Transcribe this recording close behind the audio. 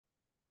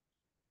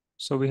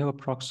So we have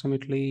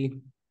approximately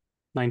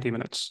 90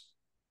 minutes.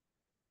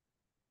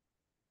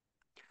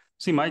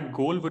 See, my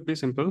goal would be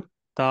simple,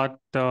 that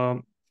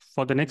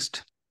for the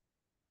next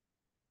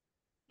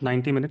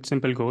 90 minutes,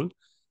 simple goal,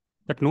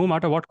 that no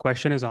matter what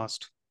question is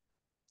asked,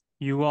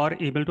 you are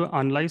able to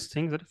analyze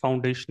things at a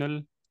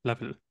foundational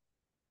level.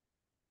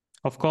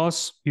 Of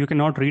course, you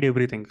cannot read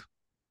everything.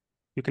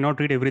 You cannot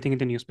read everything in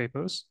the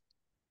newspapers.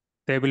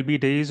 There will be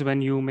days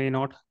when you may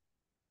not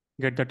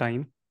get the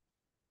time.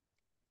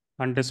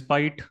 And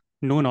despite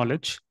no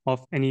knowledge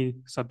of any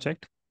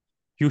subject,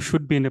 you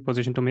should be in a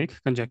position to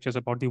make conjectures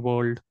about the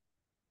world,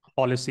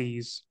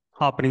 policies,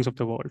 happenings of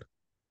the world,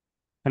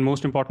 and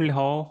most importantly,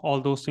 how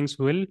all those things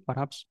will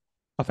perhaps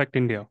affect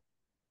India.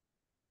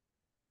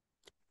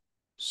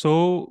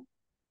 So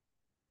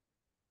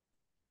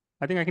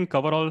I think I can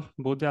cover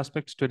both the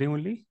aspects today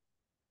only.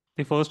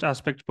 The first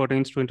aspect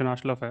pertains to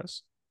international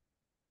affairs,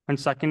 and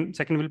second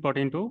will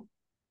pertain to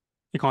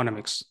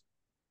economics.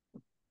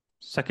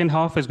 Second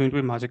half is going to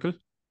be magical,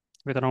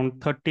 with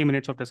around 30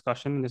 minutes of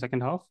discussion in the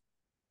second half.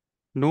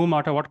 No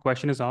matter what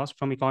question is asked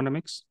from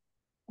economics,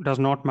 does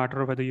not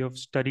matter whether you have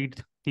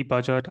studied the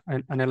budget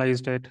and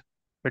analyzed it,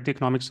 read the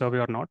economic survey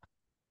or not.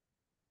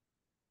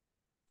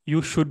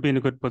 You should be in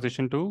a good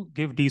position to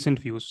give decent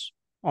views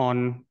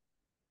on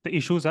the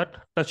issues that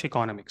touch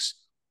economics.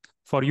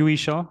 For you,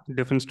 Isha,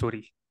 different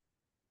story.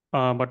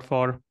 But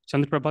for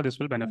Chandraprabha, this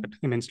will benefit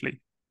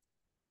immensely.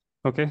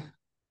 Okay.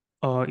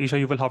 Isha,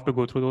 you will have to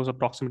go through those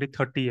approximately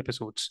 30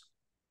 episodes.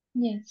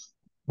 Yes.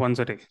 Once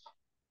a day.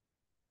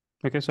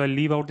 Okay, so I'll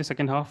leave out the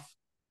second half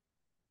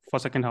for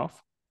second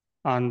half,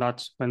 and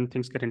that's when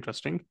things get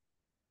interesting.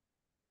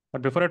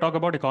 But before I talk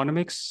about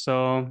economics,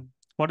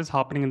 what is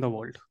happening in the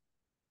world?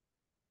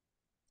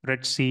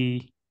 Red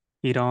Sea,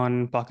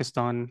 Iran,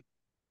 Pakistan,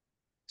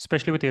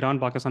 especially with Iran,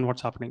 Pakistan,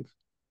 what's happening?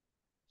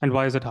 And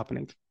why is it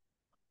happening?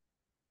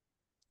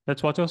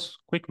 Let's watch a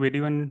quick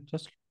video and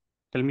just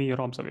tell me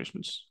your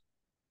observations.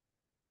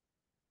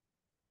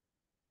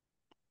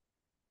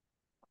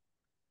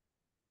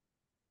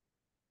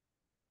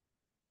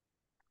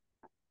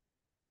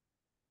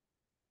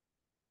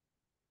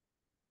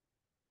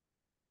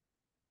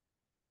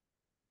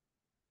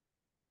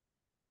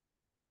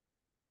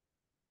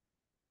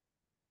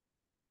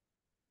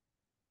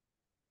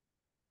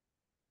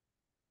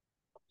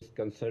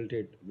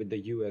 Consulted with the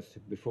US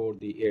before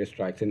the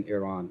airstrikes in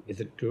Iran.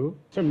 Is it true?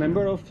 So, a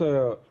member of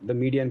the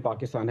media in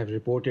Pakistan have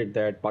reported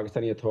that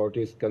Pakistani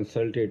authorities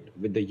consulted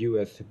with the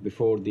US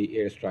before the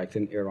airstrikes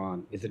in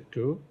Iran. Is it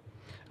true?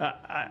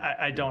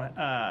 I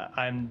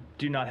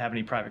do not have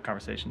any private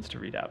conversations to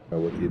read out.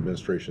 What the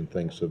administration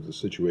thinks of the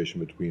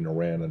situation between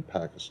Iran and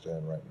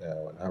Pakistan right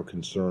now, and how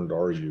concerned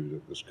are you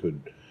that this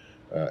could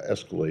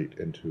escalate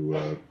into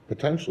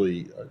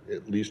potentially,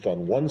 at least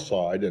on one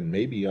side and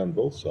maybe on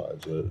both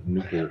sides, a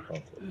nuclear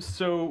conflict?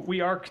 So we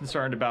are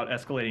concerned about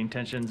escalating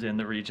tensions in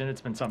the region.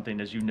 It's been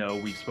something, as you know,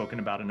 we've spoken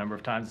about a number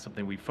of times. It's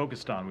something we've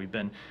focused on. We've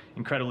been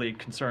incredibly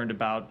concerned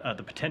about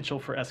the potential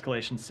for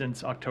escalation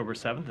since October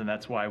 7th, and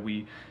that's why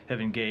we have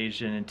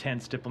engaged in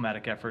intense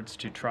diplomatic efforts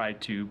to try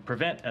to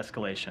prevent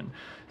escalation.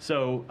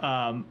 So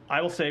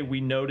I will say we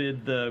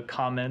noted the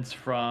comments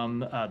from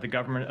the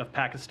government of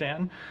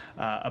Pakistan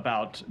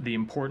about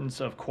the importance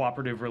of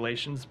cooperative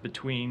relations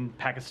between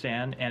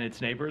Pakistan and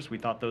its neighbors. We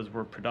thought those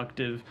were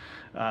productive,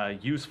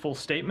 useful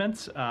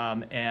statements,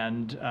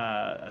 and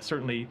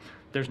certainly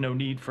there's no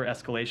need for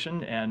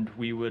escalation, and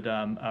we would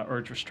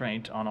urge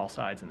restraint on all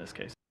sides in this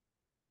case.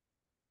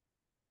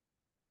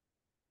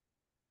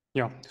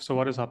 Yeah, so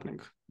what is happening?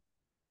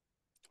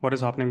 What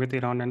is happening with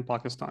Iran and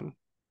Pakistan?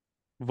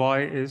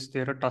 Why is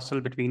there a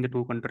tussle between the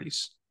two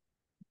countries?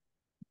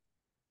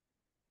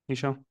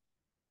 Isha?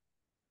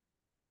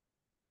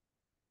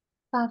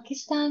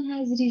 Pakistan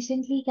has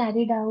recently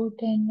carried out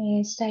an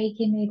airstrike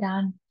in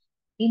Iran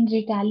in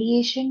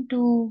retaliation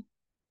to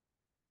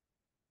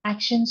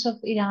actions of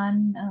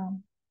Iran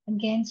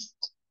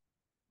against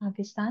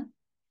Pakistan.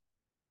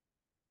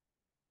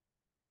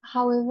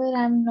 However,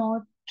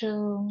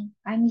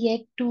 I'm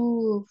yet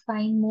to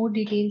find more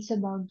details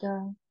about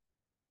the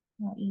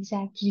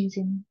exact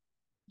reason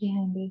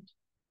behind it.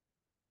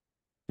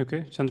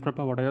 Okay,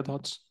 Chandraprabha, what are your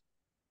thoughts?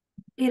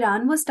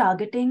 Iran was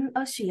targeting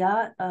a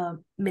Shia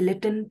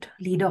militant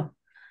leader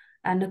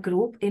and a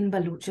group in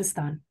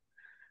Balochistan.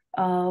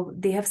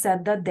 They have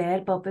said that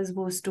their purpose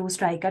was to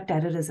strike at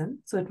terrorism,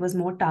 so it was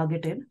more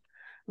targeted.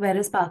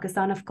 Whereas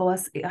Pakistan, of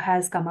course,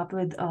 has come up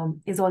with,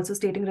 is also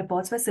stating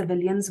reports where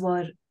civilians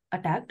were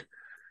attacked.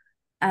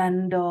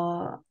 And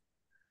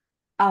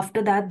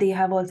after that, they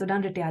have also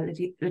done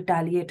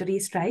retaliatory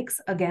strikes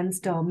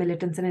against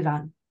militants in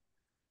Iran.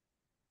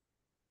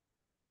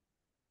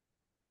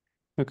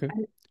 Okay.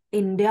 And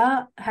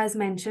India has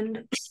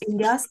mentioned,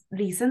 India's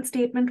recent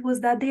statement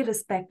was that they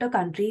respect a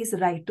country's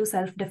right to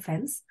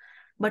self-defense,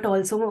 but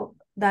also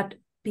that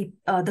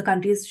the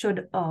countries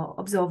should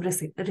observe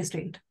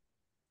restraint.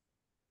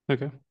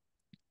 Okay.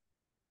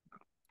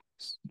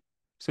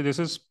 So this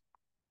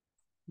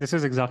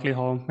is exactly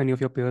how many of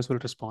your peers will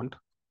respond.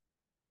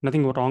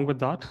 Nothing wrong with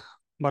that.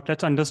 But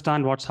let's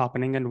understand what's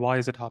happening and why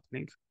is it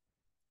happening.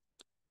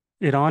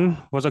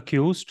 Iran was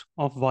accused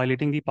of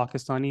violating the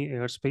Pakistani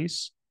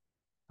airspace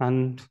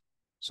and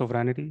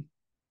sovereignty.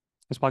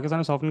 Is Pakistan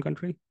a sovereign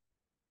country?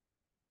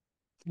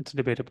 It's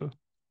debatable.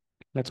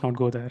 Let's not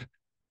go there.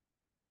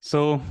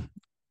 So,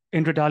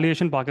 in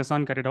retaliation,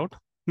 Pakistan carried out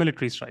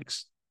military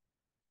strikes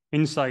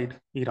inside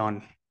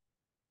Iran,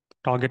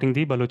 targeting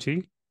the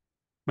Balochi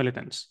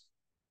militants.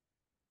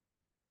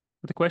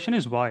 But the question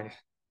is why?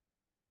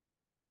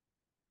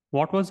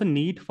 What was the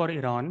need for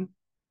Iran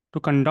to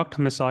conduct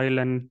missile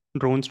and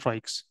drone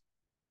strikes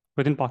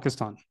within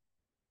Pakistan?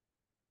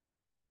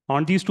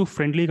 Aren't these two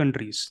friendly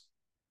countries?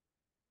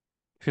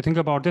 If you think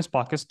about this,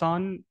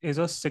 Pakistan is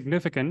a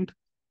significant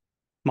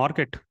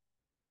market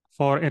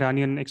for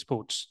Iranian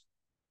exports.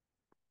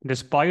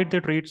 Despite the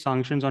trade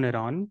sanctions on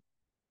Iran,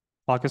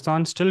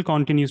 Pakistan still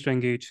continues to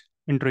engage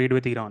in trade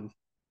with Iran.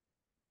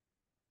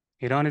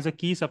 Iran is a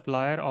key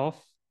supplier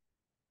of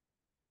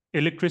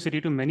electricity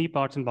to many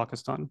parts in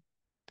Pakistan.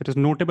 There is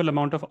notable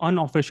amount of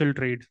unofficial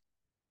trade,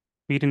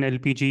 be it in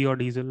LPG or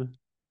diesel,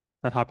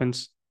 that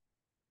happens.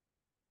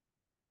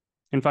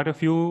 In fact, a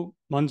few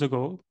months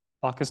ago,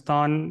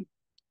 Pakistan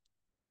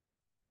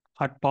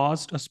had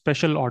passed a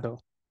special order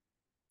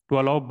to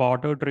allow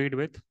barter trade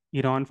with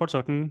Iran for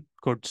certain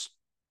goods,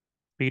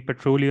 be it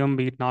petroleum,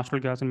 be it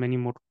natural gas, and many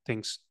more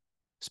things.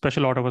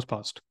 Special order was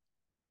passed.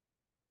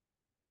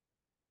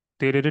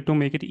 They did it to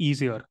make it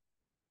easier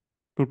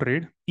to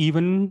trade,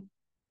 even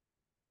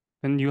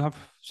when you have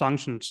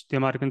sanctions, the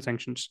American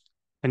sanctions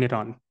in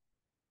Iran.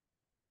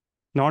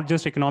 Not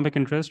just economic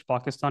interest,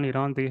 Pakistan,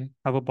 Iran, they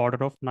have a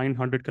border of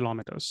 900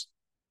 kilometers.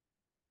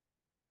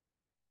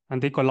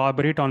 And they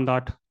collaborate on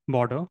that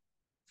border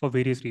for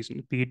various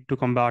reasons, be it to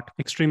combat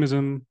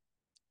extremism,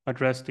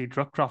 address the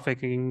drug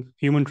trafficking,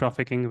 human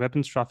trafficking,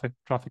 weapons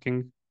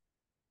trafficking,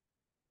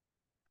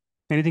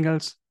 anything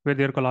else where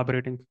they're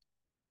collaborating.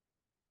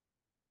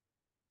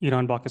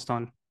 Iran,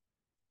 Pakistan.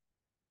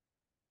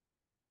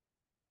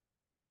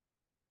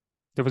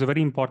 There was a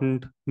very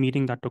important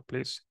meeting that took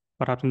place,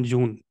 perhaps in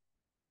June.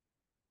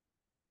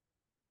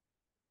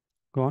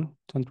 Go on,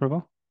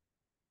 Chandraprabha.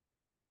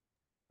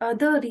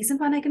 The recent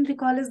one I can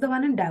recall is the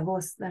one in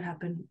Davos that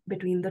happened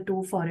between the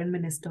two foreign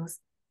ministers.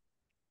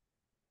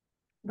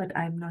 But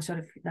I'm not sure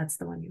if that's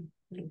the one you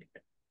alluded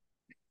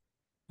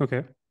to.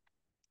 Okay.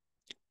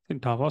 The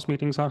Davos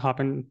meetings are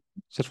happen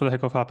just for the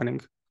heck of happening.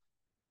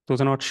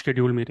 Those are not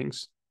scheduled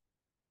meetings.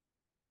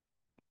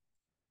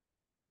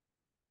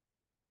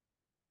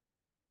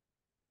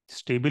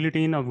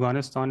 Stability in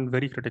Afghanistan,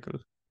 very critical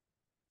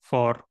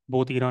for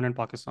both Iran and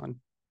Pakistan.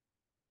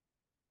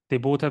 They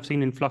both have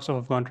seen influx of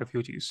Afghan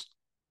refugees.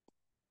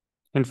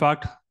 In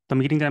fact, the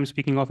meeting that I'm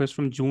speaking of is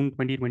from June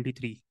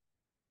 2023.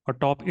 A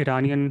top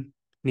Iranian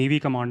Navy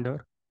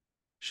commander,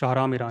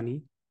 Shahram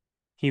Irani,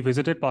 he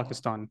visited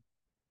Pakistan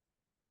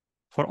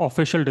for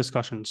official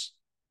discussions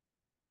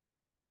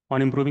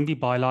on improving the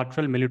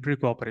bilateral military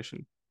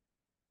cooperation.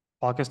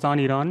 Pakistan,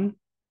 Iran,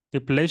 they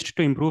pledged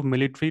to improve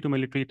military to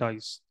military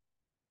ties.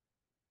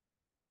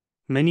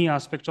 Many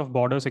aspects of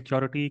border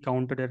security,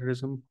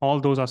 counterterrorism, all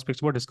those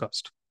aspects were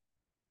discussed.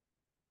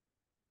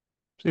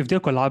 So if they're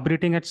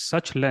collaborating at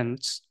such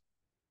lengths,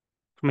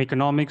 from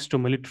economics to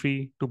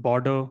military to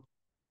border,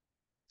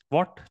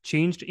 what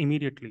changed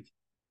immediately?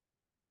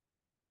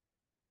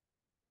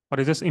 Or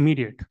is this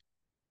immediate?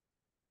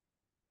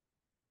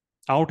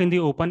 Out in the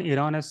open,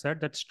 Iran has said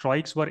that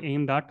strikes were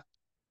aimed at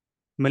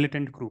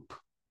militant groups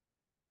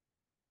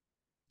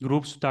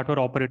that were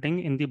operating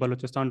in the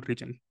Balochistan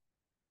region,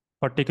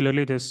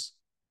 particularly this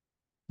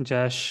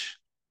Jaish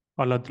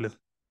al-Adl,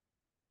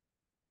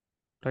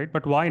 right?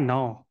 But why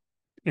now?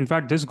 In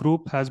fact, this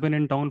group has been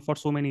in town for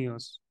so many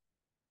years,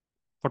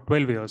 for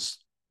 12 years.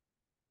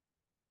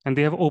 And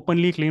they have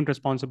openly claimed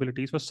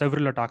responsibilities for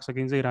several attacks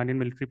against the Iranian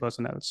military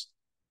personnel.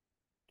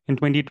 In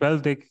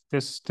 2012,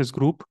 this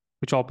group,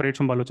 which operates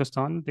from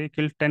Balochistan, they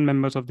killed 10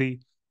 members of the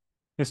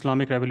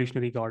Islamic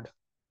Revolutionary Guard.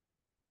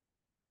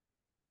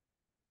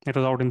 It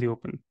was out in the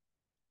open.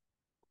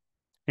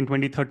 In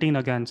 2013,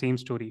 again, same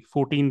story.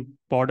 14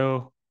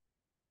 border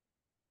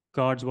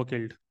guards were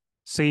killed.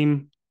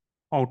 Same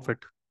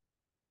outfit.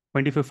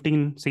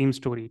 2015, same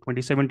story.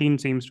 2017,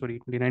 same story.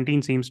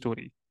 2019, same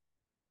story.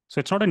 So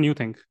it's not a new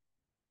thing.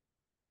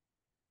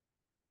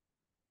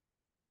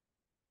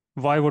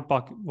 Why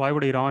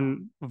would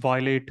Iran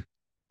violate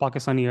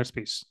Pakistani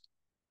airspace?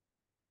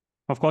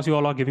 Of course, you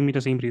all are giving me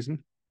the same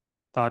reason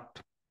that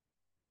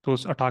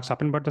those attacks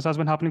happen, but this has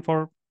been happening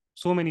for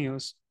so many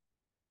years.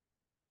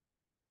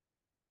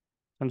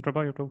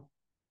 Chandraprabha, you have to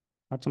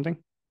add something?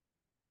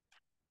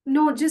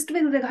 No, just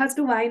with regards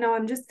to why now,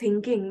 I'm just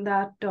thinking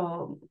that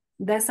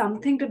there's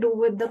something to do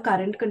with the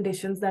current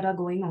conditions that are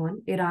going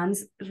on,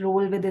 Iran's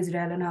role with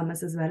Israel and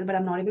Hamas as well, but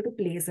I'm not able to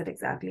place it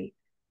exactly.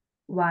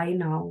 Why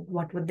now?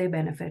 What would they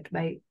benefit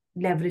by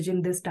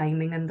leveraging this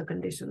timing and the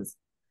conditions?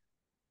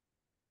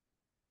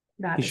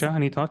 That is Isha,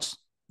 any thoughts?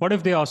 What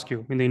if they ask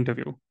you in the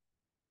interview?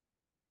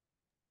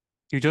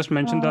 You just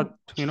mentioned Uh,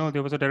 that,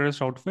 there was a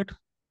terrorist outfit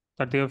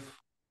that they have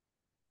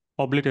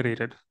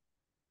obliterated.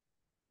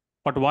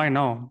 But why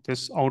now?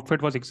 This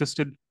outfit was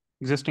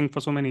existing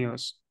for so many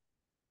years.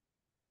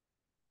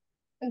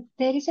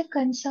 There is a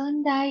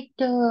concern that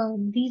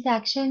these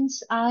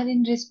actions are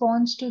in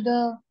response to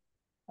the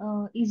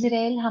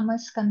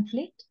Israel-Hamas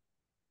conflict.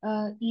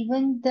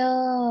 Even the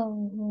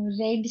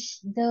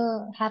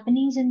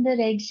happenings in the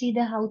Red Sea,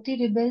 the Houthi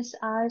rebels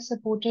are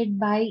supported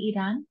by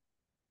Iran.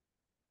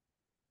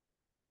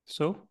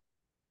 So,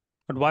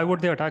 but why would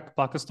they attack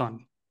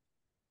Pakistan?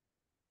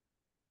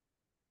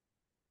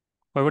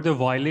 Why would they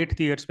violate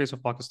the airspace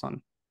of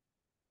Pakistan?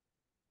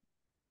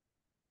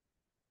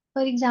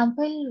 For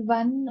example,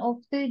 one of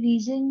the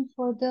reasons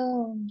for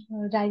the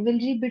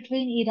rivalry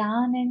between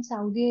Iran and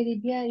Saudi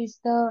Arabia is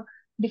the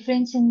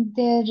difference in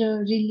their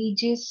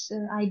religious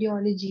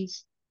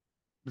ideologies.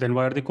 Then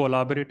why are they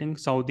collaborating?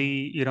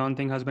 Saudi-Iran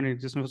thing has been in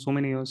existence for so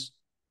many years.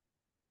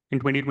 In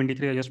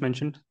 2023, I just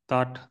mentioned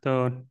that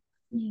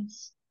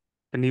Yes.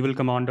 the naval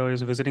commander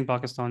is visiting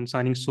Pakistan,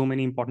 signing so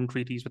many important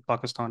treaties with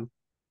Pakistan.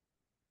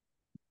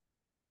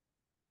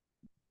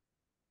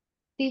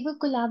 They were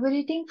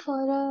collaborating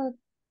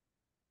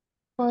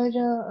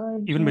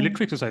Even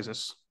military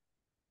exercises.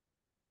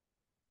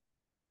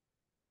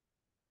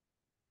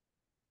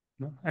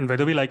 And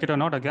whether we like it or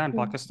not, again,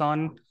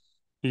 Pakistan,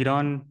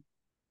 Iran,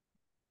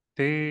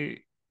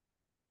 they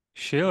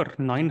share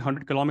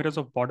 900 kilometers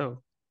of border.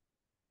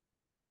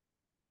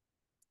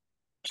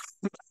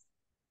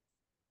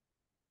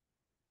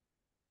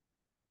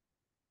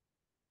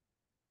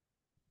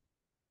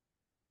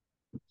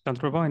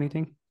 Chandraprabha,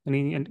 anything?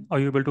 Are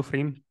you able to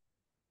frame?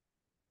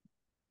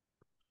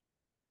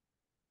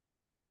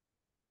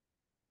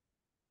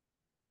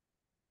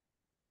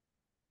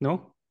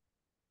 No?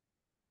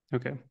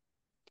 Okay.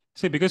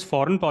 See, because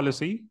foreign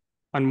policy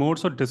and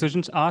modes of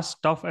decisions as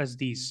tough as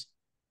these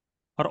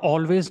are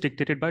always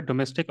dictated by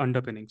domestic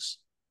underpinnings.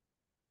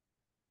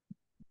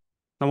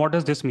 Now, what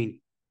does this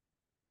mean?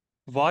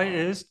 Why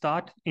is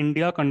that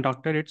India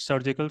conducted its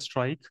surgical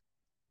strike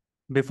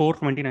before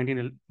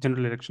 2019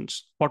 general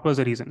elections? What was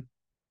the reason?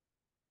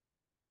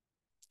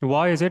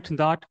 Why is it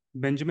that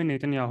Benjamin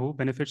Netanyahu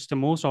benefits the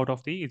most out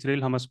of the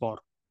Israel-Hamas war?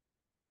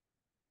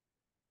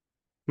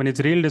 When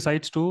Israel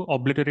decides to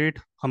obliterate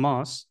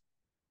Hamas,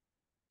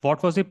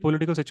 what was the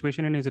political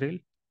situation in Israel?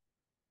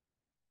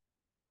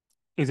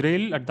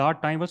 Israel at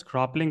that time was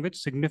grappling with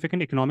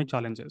significant economic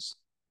challenges.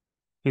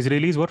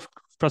 Israelis were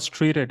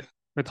frustrated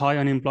with high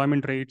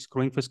unemployment rates,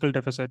 growing fiscal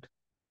deficit.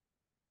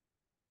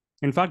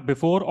 In fact,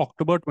 before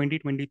October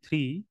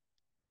 2023,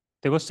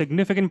 there were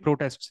significant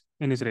protests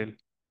in Israel.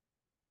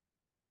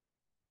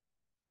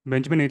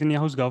 Benjamin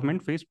Netanyahu's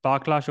government faced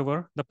backlash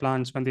over the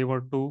plans when they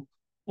were to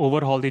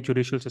overhaul the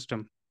judicial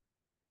system.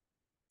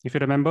 If you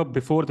remember,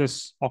 before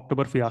this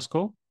October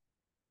fiasco,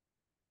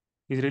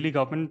 Israeli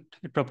government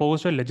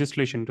proposed a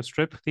legislation to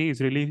strip the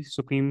Israeli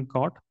Supreme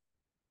Court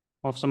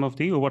of some of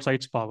the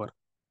oversights power.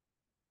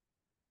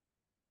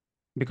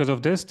 Because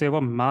of this, there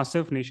were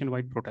massive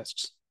nationwide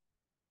protests.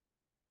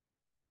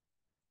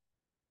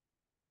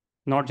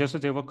 Not just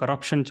that there were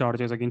corruption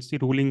charges against the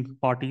ruling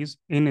parties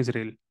in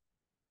Israel,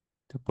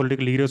 the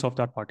political leaders of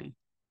that party.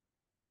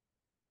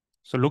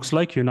 So looks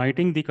like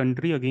uniting the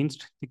country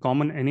against the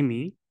common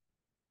enemy,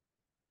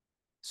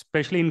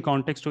 especially in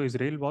context to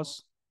Israel,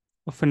 was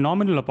a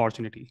phenomenal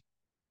opportunity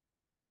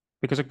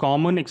because a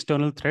common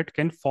external threat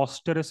can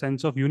foster a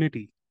sense of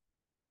unity,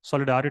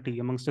 solidarity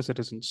amongst the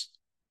citizens.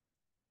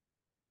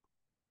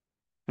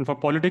 And for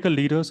political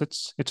leaders,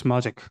 it's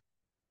magic.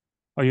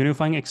 A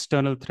unifying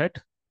external threat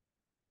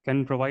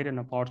can provide an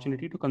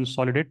opportunity to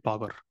consolidate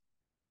power.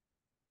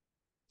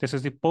 This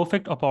is the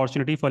perfect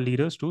opportunity for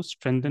leaders to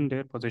strengthen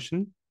their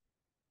position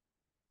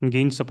and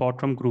gain support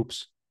from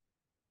groups.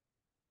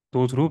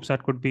 Those groups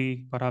that could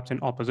be perhaps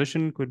in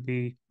opposition, could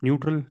be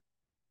neutral.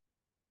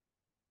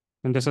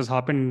 And this has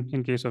happened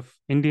in case of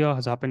India,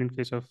 has happened in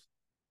case of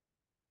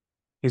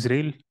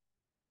Israel.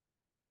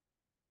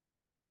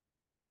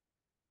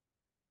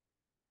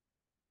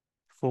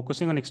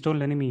 Focusing on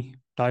external enemy,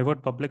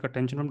 divert public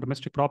attention from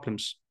domestic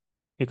problems,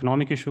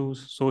 economic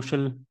issues,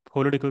 social,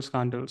 political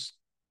scandals.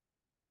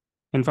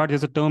 In fact,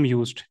 there's a term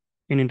used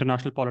in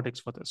international politics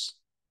for this.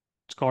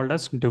 It's called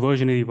as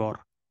diversionary war.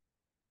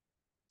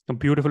 A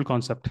beautiful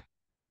concept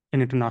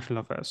in international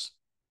affairs.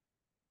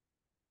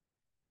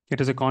 It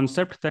is a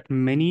concept that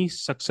many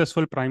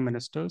successful prime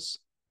ministers,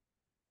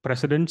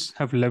 presidents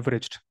have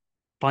leveraged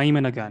time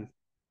and again.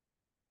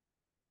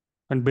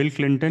 And Bill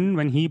Clinton,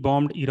 when he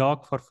bombed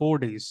Iraq for 4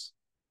 days,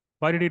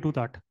 why did he do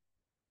that?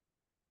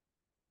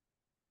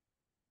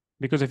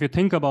 Because if you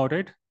think about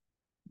it,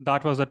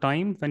 that was the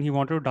time when he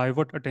wanted to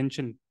divert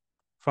attention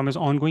from his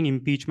ongoing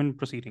impeachment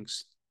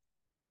proceedings.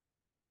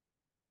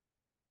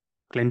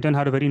 Clinton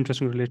had a very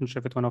interesting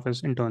relationship with one of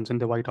his interns in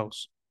the White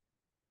House,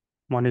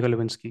 Monica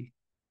Lewinsky.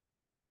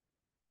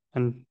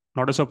 And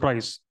not a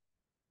surprise,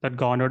 that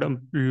garnered a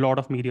lot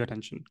of media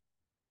attention,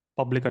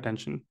 public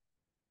attention,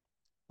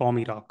 bomb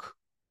Iraq.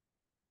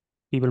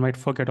 People might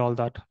forget all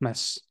that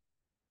mess.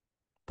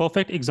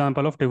 Perfect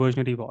example of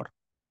diversionary war.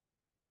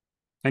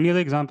 Any other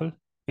example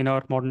in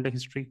our modern day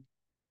history?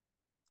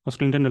 Was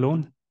Clinton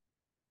alone?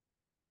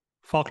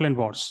 Falkland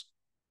Wars,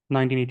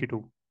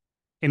 1982,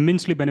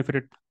 immensely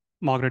benefited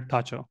Margaret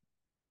Thatcher.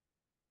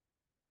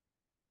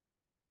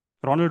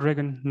 Ronald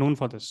Reagan, known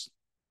for this.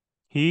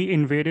 He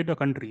invaded a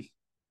country,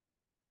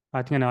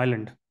 I think an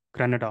island,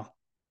 Grenada,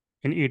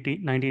 in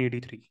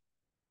 1983.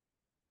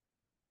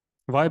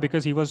 Why?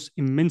 Because he was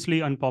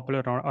immensely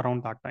unpopular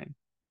around that time.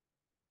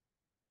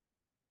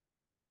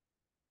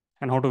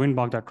 And how to win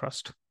back that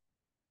trust?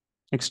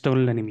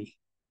 External enemy.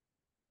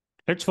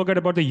 Let's forget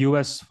about the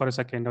US for a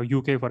second, or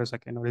UK for a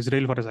second, or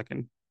Israel for a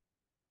second.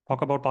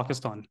 Talk about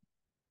Pakistan.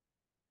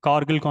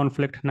 Kargil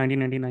conflict,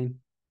 1999.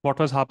 What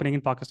was happening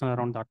in Pakistan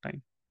around that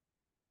time?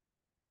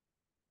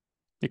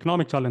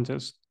 Economic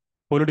challenges,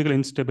 political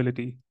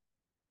instability.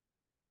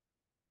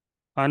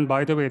 And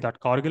by the way, that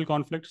Kargil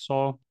conflict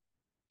saw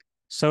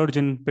surge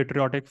in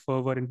patriotic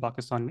fervor in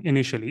Pakistan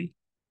initially.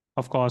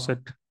 Of course, it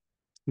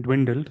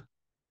dwindled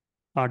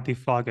at the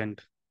far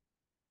end.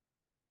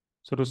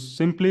 So, to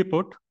simply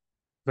put,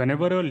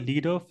 whenever a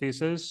leader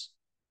faces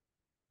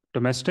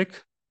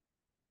domestic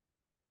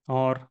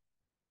or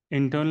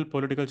internal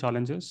political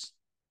challenges,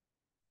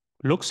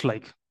 looks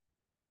like,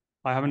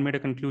 I haven't made a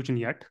conclusion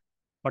yet,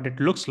 but it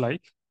looks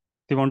like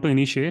they want to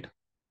initiate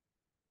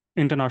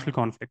international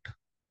conflict,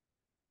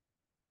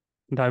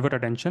 divert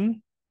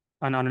attention,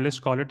 and analysts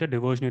call it a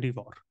diversionary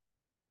war.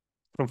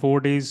 From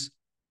 4 days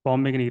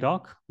bombing in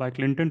Iraq by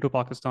Clinton to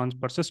Pakistan's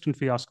persistent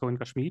fiasco in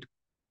Kashmir,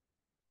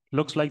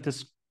 looks like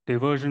this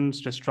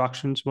diversions,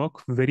 distractions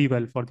work very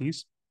well for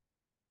these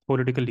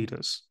political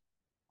leaders.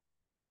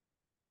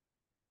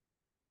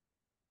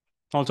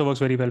 Also works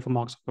very well for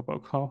Mark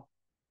Zuckerberg. How?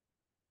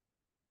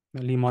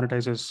 Well, he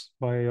monetizes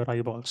by your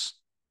eyeballs.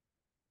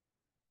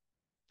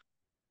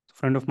 A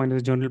friend of mine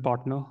is a general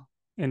partner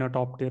in a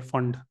top tier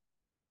fund.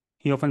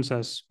 He often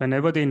says,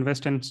 whenever they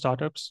invest in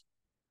startups,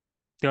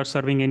 they are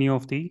serving any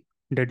of the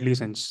deadly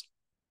sins.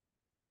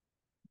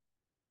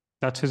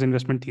 That's his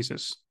investment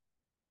thesis.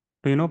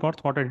 Do you know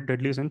about what are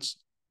deadly sins?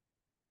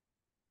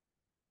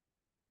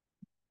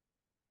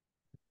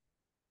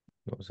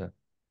 What was that?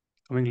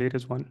 Coming late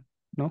is one.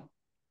 No?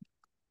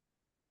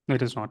 No,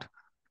 it is not.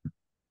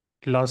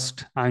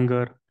 Lust,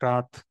 anger,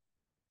 wrath,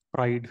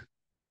 pride,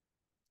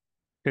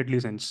 deadly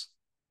sins.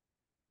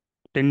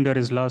 Tinder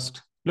is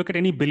lust. Look at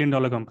any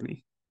billion-dollar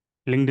company.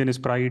 LinkedIn is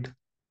pride.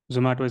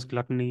 Zomato is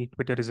gluttony.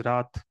 Twitter is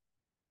wrath.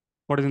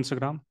 What is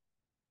Instagram?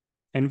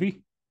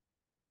 Envy?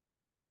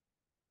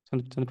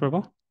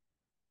 Chandraprabha?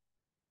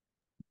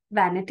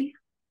 Vanity.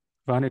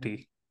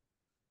 Vanity.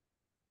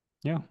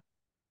 Yeah.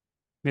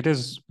 It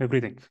is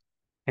everything.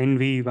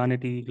 Envy,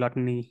 vanity,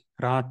 gluttony,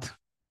 wrath.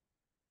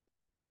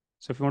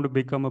 So if you want to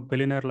become a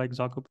billionaire like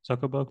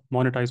Zuckerberg,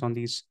 monetize on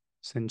these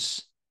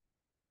sins.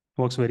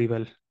 Works very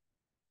well,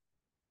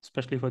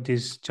 especially for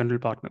these general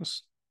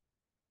partners.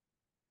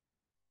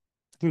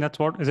 I think that's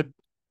what is it.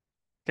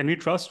 Can we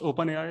trust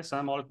OpenAI,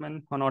 Sam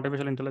Altman on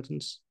artificial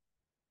intelligence?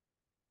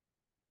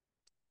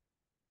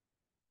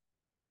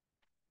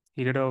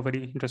 He did a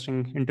very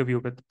interesting interview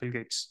with Bill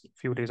Gates a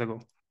few days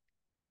ago.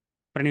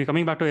 But anyway,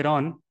 coming back to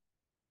Iran,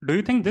 do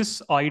you think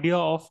this idea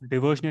of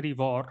diversionary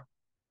war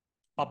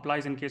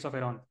applies in case of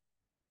Iran?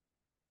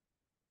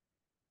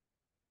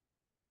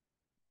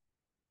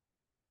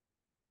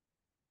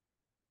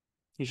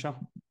 Isha,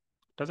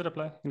 does it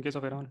apply in case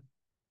of Iran?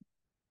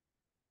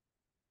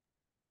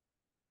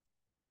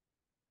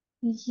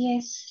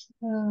 Yes,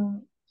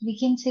 we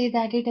can say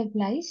that it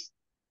applies.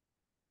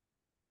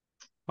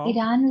 How?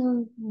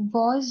 Iran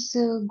was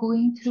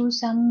going through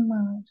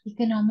some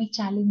economic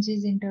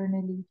challenges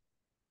internally.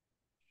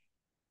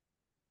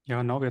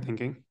 Yeah, now we're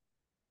thinking.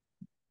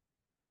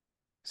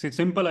 See,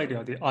 simple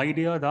idea. The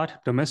idea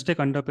that domestic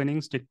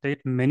underpinnings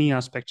dictate many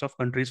aspects of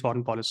country's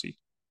foreign policy.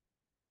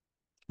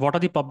 What are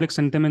the public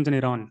sentiments in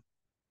Iran?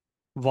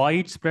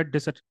 Widespread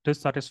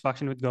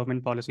dissatisfaction with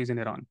government policies in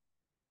Iran.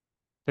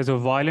 There's a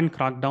violent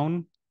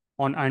crackdown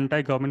on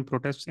anti-government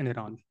protests in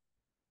Iran.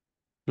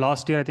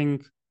 Last year, I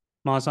think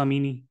Mahsa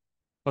Amini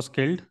was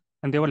killed,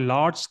 and there were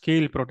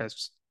large-scale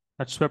protests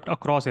that swept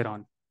across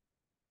Iran.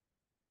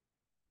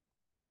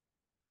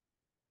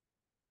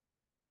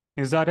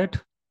 Is that it?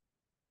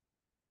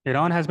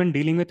 Iran has been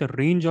dealing with a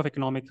range of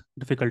economic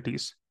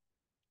difficulties.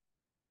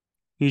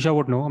 Isha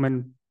would know. I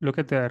mean, look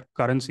at their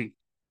currency.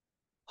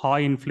 High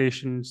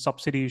inflation,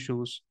 subsidy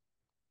issues.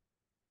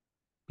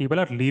 People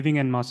are leaving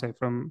en masse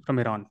from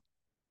Iran.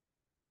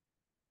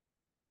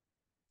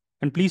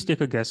 And please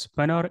take a guess.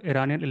 When are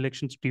Iranian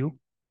elections due?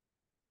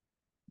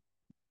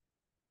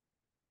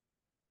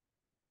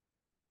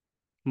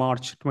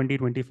 March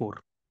 2024.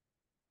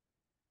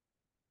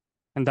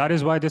 And that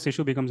is why this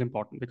issue becomes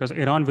important, because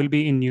Iran will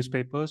be in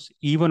newspapers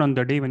even on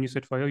the day when you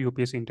sit for your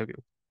UPSC interview.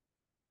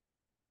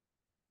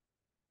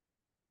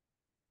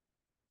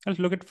 Let's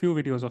look at a few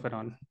videos of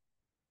Iran.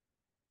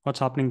 What's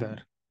happening there?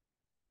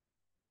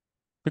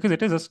 Because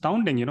it is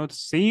astounding, the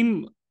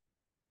same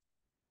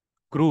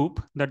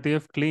group that they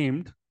have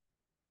claimed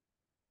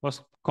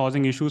was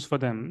causing issues for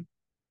them.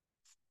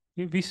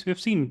 We've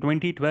seen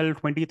 2012,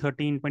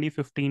 2013,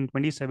 2015,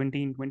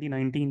 2017,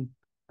 2019.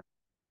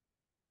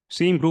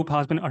 Same group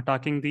has been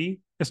attacking the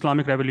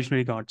Islamic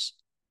Revolutionary Guards.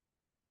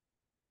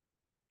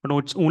 But no,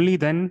 it's only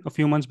then, a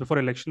few months before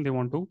election, they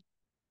want to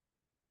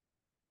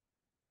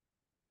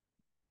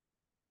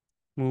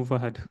move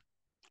ahead.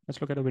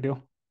 Let's look at a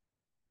video.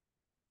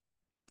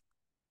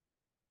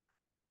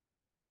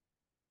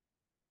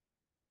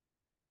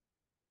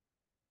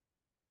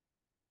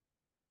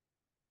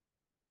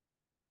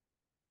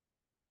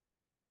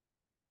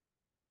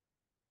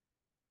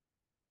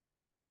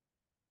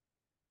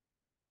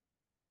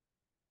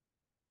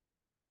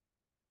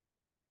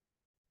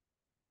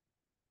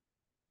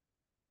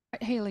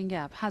 Hailing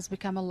app has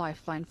become a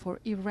lifeline for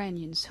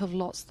Iranians who've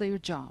lost their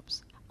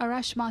jobs.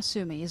 Arash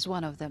Masumi is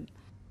one of them.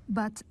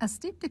 But a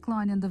steep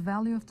decline in the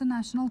value of the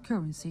national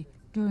currency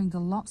during the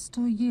last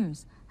 2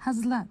 years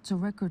has led to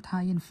record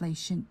high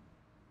inflation.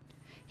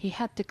 He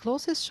had to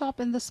close his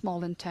shop in the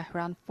mall in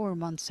Tehran 4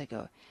 months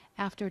ago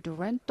after the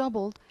rent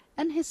doubled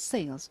and his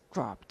sales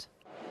dropped.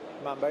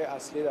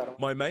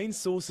 My main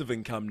source of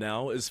income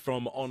now is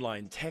from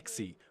online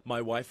taxi.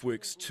 My wife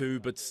works too,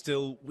 but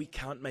still, we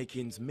can't make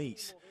ends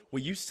meet.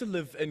 We used to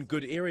live in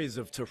good areas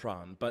of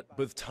Tehran, but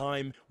with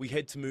time, we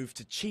had to move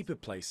to cheaper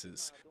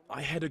places.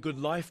 I had a good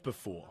life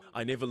before.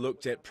 I never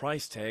looked at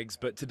price tags,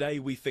 but today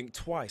we think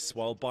twice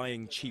while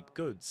buying cheap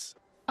goods.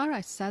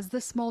 Arash says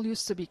the mall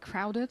used to be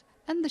crowded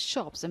and the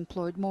shops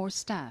employed more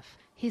staff.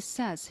 He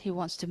says he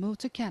wants to move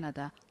to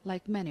Canada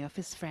like many of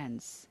his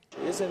friends.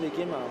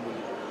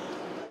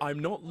 I'm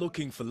not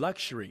looking for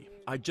luxury.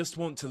 I just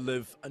want to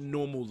live a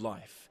normal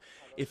life.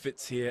 If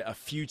it's here are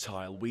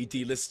futile, we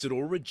delisted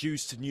or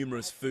reduced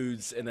numerous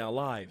foods in our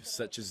lives,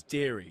 such as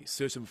dairy,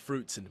 certain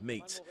fruits and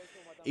meat.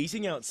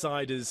 Eating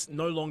outside is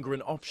no longer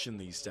an option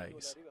these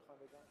days.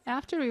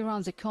 After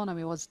Iran's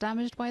economy was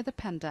damaged by the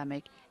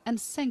pandemic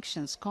and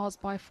sanctions caused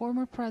by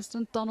former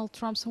President Donald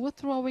Trump's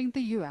withdrawing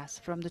the U.S.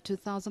 from the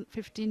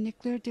 2015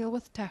 nuclear deal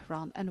with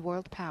Tehran and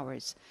world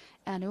powers,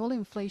 annual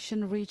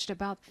inflation reached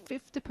about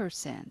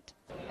 50%.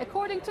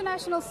 According to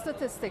national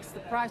statistics, the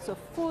price of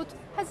food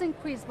has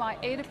increased by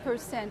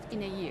 80%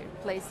 in a year,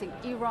 placing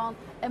Iran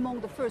among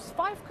the first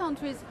 5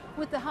 countries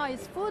with the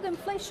highest food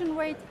inflation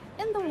rate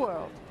in the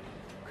world.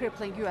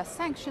 Crippling U.S.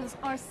 sanctions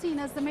are seen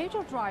as the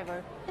major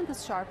driver in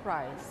this sharp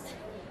rise.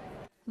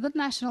 The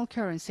national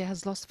currency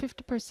has lost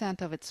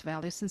 50% of its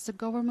value since the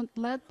government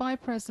led by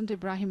President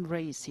Ibrahim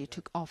Raisi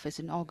took office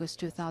in August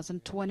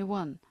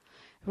 2021.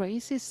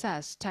 Raisi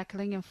says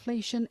tackling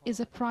inflation is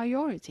a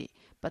priority,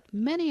 but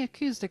many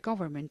accuse the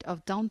government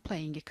of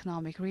downplaying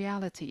economic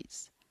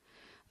realities.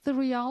 The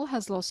rial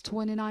has lost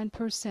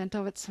 29%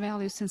 of its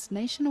value since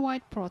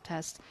nationwide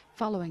protests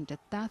following the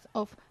death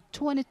of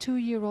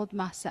 22-year-old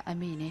Mahsa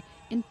Amini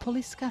in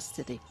police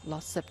custody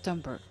last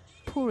September.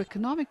 Poor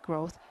economic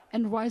growth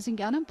and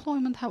rising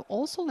unemployment have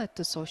also led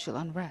to social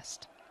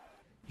unrest.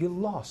 You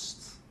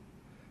lost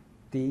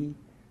the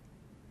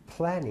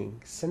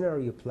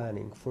scenario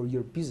planning for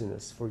your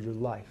business, for your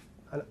life.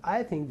 And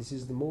I think this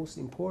is the most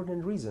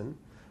important reason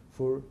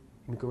for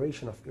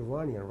immigration of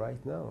Iranian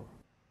right now.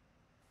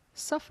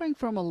 Suffering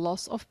from a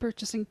loss of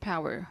purchasing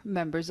power,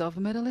 members of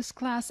middle-class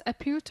class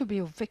appear to be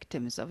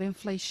victims of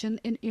inflation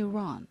in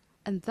Iran,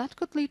 and that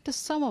could lead to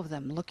some of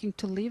them looking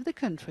to leave the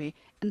country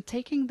and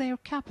taking their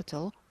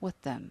capital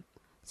with them.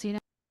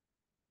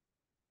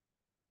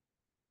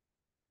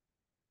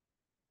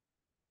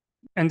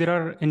 And there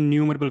are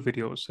innumerable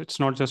videos. It's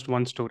not just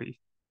one story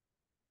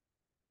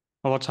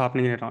of what's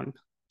happening in Iran.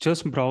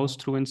 Just browse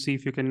through and see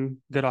if you can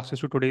get access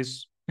to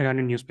today's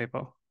Iranian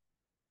newspaper.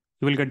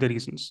 You will get the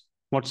reasons,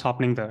 what's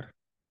happening there.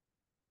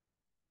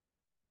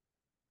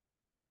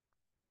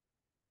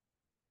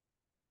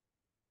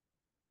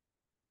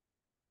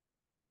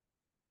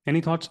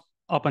 Any thoughts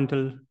up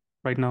until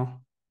right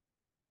now?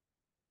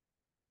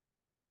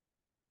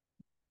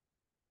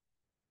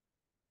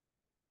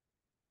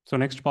 So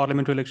next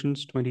parliamentary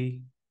elections,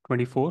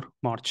 2024,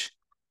 March,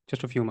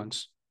 just a few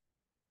months.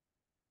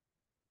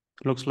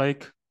 Looks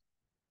like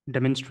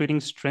demonstrating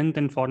strength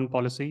in foreign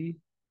policy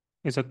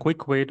is a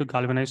quick way to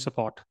galvanize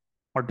support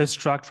or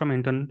distract from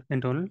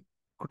internal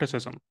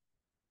criticism.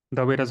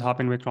 The way it has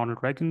happened with Ronald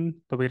Reagan,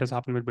 the way it has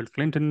happened with Bill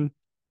Clinton,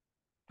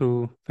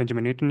 to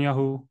Benjamin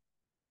Netanyahu.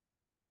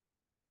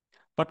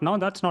 But now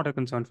that's not a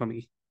concern for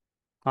me.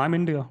 I'm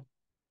India.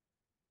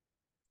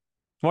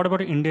 What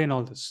about India in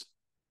all this?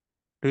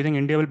 Do you think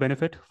India will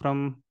benefit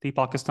from the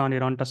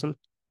Pakistan-Iran tussle?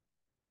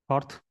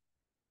 Parth?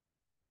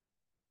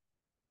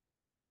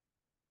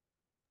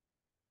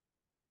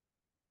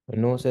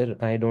 No, sir,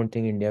 I don't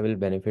think India will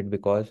benefit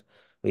because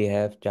we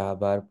have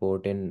Chabahar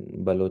port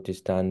in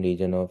Balochistan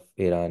region of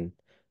Iran,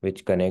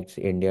 which connects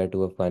India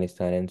to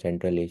Afghanistan and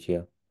Central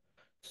Asia.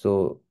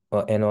 So,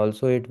 and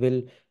also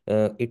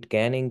it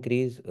can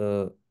increase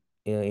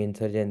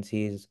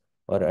insurgencies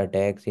or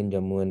attacks in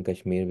Jammu and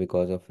Kashmir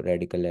because of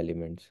radical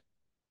elements.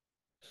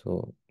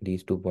 So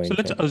these 2 So points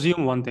let's are.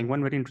 assume one thing,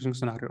 one very interesting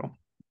scenario.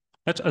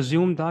 Let's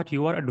assume that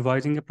you are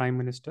advising a prime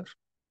minister,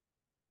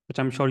 which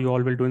I'm sure you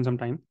all will do in some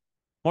time.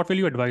 What will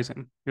you advise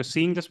him? You're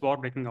seeing this war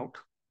breaking out.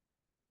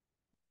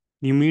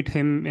 You meet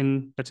him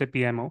in, let's say,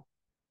 PMO.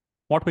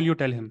 What will you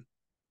tell him?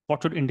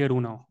 What should India do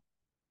now?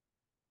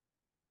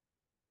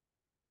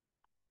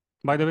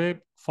 By the way,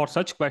 for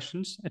such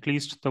questions, at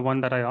least the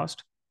one that I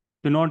asked,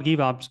 do not give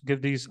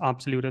these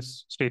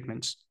absolutist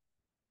statements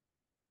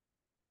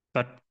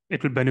that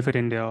it will benefit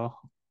India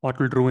or it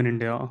will ruin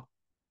India.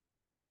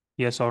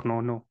 Yes or no,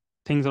 no.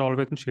 Things are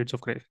always in shades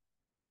of gray.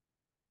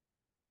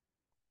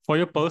 For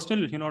your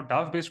personal,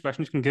 DAF-based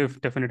questions, you can give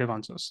definitive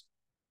answers.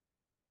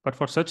 But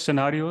for such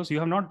scenarios, you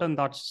have not done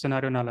that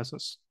scenario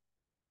analysis.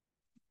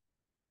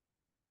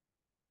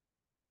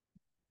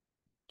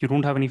 You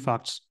don't have any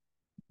facts,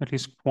 at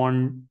least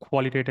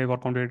qualitative or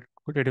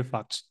quantitative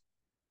facts,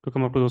 to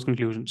come up to those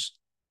conclusions.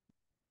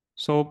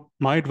 So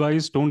my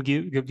advice, don't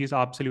give these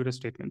absolute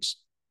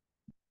statements.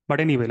 But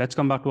anyway, let's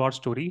come back to our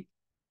story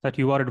that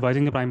you are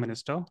advising the Prime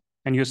Minister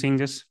and you're seeing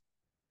this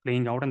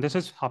playing out, and this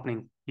is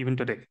happening even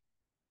today.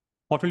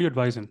 What will you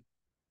advise him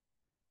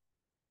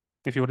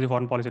if you were the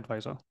foreign policy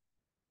advisor?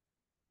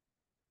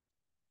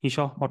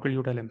 Isha, what will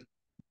you tell him?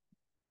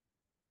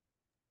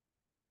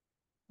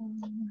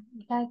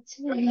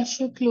 Actually, we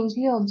should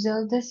closely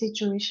observe the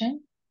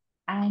situation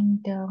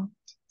and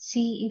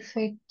see if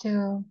it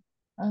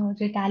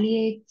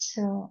retaliates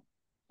to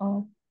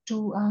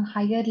a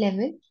higher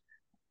level,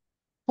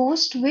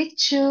 post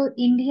which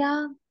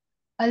India,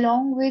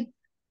 along with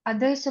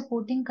other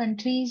supporting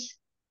countries,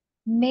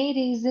 may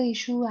raise the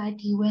issue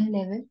at UN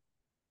level.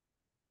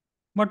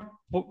 But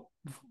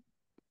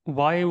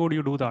why would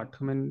you do that?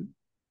 I mean,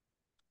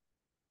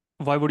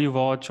 why would you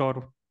watch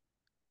or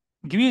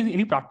give me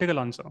any practical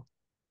answer?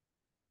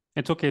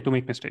 It's okay to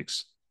make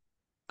mistakes.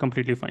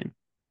 Completely fine.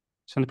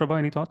 Chandraprabha,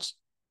 any thoughts?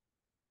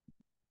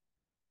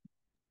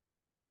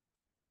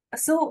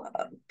 So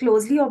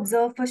closely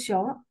observe for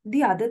sure.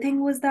 The other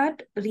thing was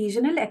that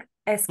regional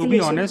escalation.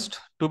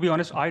 To be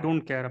honest, I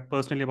don't care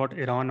personally about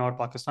Iran or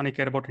Pakistan. I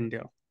care about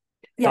India.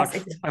 Yes, That,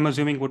 exactly. I'm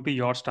assuming, would be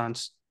your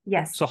stance.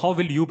 Yes. So how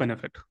will you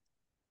benefit?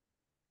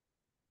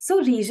 So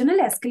regional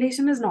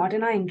escalation is not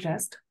in our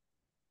interest,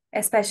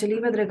 especially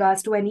with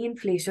regards to any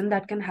inflation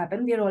that can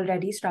happen. We are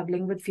already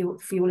struggling with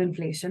fuel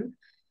inflation.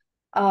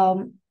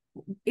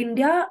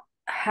 India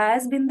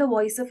has been the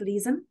voice of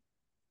reason.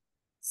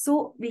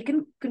 So we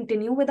can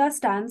continue with our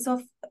stance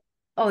of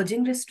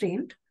urging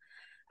restraint.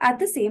 At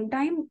the same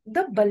time,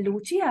 the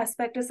Baluchi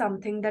aspect is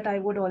something that I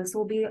would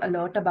also be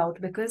alert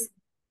about, because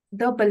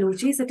the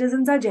Baluchi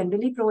citizens are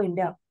generally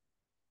pro-India.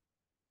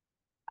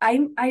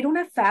 I don't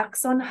have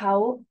facts on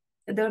how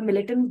the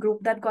militant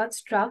group that got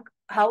struck,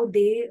 how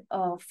they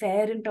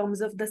fare in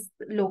terms of the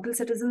local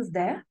citizens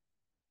there.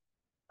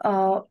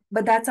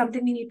 But that's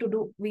something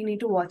we need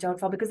to watch out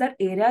for, because that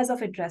area is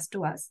of interest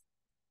to us.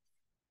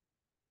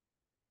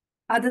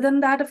 Other than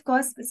that, of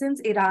course,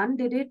 since Iran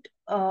did it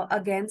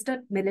against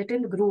a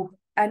militant group,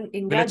 and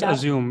India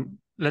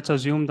let's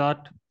assume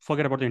that,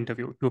 forget about the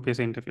interview, UPSC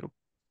interview.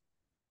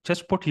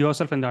 Just put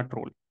yourself in that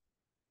role.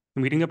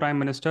 Meeting the Prime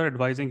Minister,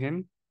 advising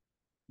him,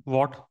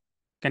 what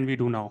can we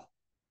do now?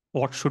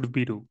 What should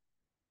we do?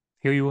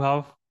 Here you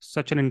have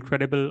such an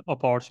incredible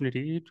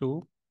opportunity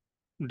to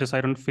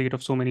decide on fate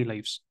of so many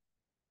lives.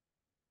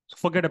 So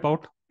forget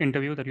about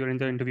interview, that you're in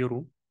the interview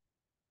room.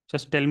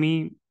 Just tell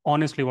me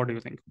honestly, what do you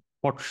think?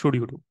 What should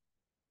you do?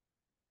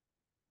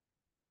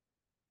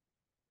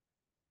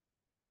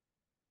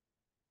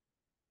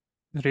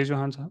 Raise your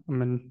hands. I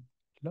mean,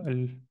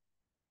 I'll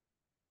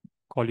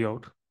call you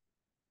out.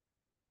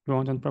 You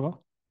want, Chandraprabha?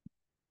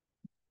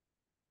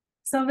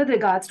 So with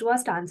regards to our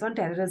stance on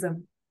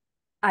terrorism,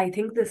 I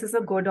think this is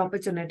a good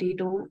opportunity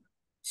to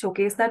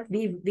showcase that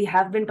we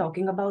have been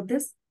talking about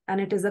this, and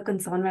it is a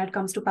concern when it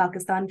comes to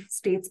Pakistan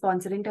state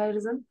sponsoring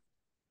terrorism.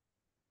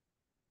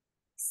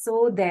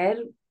 So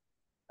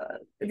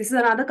this is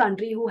another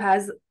country who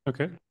has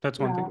that's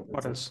one thing.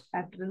 What else?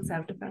 acted in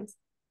self-defense.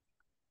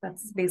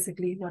 That's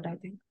basically what I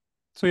think.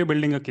 So you're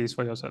building a case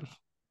for yourself.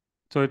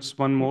 So it's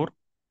one more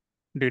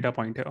data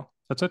point here.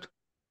 That's it?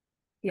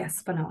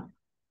 Yes, for now.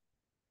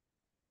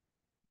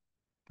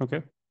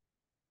 Okay.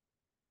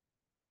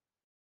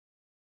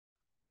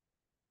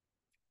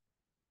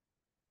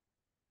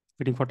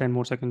 Waiting for 10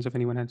 more seconds if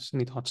anyone has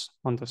any thoughts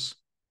on this.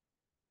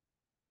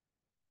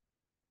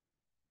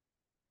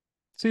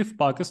 See, if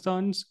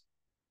Pakistan's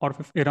or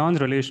if Iran's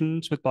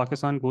relations with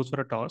Pakistan goes for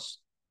a toss,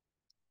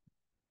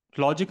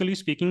 logically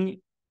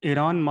speaking,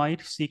 Iran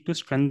might seek to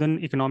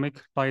strengthen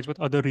economic ties with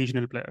other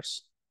regional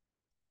players,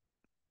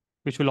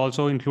 which will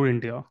also include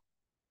India.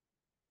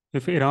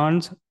 If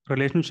Iran's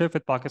relationship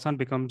with Pakistan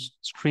becomes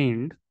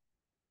strained,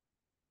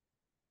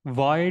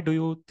 why do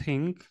you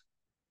think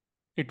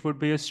it would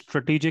be a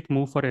strategic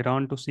move for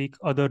Iran to seek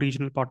other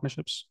regional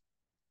partnerships?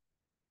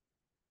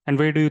 And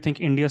where do you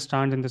think India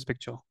stands in this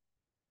picture?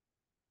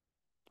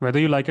 Whether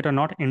you like it or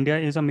not, India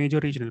is a major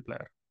regional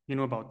player. You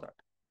know about that.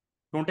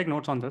 Don't take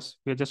notes on this.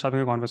 We're just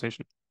having a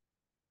conversation.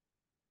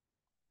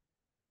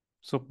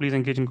 So please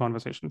engage in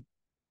conversation.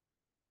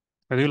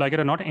 Whether you like it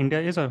or not, India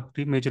is a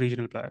major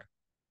regional player.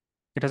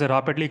 It has a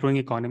rapidly growing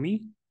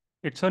economy.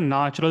 It's a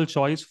natural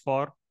choice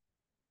for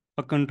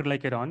a country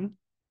like Iran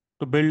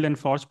to build and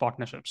forge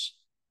partnerships.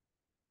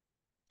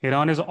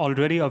 Iran is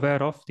already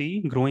aware of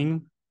the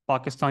growing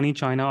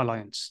Pakistani-China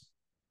alliance.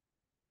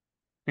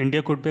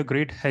 India could be a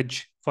great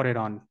hedge for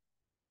Iran,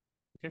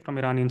 okay, from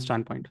Iranian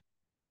standpoint.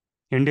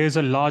 India is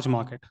a large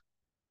market,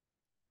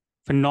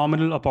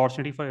 phenomenal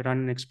opportunity for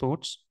Iranian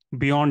exports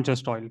beyond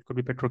just oil. Could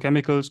be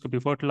petrochemicals, could be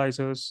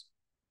fertilizers,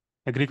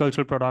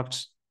 agricultural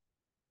products,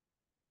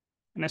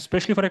 and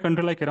especially for a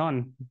country like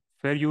Iran,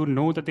 where you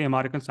know that the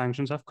American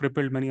sanctions have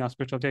crippled many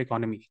aspects of the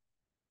economy.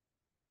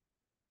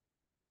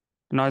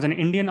 Now, as an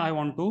Indian, I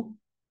want to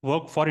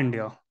work for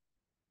India.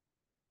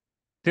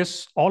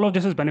 All of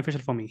this is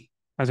beneficial for me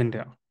as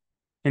India.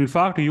 In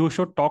fact, you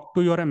should talk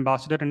to your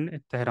ambassador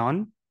in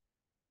Tehran.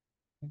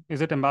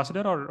 Is it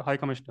ambassador or high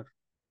commissioner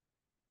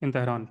in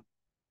Tehran?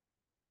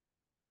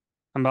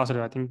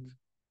 Ambassador, I think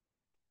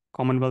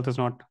Commonwealth is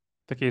not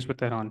the case with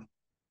Tehran.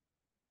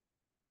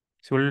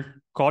 So we'll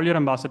call your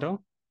ambassador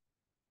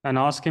and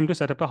ask him to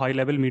set up a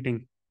high-level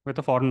meeting with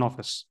the Foreign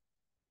Office.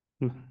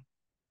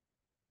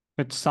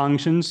 With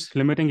sanctions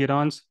limiting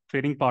Iran's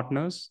trading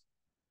partners,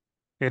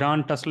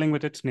 Iran tussling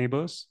with its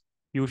neighbors,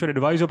 you should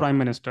advise your Prime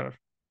Minister.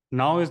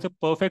 Now is the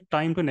perfect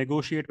time to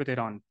negotiate with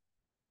Iran.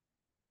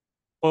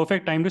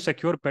 Perfect time to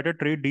secure better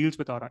trade deals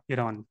with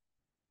Iran.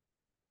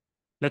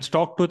 Let's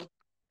talk to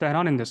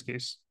Tehran in this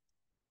case.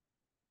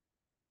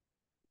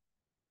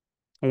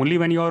 Only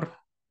when your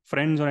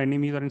friends or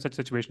enemies are in such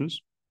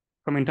situations,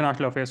 from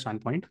international affairs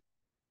standpoint,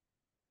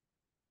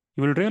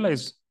 you will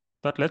realize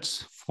that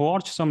let's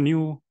forge some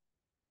new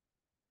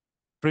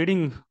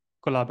trading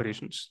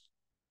collaborations.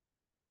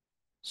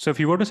 So if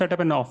you were to set up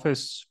an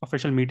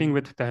official meeting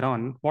with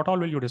Tehran, what all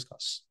will you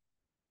discuss?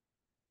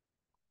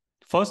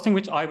 First thing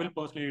which I will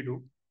personally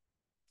do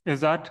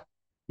is that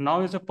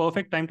now is the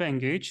perfect time to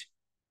engage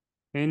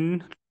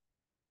in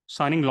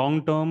signing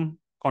long-term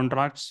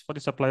contracts for the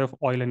supply of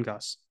oil and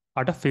gas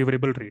at a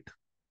favorable rate.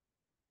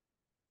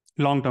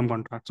 Long-term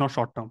contracts, not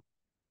short-term.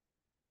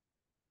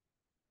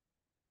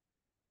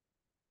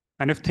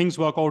 And if things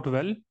work out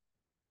well,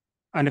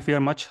 and if we are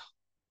much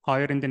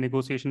higher in the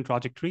negotiation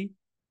trajectory,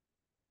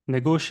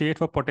 negotiate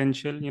for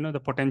potential, the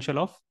potential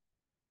of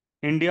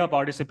India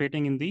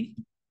participating in the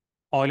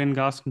oil and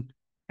gas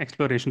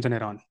explorations in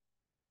Iran.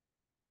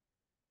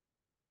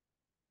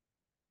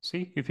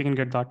 See if we can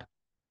get that.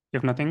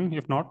 If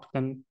not,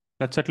 then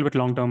let's settle with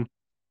long-term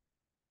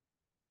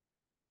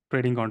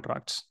trading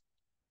contracts.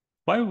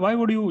 Why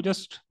would you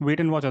just wait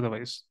and watch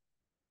otherwise?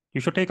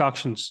 You should take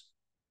actions.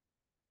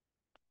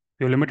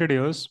 You're limited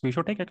years, we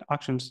should take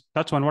actions.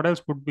 That's one. What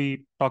else would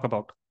we talk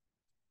about?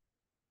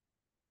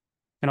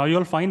 And are you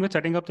all fine with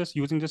setting up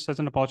using this as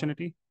an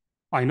opportunity?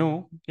 I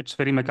know it's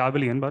very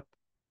Machiavellian, but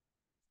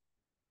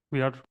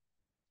we are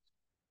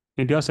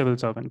India's civil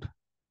servant.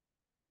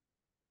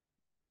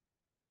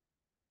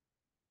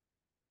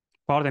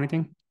 Or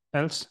anything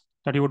else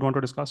that you would want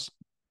to discuss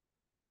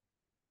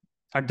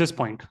at this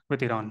point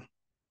with Iran?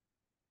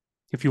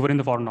 If you were in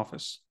the Foreign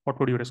Office, what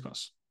would you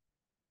discuss?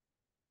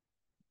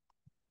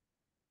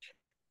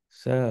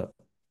 So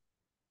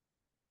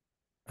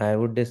I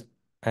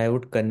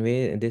would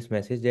convey this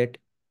message that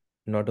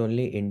not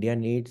only India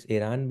needs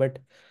Iran, but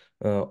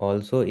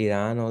also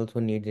Iran also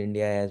needs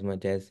India as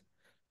much as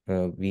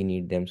we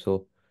need them.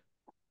 So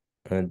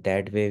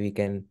that way we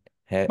can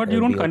But you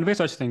don't be on. convey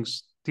such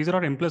things. These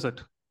are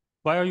implicit.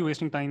 Why are you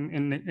wasting time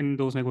in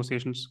those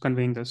negotiations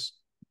conveying this?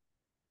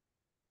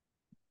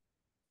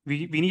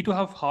 We need to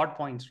have hard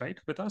points, right,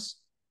 with us?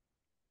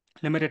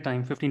 Limited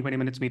time, 15-20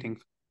 minutes meeting.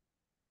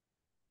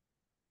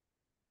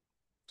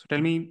 So tell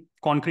me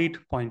concrete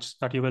points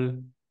that you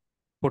will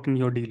put in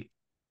your deal.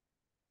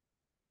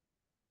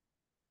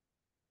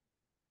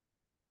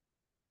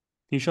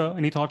 Isha,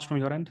 any thoughts from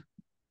your end?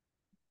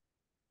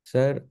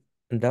 Sir,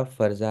 the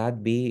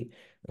Farzad B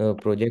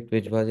project,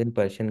 which was in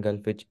Persian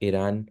Gulf, which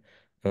Iran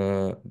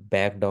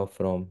backed off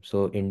from,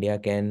 so India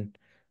can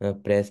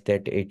press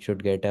that it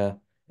should get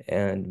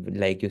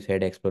like you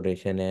said,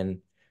 exploration and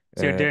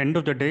See, at the end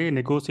of the day,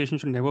 negotiation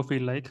should never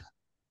feel like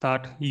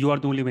that you are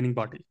the only winning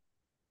party.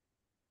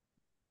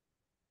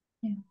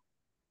 Yeah.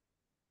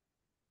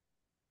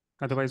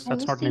 Otherwise, I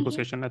that's was not thinking,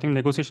 negotiation. I think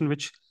negotiation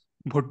which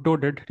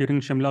Bhutto did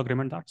during Shimla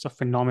Agreement, that's a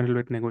phenomenal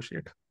way to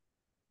negotiate.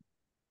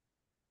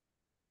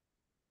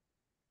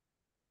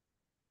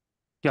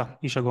 Yeah,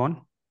 Isha, go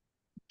on.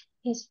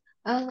 yes,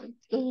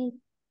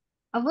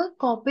 our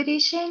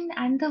cooperation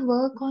and the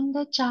work on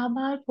the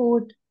Chabahar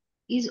port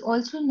is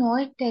also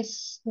not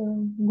as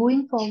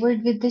going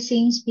forward with the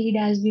same speed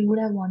as we would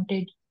have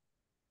wanted.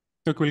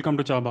 Look, we'll come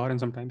to Chabahar in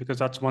some time because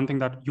that's one thing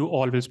that you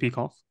all will speak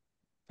of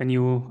when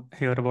you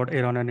hear about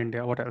Iran and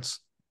India. What else?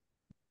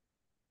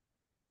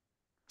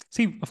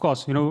 See, of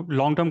course,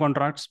 long-term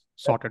contracts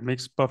sorted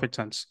makes perfect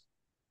sense.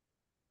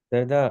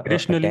 Sir, the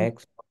Additionally,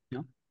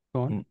 yeah,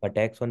 go on.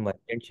 attacks on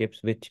merchant ships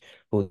which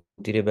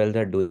Houthi rebels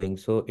are doing.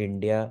 So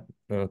India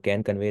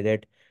can convey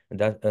that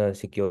the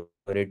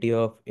security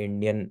of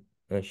Indian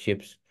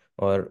ships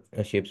or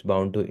ships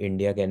bound to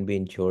India can be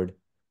ensured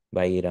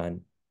by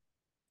Iran.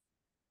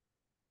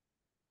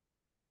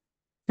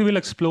 We will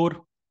explore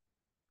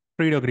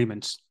trade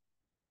agreements,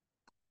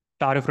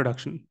 tariff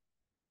reduction.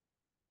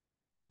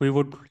 We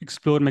would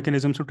explore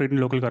mechanisms to trade in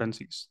local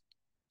currencies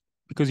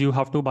because you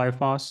have to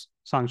bypass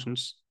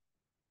sanctions.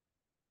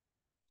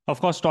 Of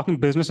course, talking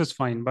business is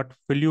fine, but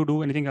will you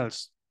do anything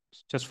else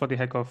just for the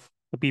heck of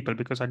the people?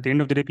 Because at the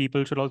end of the day,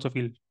 people should also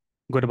feel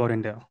good about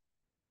India.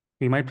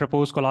 We might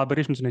propose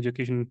collaborations in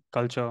education,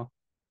 culture,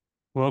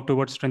 work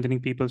towards strengthening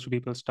people's to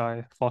people's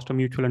tie, foster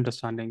mutual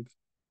understanding,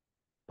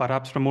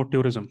 perhaps promote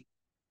tourism.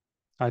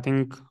 I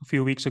think a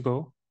few weeks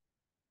ago,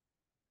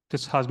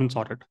 this has been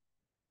sorted.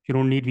 You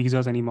don't need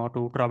visas anymore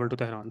to travel to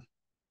Tehran.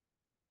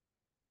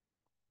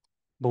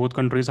 Both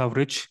countries have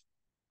rich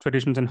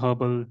traditions in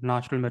herbal,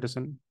 natural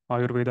medicine,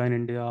 Ayurveda in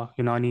India,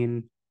 Unani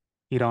in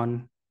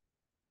Iran.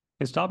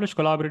 Establish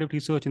collaborative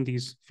research in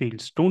these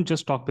fields. Don't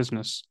just talk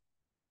business.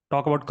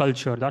 Talk about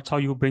culture. That's how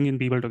you bring in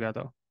people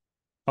together.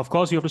 Of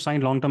course, you have to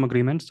sign long term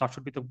agreements. That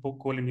should be the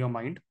goal in your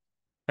mind.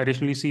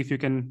 Additionally, see if you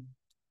can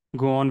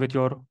go on with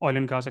your oil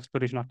and gas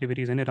exploration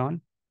activities in Iran.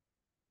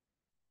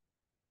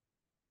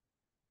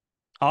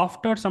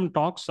 After some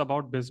talks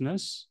about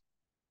business,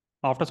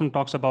 after some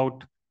talks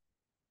about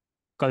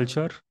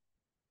culture,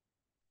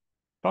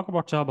 talk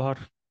about Chabahar.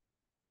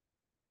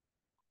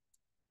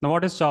 Now,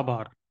 what is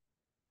Chabahar?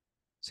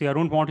 See, I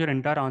don't want your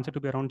entire answer to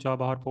be around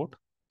Chabahar port.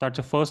 That's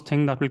the first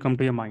thing that will come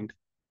to your mind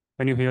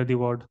when you hear the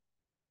word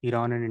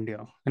Iran and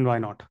India. And why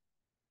not?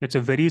 It's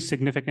a very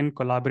significant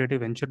collaborative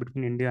venture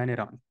between India and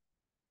Iran.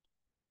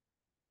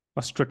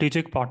 A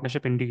strategic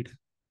partnership indeed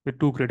with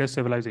two greatest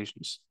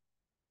civilizations.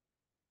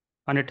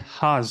 And it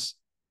has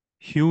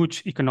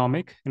huge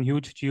economic and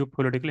huge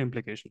geopolitical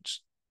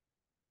implications.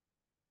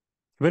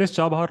 Where is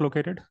Chabahar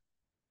located?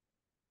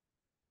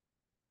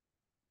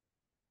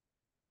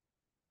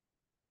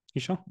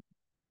 Isha?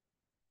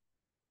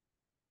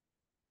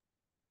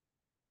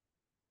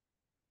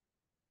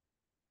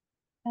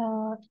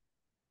 Uh,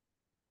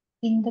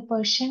 in the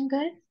Persian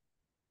Gulf.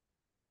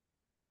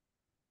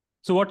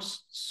 So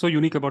what's so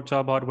unique about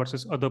Chabahar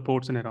versus other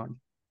ports in Iran?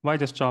 Why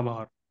just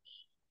Chabahar?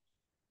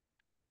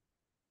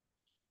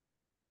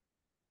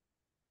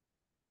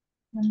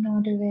 I'm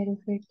not aware of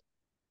it.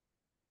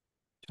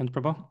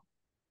 Chandraprabha?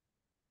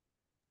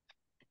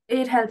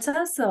 It helps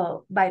us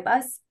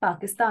bypass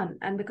Pakistan,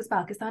 and because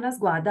Pakistan has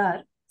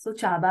Gwadar, so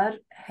Chabar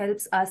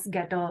helps us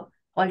get a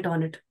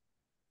alternate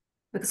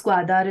because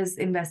Gwadar is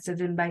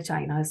invested in by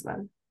China as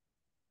well.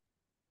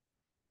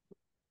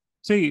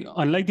 See,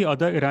 unlike the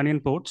other Iranian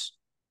ports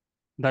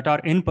that are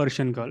in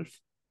Persian Gulf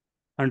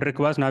and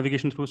requires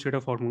navigation through Strait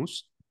of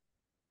Hormuz,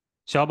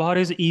 Chabahar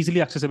is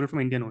easily accessible from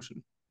Indian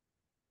Ocean.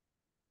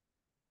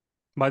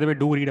 By the way,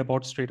 do read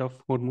about Strait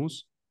of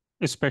Hormuz,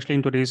 especially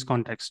in today's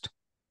context.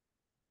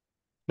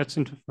 Let's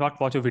in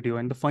fact watch a video.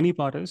 And the funny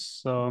part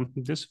is,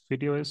 this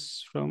video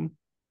is from,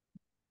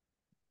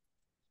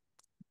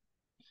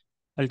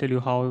 I'll tell you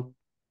how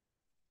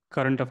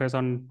current affairs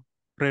are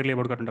rarely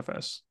about current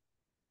affairs.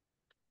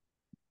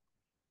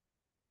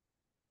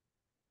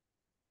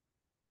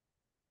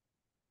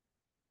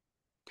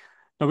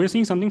 Now we're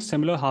seeing something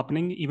similar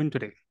happening even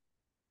today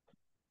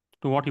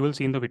to what you will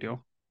see in the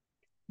video.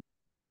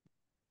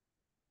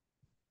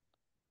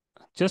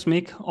 Just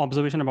make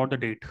observation about the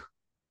date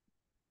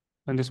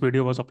when this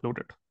video was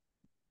uploaded.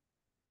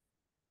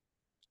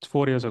 It's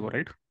 4 years ago,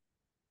 right?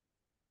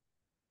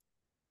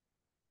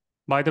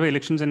 By the way,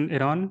 elections in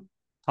Iran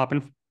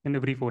happen in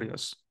every 4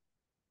 years.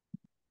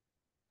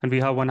 And we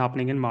have one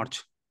happening in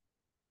March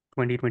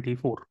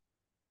 2024.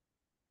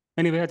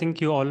 Anyway, I think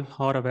you all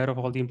are aware of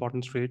all the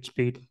important straits,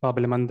 be it Bab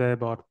el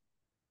Mandeb or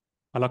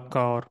Malakka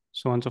or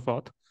so on and so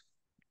forth.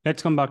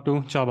 Let's come back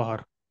to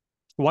Chabahar.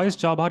 Why is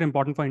Chabahar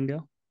important for India?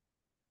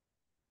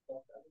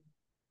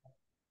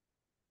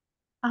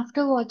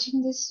 After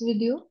watching this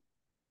video,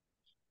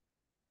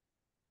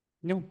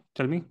 No,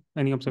 tell me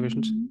any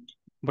observations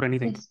or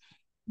anything. yes.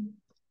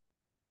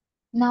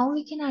 Now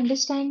we can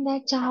understand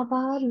that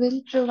Chabahar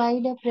will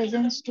provide a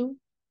presence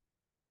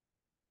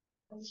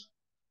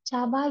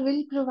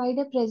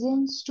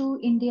to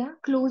India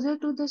closer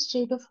to the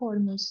Strait of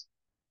Hormuz,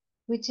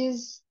 which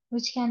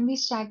can be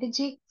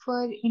strategic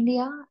for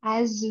India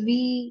as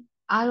we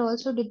are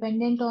also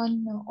dependent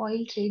on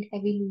oil trade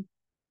heavily.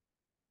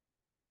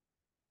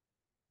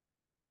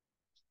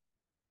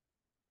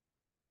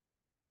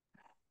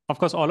 Of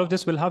course, all of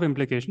this will have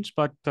implications,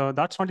 but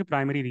that's not the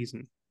primary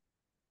reason.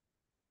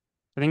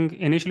 I think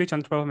initially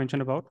Chandraprabha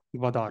mentioned about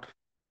Gwadar.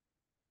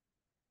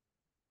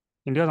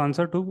 India's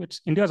answer to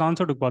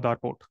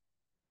Gwadar port.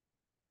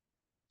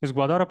 Is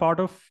Gwadar a part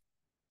of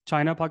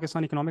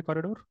China-Pakistan economic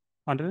corridor?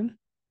 Andarin,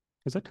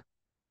 is it?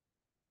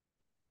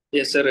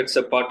 Yes, sir. It's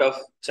a part of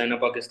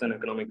China-Pakistan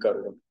economic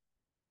corridor.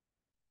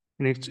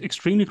 And it's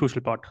extremely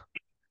crucial part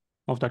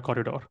of that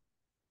corridor.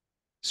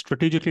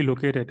 Strategically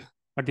located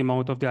at the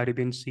mouth of the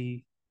Arabian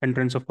Sea,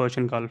 entrance of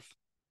Persian Gulf.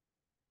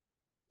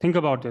 Think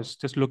about this.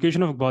 This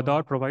location of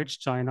Gwadar provides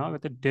China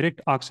with a direct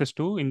access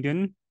to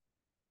Indian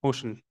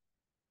Ocean.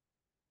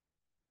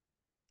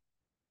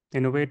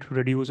 In a way, it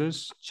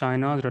reduces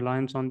China's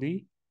reliance on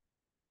the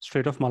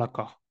Strait of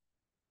Malacca.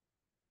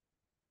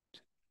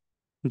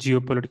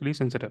 Geopolitically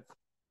sensitive.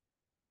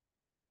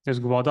 This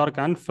Gwadar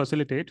can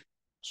facilitate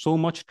so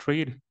much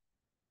trade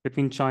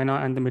between China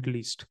and the Middle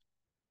East,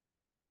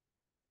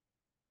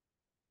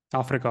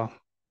 Africa,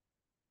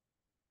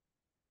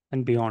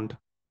 and beyond?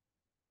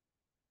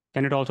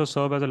 Can it also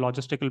serve as a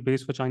logistical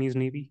base for Chinese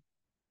Navy?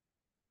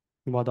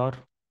 Gwadar.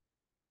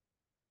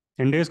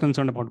 India is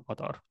concerned about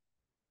Gwadar.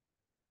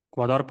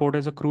 Gwadar port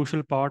is a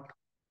crucial part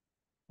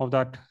of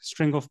that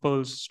string of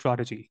pearls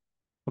strategy,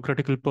 a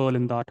critical pearl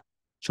in that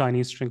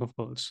Chinese string of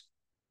pearls.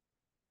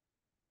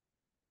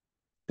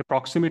 The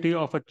proximity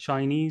of a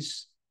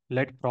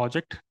Chinese-led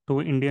project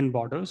to Indian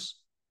borders,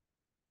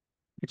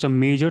 it's a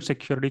major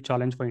security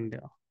challenge for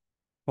India.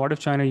 What if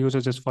China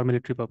uses this for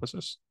military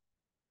purposes?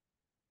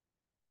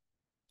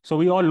 So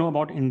we all know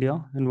about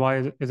India and why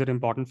is it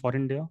important for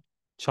India?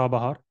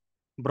 Chabahar,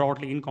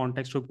 broadly in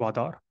context to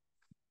Gwadar.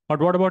 But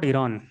what about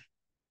Iran?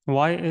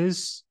 Why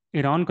is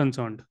Iran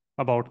concerned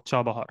about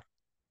Chabahar?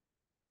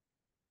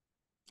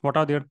 What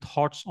are their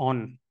thoughts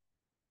on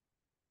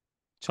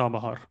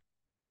Chabahar?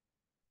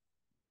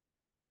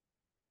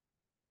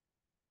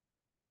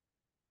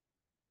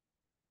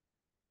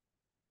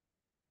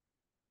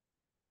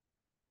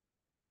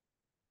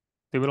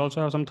 They will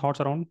also have some thoughts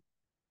around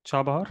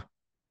Chabahar,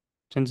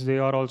 since they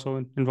are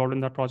also involved in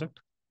that project.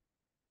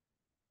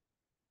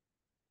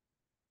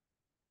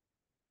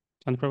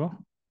 Chandraprabha?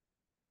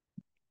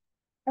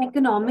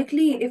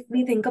 Economically, if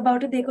we think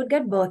about it, they could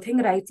get berthing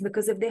rights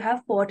because if they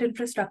have port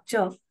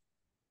infrastructure,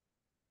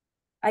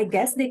 I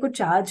guess they could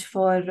charge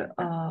for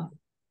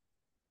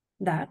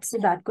that. So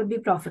that could be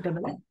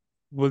profitable.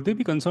 Will they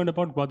be concerned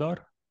about Gwadar?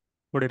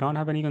 Would Iran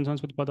have any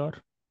concerns with Gwadar?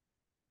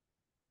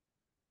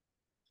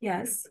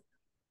 Yes.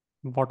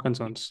 What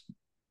concerns?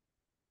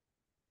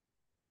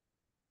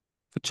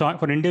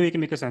 For India, we can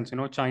make a sense,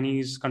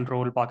 Chinese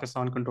control,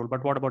 Pakistan control,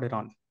 but what about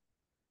Iran?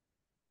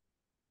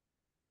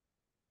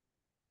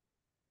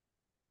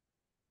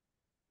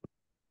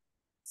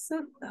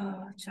 So,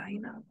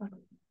 China,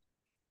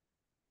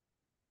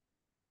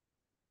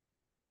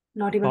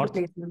 not able to Parth?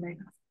 place them right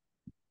now.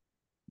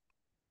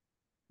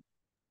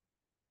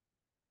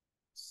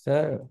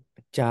 Sir,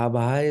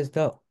 Chabahar is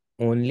the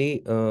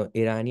only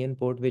Iranian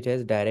port which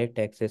has direct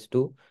access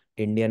to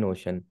Indian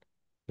Ocean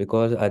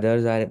because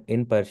others are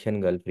in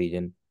Persian Gulf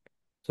region.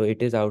 So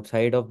it is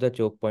outside of the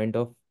choke point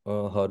of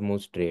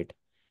Hormuz Strait.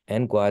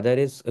 And Gwadar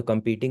is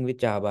competing with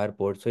Chabahar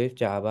port. So if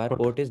Chabahar Good.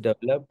 port is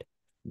developed,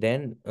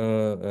 then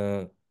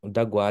the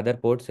Gwadar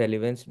port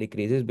relevance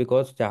decreases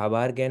because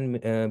Chabahar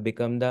can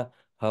become the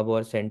hub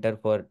or center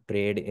for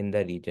trade in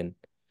the region.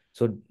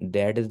 So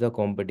that is the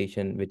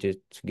competition which is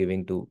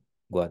giving to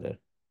Gwadar.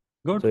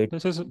 Good. So it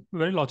This is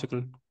very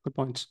logical. Good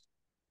points.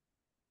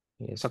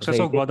 yes, so Success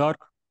of Gwadar.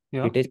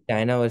 Yeah. it is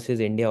China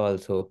versus India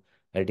also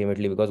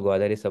ultimately because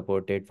Gwadar is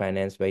supported,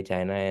 financed by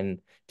China,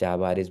 and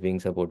Chabahar is being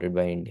supported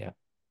by India.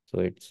 So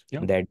it's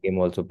Yeah. that game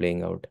also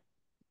playing out.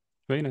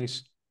 Very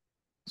nice.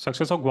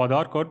 Success of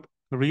Gwadar could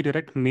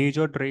redirect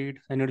major trade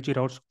energy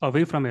routes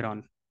away from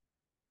Iran.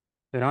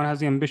 Iran has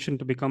the ambition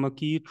to become a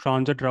key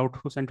transit route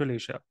to Central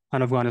Asia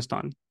and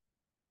Afghanistan.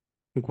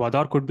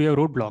 Gwadar could be a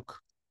roadblock.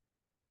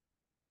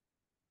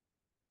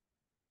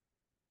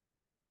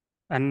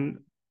 And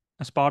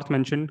as Parth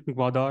mentioned,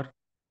 Gwadar,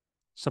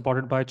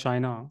 supported by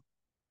China.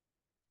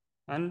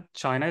 And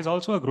China is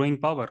also a growing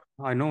power.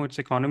 I know its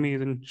economy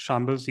is in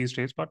shambles these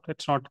days, but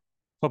it's not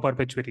for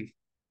perpetuity.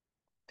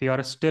 They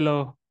are still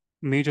a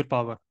major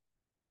power,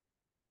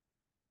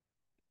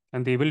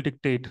 and they will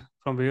dictate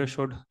from where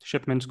should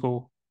shipments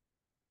go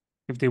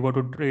if they were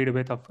to trade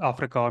with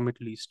Africa or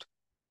Middle East.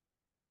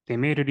 They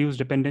may reduce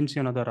dependency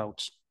on other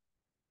routes,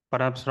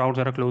 perhaps routes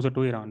that are closer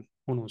to Iran.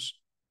 Who knows?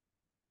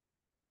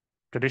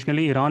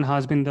 Traditionally, Iran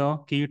has been the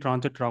key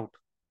transit route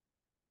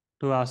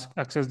to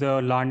access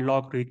the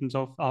landlocked regions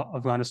of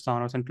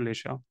Afghanistan or Central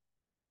Asia.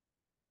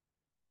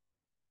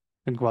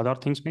 With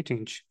Gwadar, things may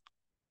change.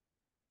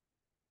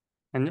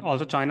 And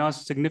also,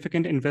 China's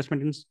significant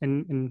investment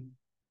in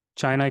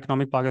China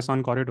Economic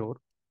Pakistan Corridor,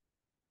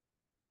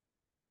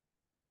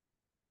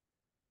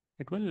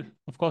 it will,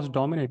 of course,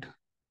 dominate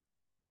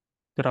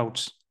the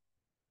routes.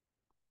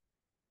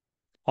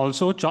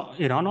 Also,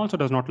 Iran also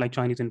does not like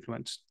Chinese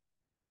influence.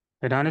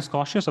 Iran is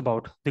cautious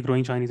about the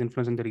growing Chinese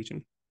influence in the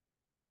region.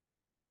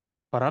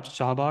 Perhaps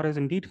Chabahar is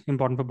indeed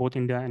important for both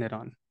India and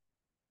Iran.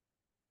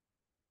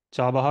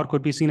 Chabahar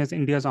could be seen as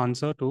India's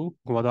answer to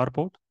Gwadar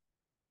port.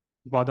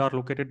 Gwadar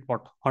located,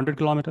 100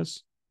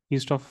 kilometers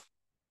east of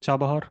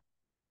Chabahar.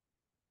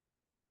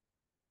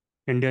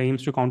 India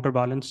aims to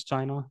counterbalance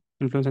China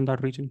influence in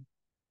that region.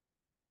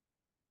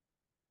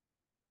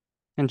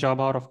 And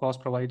Chabahar, of course,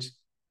 provides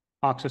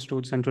access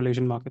to Central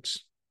Asian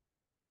markets.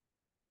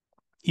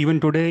 Even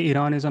today,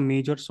 Iran is a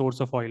major source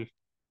of oil.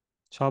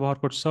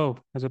 Chabahar could serve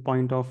as a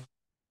point of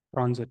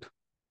transit.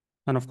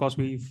 And of course,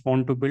 we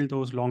want to build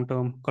those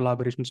long-term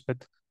collaborations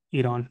with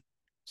Iran,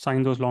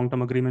 sign those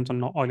long-term agreements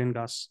on oil and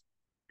gas.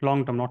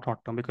 Long-term, not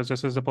short-term, because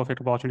this is the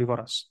perfect opportunity for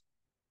us.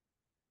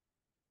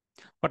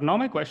 But now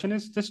my question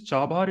is, this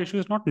Chabahar issue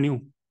is not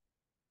new.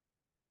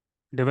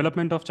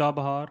 Development of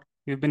Chabahar,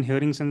 we've been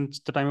hearing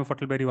since the time of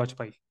Atal Bihari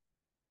Vajpayee.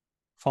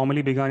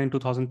 Formally began in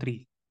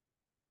 2003,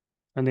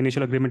 when the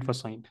initial agreement was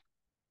signed.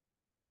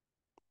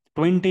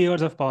 20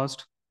 years have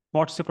passed.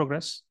 What's the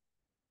progress?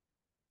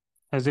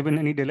 Has there been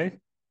any delay?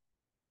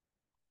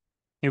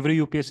 Every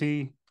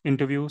UPSC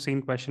interview,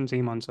 same question,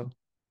 same answer.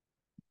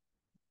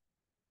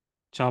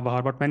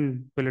 Chabahar, but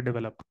when will it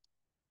develop?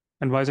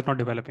 And why is it not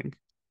developing?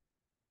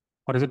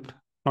 Or is it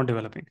not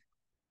developing?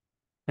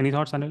 Any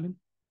thoughts, Anil?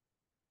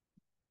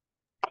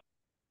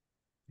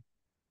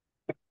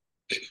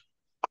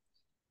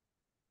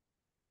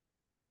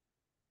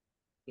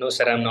 No,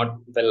 sir, I'm not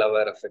well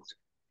aware of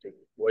it.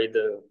 Why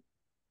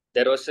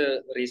there was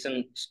a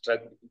recent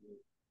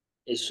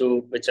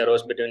issue which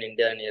arose between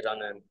India and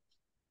Iran, and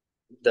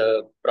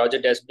the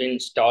project has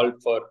been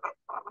stalled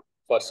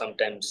for some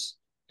times,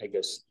 I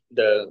guess.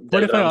 What The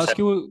if I grounds ask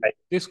you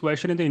this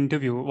question in the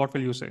interview? What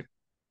will you say?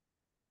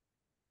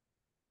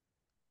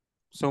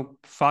 So,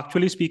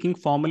 factually speaking,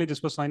 formally,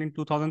 this was signed in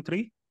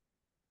 2003.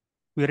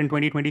 We are in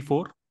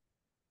 2024.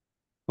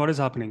 What is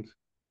happening?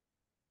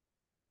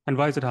 And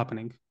why is it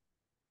happening?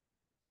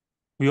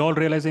 We all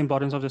realize the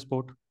importance of this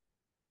port.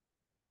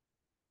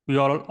 We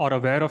all are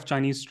aware of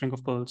Chinese string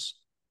of pearls.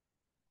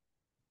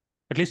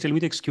 At least tell me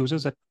the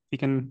excuses that we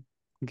can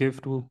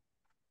give to.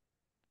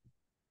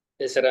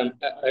 Yes, sir,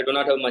 I do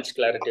not have much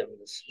clarity on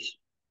this.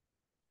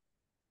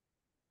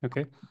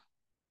 Okay.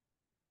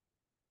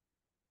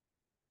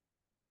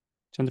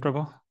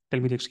 Chandraprabha, tell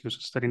me the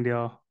excuses that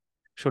India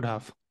should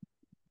have.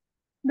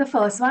 The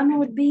first one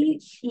would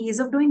be ease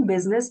of doing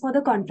business for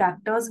the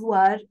contractors who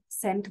are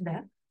sent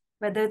there,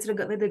 whether it's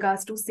with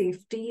regards to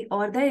safety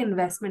or their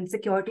investment,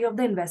 security of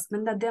the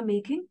investment that they're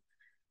making,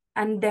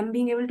 and them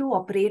being able to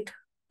operate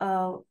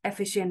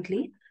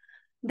efficiently.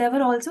 There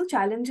were also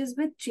challenges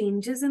with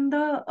changes in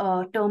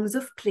the terms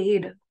of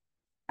trade,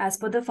 as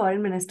per the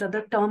foreign minister.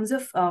 The terms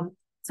of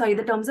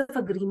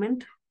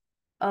agreement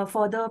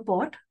for the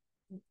port,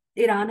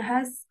 Iran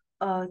has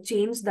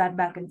changed that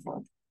back and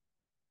forth.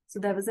 So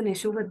there was an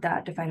issue with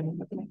that, if I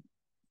remember correctly.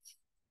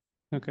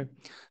 Okay.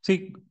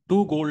 See,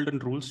 two golden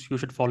rules you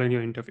should follow in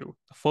your interview.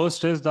 The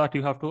first is that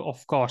you have to,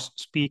 of course,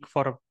 speak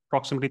for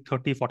approximately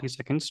 30, 40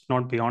 seconds,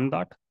 not beyond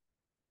that.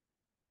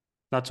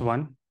 That's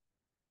one.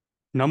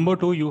 Number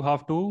two, you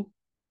have to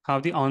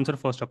have the answer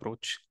first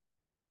approach.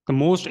 The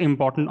most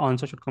important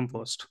answer should come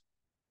first.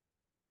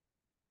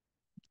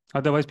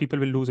 Otherwise, people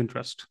will lose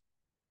interest.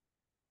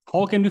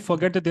 How can we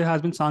forget that there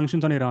has been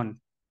sanctions on Iran?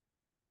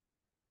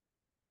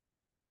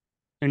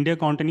 India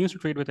continues to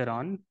trade with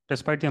Iran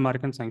despite the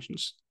American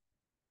sanctions.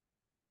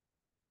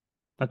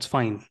 That's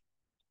fine.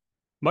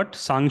 But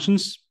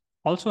sanctions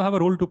also have a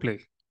role to play.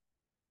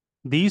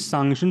 These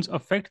sanctions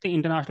affect the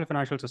international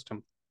financial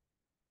system.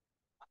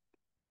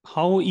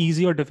 How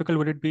easy or difficult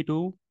would it be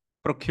to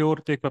procure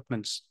the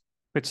equipments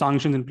with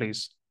sanctions in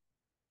place?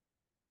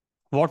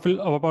 What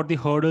about the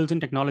hurdles in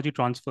technology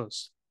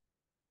transfers?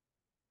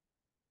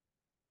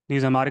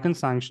 These American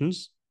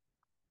sanctions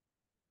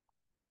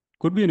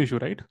could be an issue,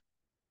 right?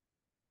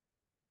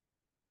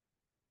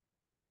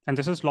 And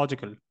this is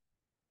logical.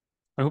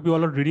 I hope you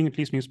all are reading at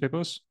least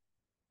newspapers.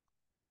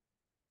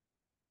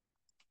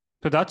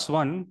 So that's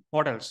one.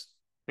 What else?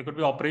 There could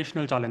be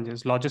operational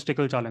challenges,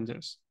 logistical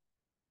challenges.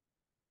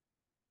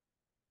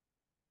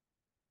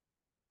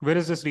 Where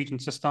is this region?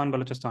 Sistan,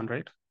 Balochistan,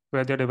 right?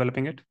 Where they're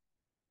developing it.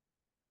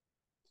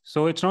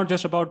 So it's not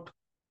just about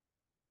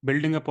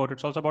building a port,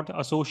 it's also about the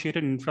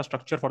associated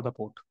infrastructure for the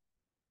port.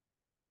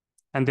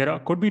 And there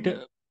could be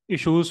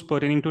issues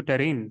pertaining to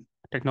terrain,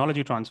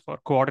 technology transfer,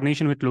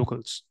 coordination with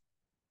locals,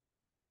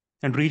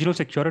 and regional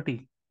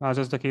security, as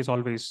is the case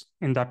always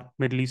in that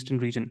Middle Eastern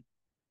region,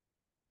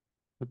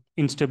 with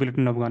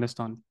instability in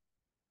Afghanistan.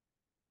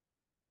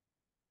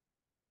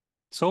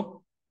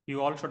 So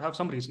you all should have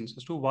some reasons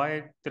as to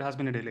why there has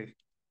been a delay,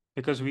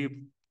 because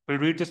we will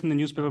read this in the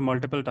newspaper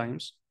multiple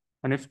times.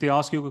 And if they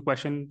ask you a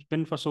question, it's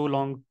been for so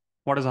long,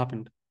 what has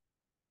happened?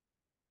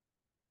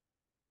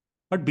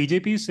 But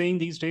BJP is saying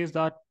these days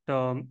that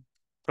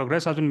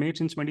progress has been made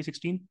since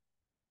 2016.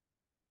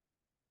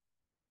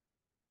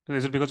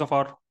 Is it because of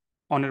our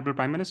Honorable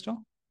Prime Minister?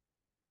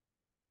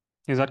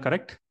 Is that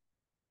correct?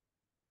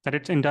 That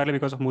it's entirely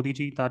because of Modi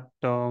ji that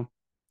you're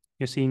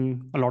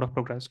seeing a lot of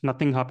progress.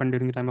 Nothing happened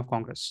during the time of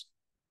Congress.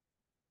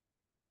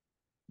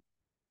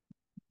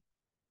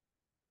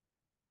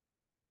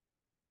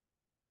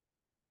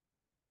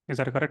 Is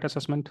that a correct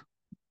assessment?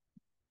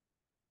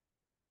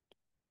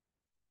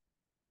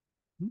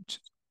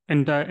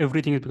 And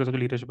everything is because of the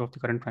leadership of the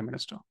current Prime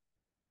Minister.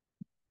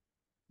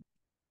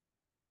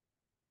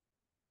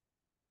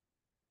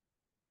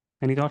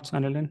 Any thoughts,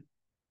 Annalyn?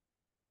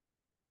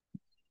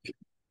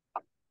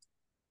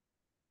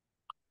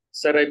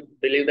 Sir, I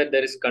believe that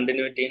there is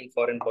continuity in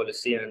foreign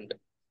policy, and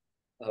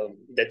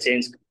the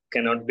change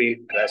cannot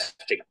be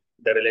drastic.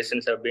 The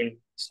relations have been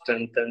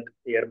strengthened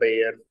year by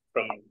year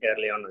from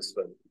early on as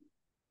well.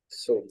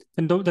 So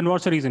then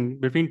what's the reason?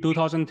 Between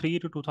 2003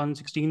 to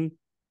 2016,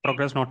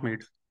 progress not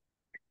made.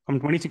 From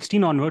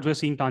 2016 onwards, we're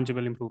seeing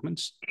tangible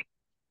improvements.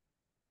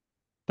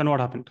 Then what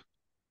happened?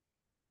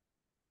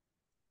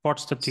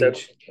 What's the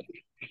change? Sir,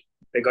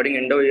 regarding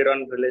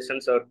Indo-Iran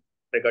relations, or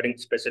regarding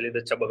especially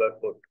the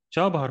Chabahar port?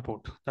 Chabahar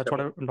port. That's what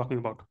I'm talking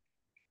about.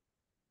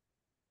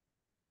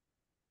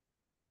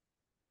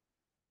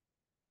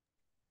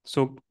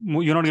 So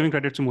you're not giving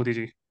credit to Modi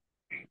ji?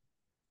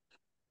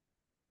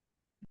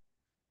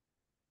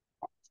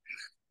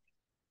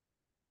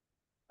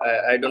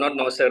 I do not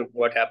know, sir,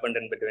 what happened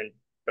in between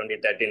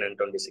 2013 and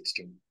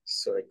 2016.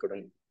 So I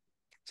couldn't.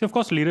 So of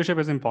course, leadership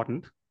is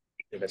important.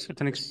 Yes.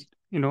 It's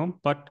an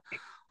but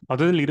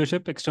other than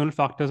leadership, external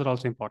factors are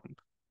also important.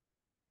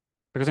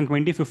 Because in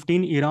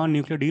 2015, Iran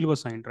nuclear deal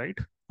was signed, right?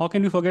 How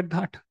can we forget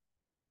that?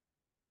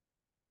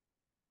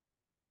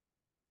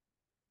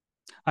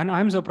 And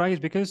I'm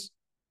surprised because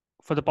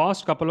for the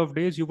past couple of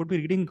days, you would be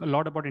reading a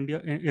lot about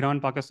India,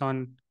 Iran,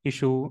 Pakistan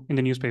issue in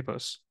the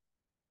newspapers.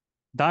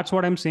 That's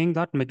what I'm saying,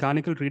 that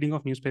mechanical reading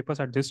of newspapers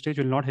at this stage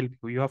will not help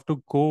you. You have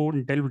to go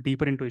and delve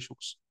deeper into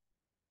issues.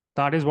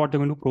 That is what they're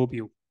going to probe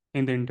you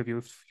in the interview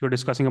if you're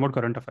discussing about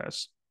current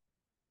affairs.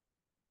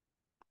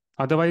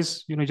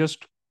 Otherwise,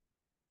 just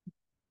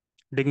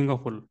digging a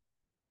hole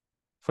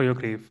for your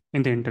grave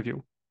in the interview.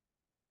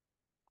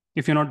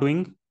 If you're not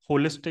doing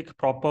holistic,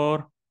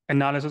 proper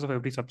analysis of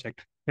every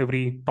subject,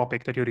 every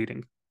topic that you're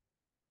reading.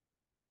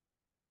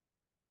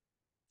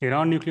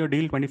 Iran nuclear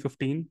deal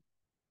 2015,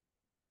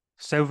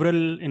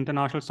 several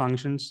international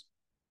sanctions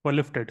were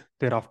lifted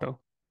thereafter.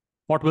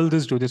 What will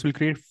this do? This will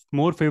create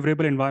more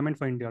favorable environment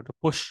for India to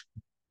push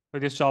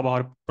with this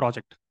Chabahar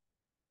project.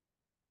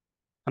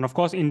 And of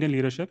course, Indian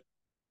leadership,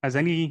 as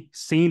any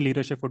sane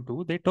leadership would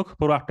do, they took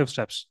proactive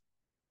steps.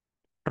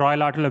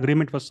 Trilateral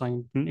agreement was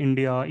signed in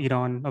India,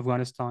 Iran,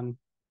 Afghanistan,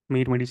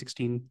 May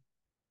 2016.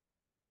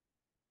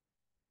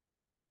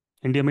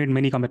 India made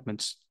many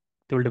commitments.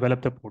 They will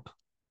develop the port.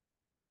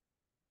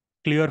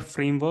 Clear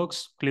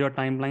frameworks, clear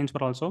timelines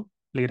were also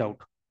laid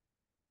out.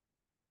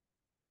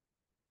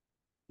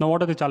 Now,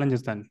 what are the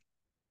challenges then?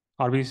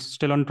 Are we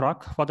still on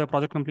track for the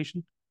project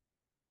completion?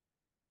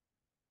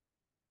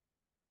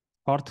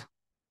 Parth?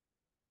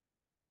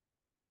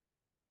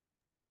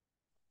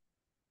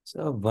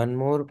 So one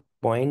more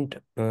point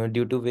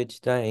due to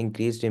which the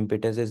increased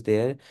impetus is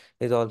there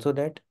is also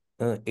that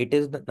it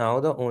is now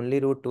the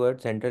only route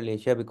towards Central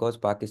Asia, because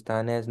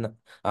Pakistan has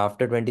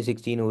after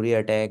 2016 Uri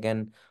attack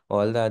and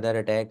all the other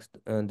attacks,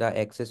 the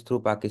access through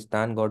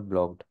Pakistan got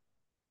blocked.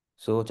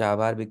 So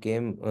Chabahar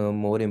became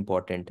more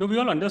important. No, we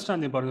all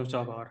understand the importance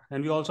of Chabahar,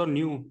 and we also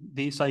knew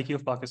the psyche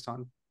of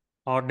Pakistan.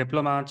 Our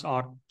diplomats,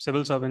 our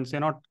civil servants, they're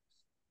not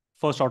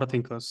first order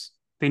thinkers.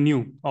 They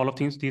knew all of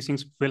these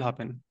things will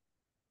happen.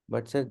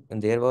 But sir,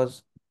 there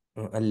was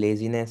a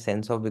laziness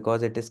sense of,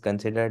 because it is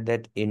considered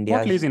that What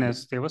India's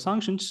laziness? There were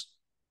sanctions,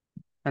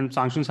 and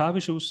sanctions have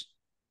issues.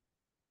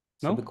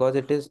 so No? because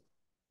it is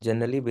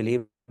generally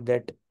believed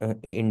that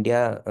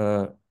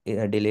India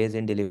delays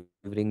in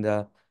delivering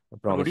the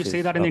But would you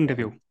say promises that in the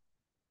interview?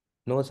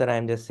 No, sir, I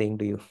am just saying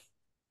to you.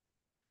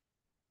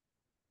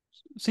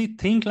 See,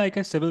 think like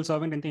a civil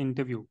servant in the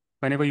interview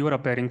whenever you are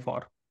appearing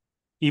for.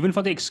 Even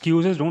for the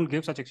excuses, don't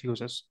give such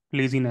excuses.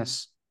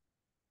 Laziness.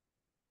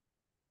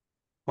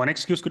 One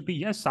excuse could be,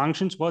 yes,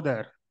 sanctions were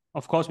there.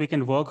 Of course, we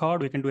can work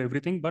hard, we can do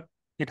everything, but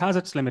it has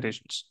its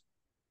limitations.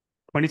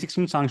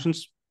 2016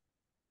 sanctions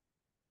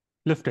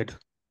lifted.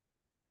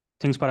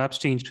 Things perhaps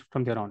changed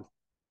from there on.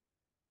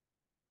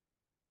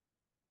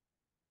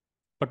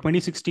 But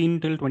 2016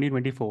 till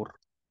 2024,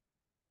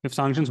 if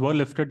sanctions were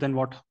lifted, then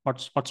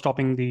what's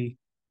stopping the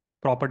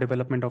proper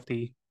development of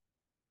the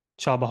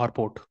Chabahar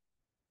port?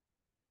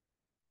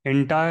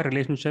 Entire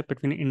relationship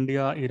between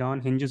India,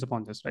 Iran hinges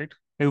upon this, right?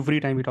 Every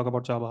time we talk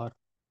about Chabahar,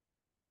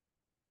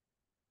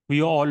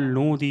 we all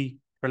know the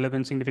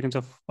relevant significance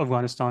of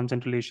Afghanistan,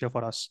 Central Asia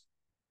for us.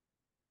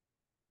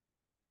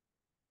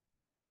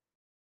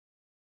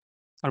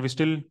 Are we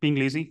still being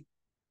lazy?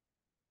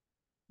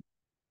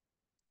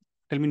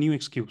 Tell me new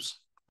excuse.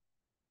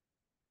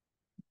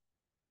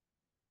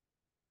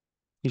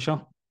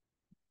 Isha?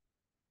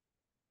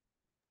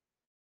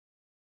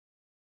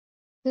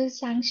 The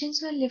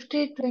sanctions were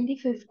lifted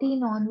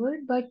 2015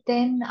 onward, but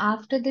then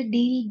after the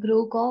deal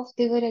broke off,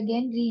 they were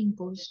again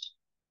reimposed.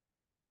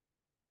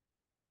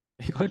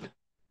 Good.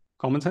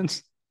 Common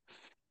sense.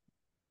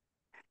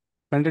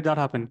 When did that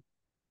happen?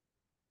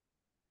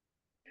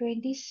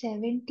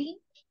 2017?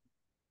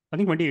 I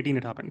think 2018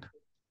 it happened.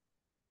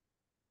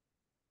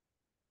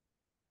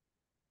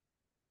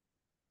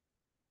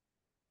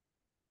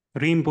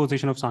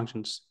 Reimposition of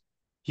sanctions.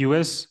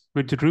 US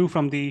withdrew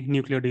from the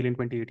nuclear deal in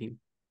 2018.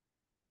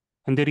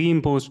 And they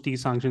reimposed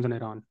these sanctions on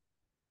Iran,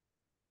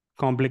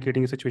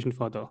 complicating the situation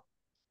further.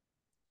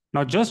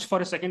 Now, just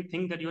for a second,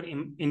 think that you're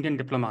Indian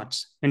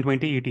diplomats in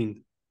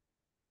 2018,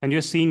 and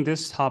you're seeing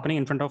this happening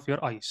in front of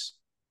your eyes.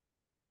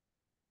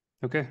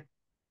 Okay?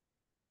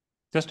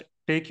 Just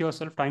take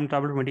yourself time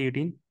travel to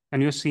 2018,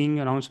 and you're seeing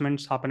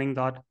announcements happening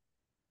that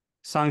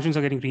sanctions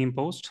are getting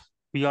reimposed.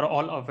 We are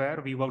all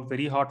aware. We worked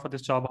very hard for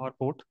this Chabahar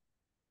port.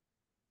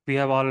 We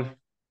have all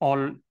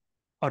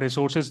our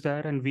resources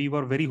there, and we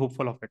were very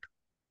hopeful of it.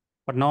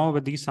 But now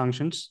with these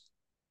sanctions,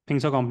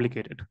 things are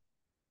complicated.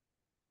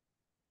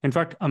 In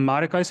fact,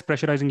 America is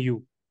pressurizing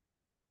you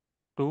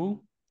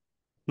to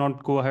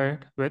not go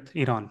ahead with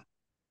Iran.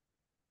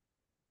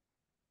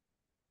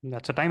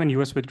 That's a time when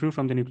US withdrew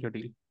from the nuclear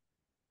deal.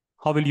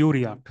 How will you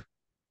react?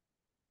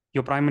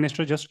 Your prime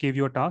minister just gave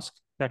you a task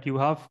that you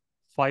have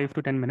 5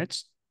 to 10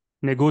 minutes,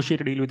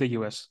 negotiate a deal with the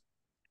US.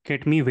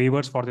 Get me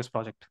waivers for this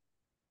project.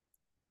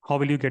 How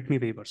will you get me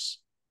waivers?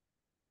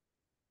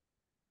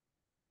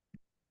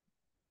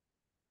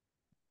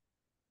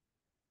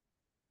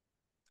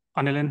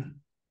 Anilin?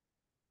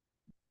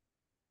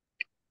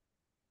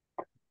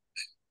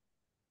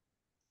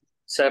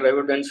 Sir, I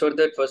would ensure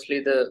that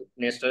firstly the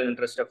national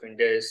interest of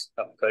India is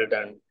upheld,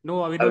 and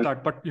No, we I know will,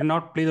 that, but you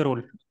not play the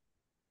role.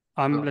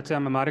 Let's say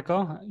I'm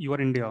America, you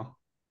are India.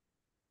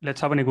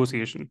 Let's have a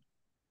negotiation.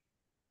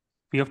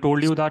 We have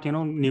told you that,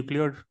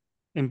 nuclear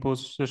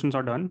impositions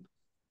are done.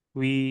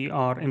 We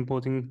are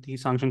imposing the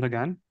sanctions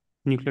again.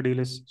 Nuclear deal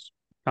is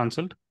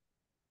cancelled.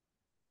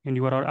 And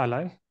you are our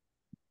ally.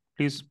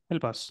 Please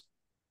help us.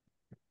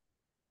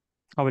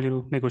 How will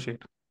you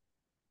negotiate?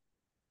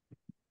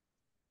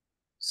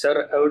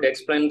 sir, I would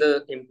explain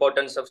the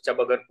importance of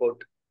Chabagar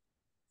port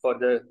for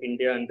the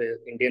India and the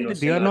Indian They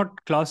Ocean. are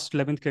not class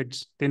 11th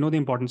kids. They know the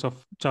importance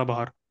of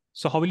Chabahar.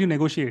 So how will you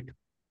negotiate?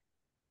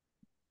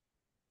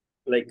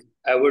 Like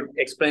I would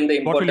explain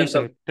the What will you importance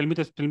say?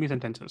 of, Tell me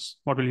sentences.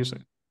 What will you say?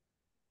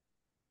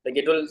 like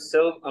it will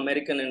serve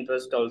American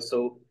interest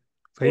also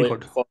Very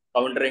good. for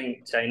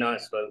countering China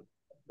as well.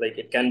 Like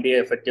it can be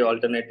an effective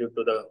alternative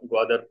to the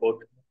Gwadar port,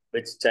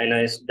 which China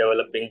is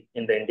developing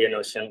in the Indian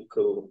Ocean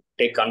to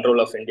take control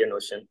of Indian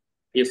Ocean.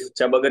 If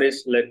Chabagar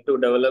is led to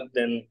develop,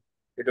 then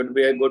it would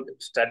be a good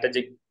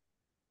strategic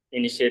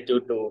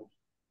initiative to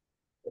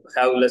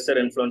have lesser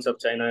influence of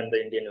China in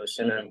the Indian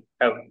Ocean and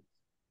have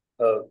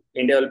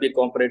India will be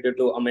cooperative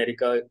to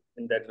America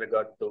in that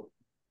regard to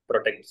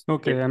protect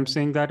Okay, it. I'm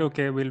saying that,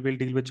 okay, we'll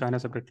deal with China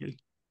separately.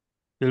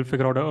 We'll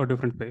figure out a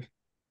different way.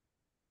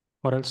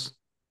 Or else?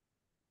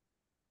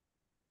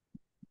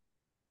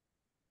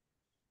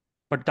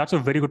 But that's a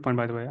very good point,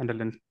 by the way,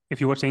 Andalin. If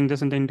you were saying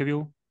this in the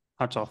interview,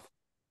 hats off.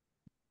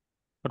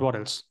 But what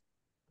else?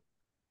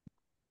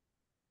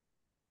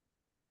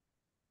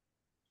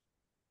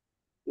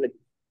 Like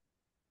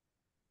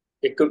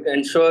it could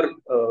ensure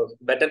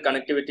better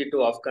connectivity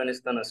to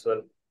Afghanistan as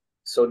well,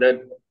 so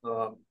that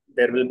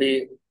there will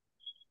be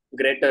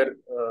greater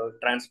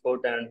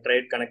transport and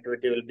trade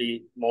connectivity will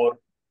be more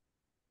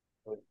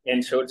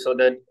ensured, so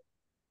that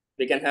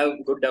we can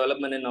have good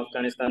development in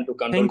Afghanistan to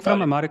control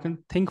Taliban.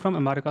 Think from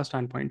America's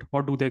standpoint.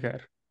 What do they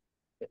care?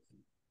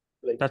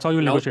 Like That's how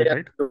you now they negotiate, are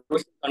right?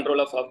 losing control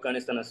of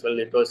Afghanistan as well.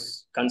 It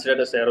was considered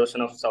as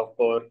erosion of soft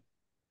power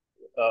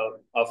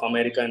of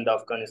America and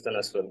Afghanistan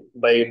as well.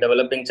 By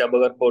developing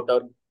Chabagar port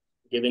or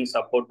giving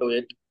support to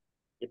it,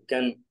 it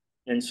can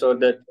ensure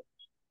that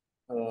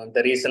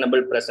the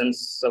reasonable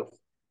presence of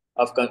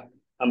Afghan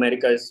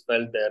America is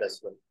felt there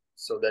as well,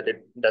 so that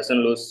it doesn't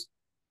lose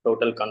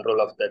total control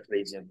of that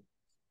region.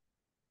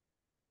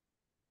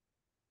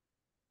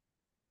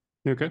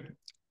 Okay,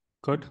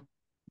 good.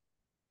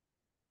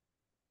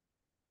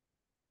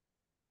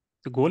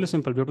 The goal is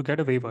simple. We have to get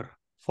a waiver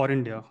for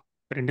India,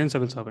 for Indian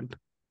civil servant.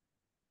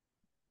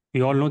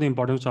 We all know the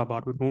importance of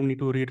Chabahar. We don't need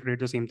to reiterate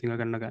the same thing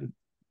again and again.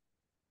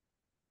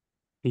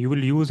 You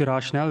will use a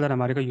rationale that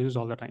America uses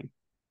all the time.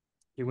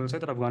 You will say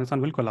that Afghanistan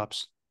will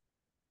collapse.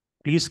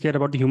 Please care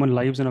about the human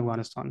lives in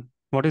Afghanistan.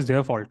 What is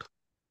their fault?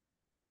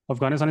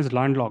 Afghanistan is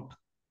landlocked.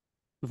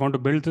 We want to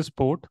build this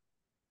port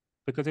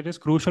because it is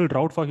crucial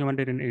route for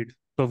humanitarian aid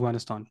to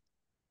Afghanistan.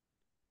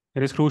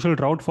 It is crucial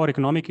route for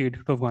economic aid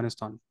to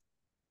Afghanistan.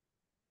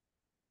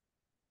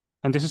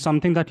 And this is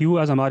something that you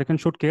as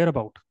Americans should care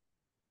about.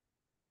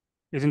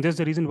 Isn't this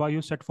the reason why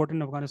you set foot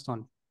in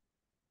Afghanistan?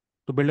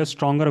 To build a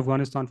stronger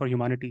Afghanistan for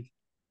humanity.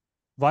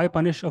 Why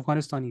punish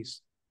Afghanistanis?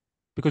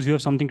 Because you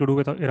have something to do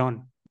with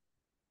Iran.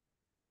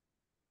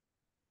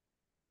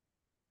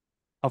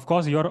 Of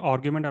course, your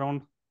argument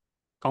around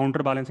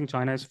counterbalancing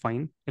China is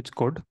fine. It's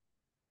good.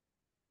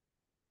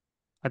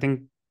 I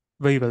think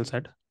very well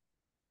said.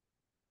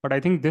 But I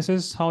think this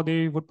is how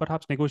they would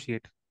perhaps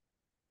negotiate.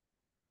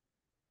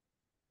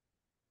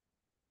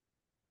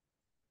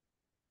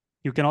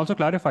 You can also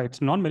clarify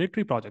it's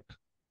non-military project.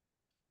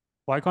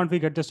 Why can't we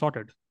get this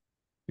sorted?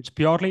 It's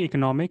purely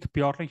economic,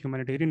 purely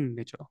humanitarian in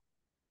nature.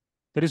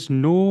 There is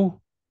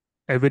no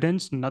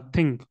evidence,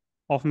 nothing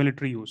of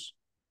military use.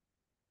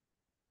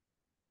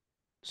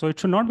 So it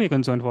should not be a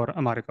concern for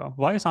America.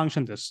 Why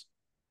sanction this?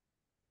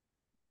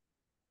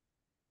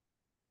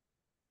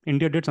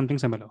 India did something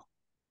similar.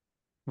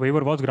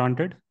 Waiver was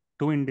granted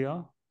to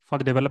India for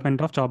the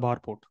development of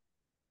Chabahar port.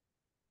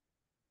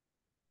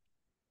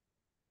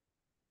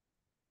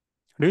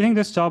 Do you think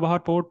this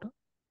Chabahar port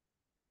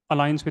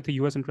aligns with the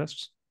US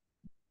interests?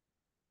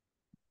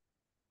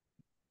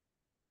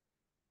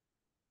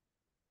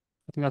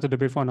 I think that's a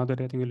debate for another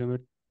day. I think we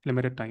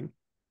limited time.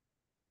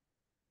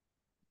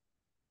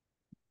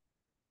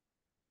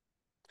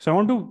 So I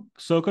want to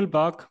circle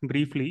back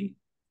briefly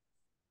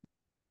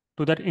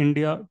to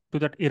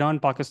that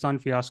Iran-Pakistan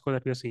fiasco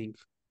that we are seeing.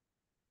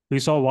 We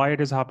saw why it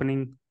is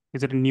happening.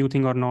 Is it a new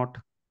thing or not?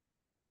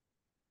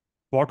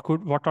 What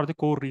are the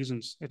core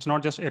reasons? It's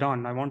not just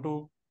Iran. I want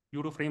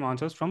you to frame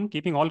answers from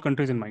keeping all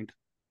countries in mind,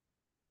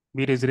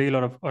 be it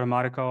Israel or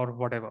America or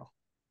whatever.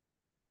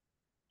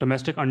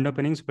 Domestic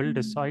underpinnings will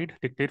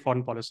dictate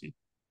foreign policy.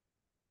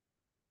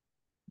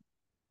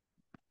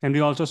 And we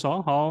also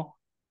saw how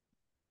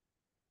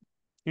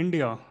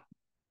India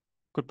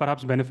could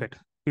perhaps benefit.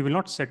 We will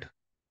not sit.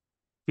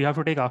 We have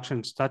to take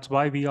actions. That's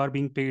why we are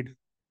being paid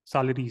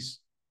salaries.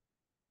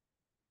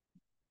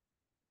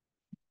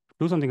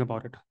 Do something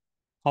about it.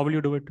 How will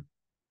you do it?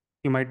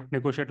 You might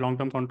negotiate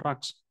long-term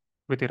contracts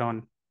with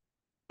Iran.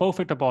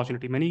 Perfect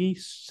opportunity. Many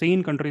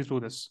sane countries do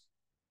this.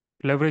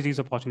 Leverage these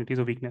opportunities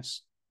of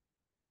weakness.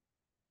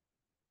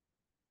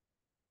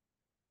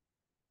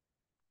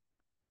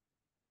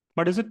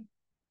 But is it?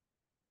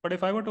 But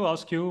if I were to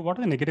ask you, what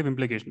are the negative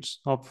implications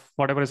of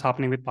whatever is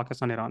happening with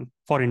Pakistan, Iran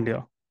for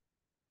India?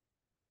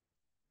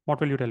 What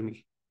will you tell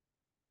me?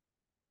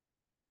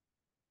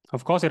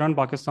 Of course,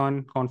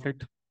 Iran-Pakistan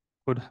conflict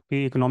could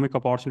be economic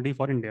opportunity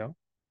for India,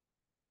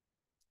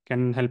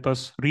 can help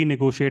us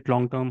renegotiate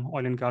long-term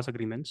oil and gas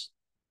agreements.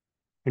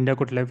 India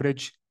could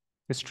leverage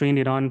the strained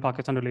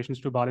Iran-Pakistan relations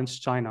to balance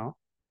China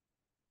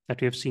that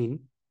we have seen.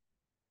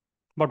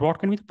 But what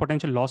can be the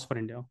potential loss for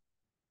India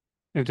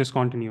if this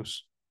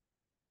continues?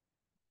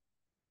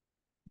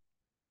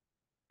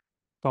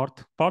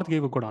 Parth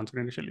gave a good answer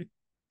initially.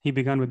 He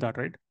began with that,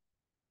 right?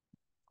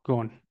 Go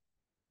on.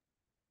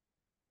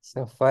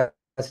 So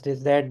first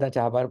is that the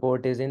Chabahar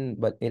port is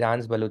in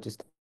Iran's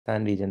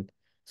Balochistan region.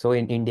 So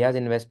in India's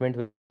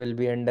investment will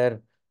be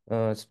under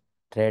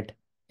threat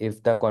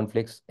if the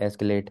conflicts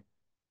escalate.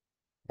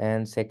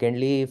 And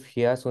secondly, if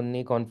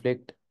Shia-Sunni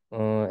conflict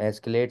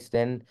escalates,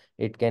 then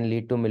it can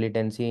lead to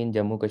militancy in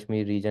Jammu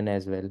Kashmir region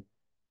as well.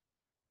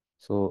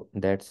 So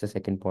that's the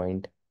second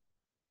point.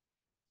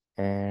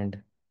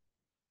 And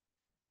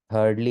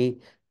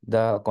thirdly,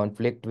 the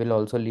conflict will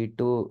also lead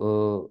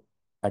to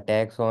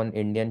attacks on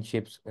Indian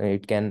ships.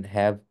 It can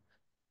have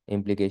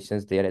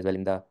implications there as well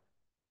in the.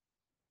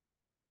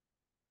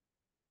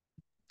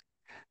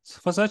 So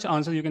for such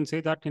answers, you can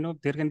say that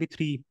there can be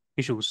three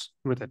issues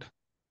with it.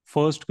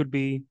 First could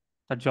be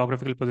that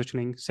geographical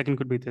positioning. Second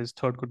could be this.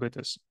 Third could be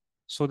this.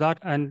 So that,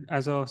 and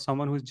as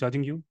someone who is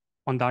judging you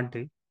on that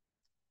day,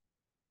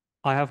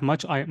 I have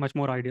much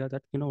more idea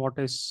that what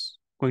is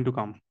going to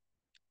come.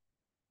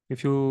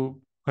 If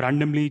you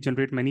randomly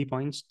generate many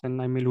points, then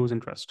I may lose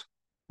interest.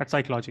 That's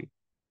psychology.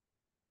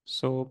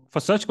 So for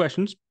such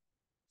questions,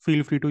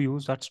 feel free to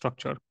use that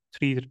structure.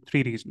 Three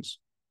reasons,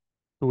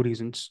 two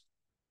reasons,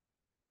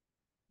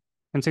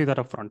 and say that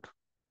upfront.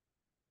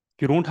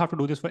 You don't have to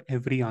do this for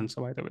every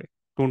answer, by the way.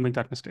 Don't make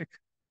that mistake.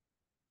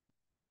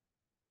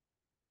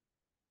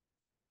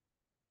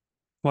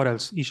 What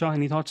else? Isha,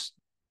 any thoughts?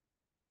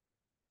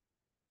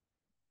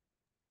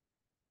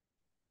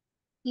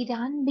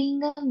 Iran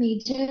being a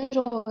major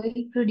oil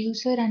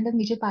producer and a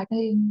major partner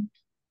in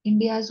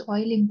India's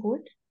oil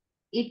import,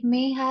 it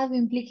may have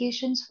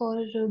implications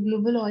for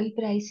global oil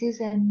prices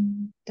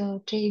and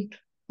the trade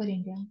for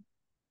India.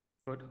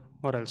 Good.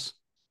 What else?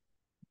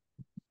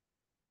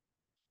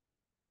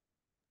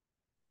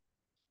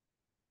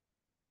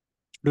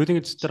 Do you think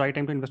it's the right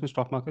time to invest in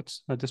stock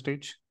markets at this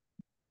stage?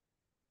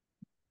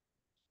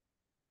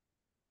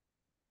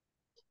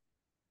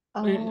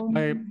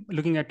 By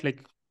looking at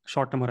like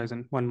short-term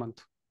horizon, 1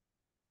 month.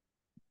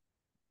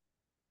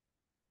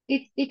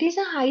 It is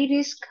a high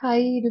risk,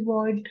 high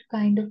reward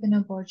kind of an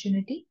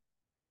opportunity.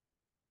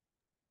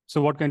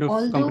 So what kind of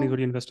companies Although would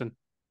you invest in?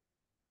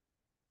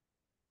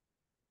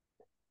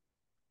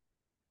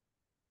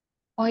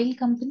 oil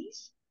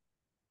companies,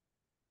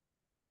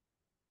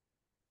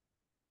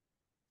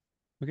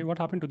 Okay, what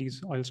happened to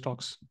these oil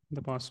stocks in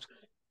the past?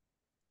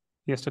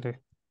 Yesterday,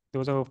 there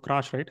was a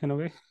crash, right, in a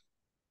way,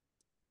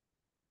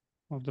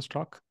 of the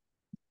stock,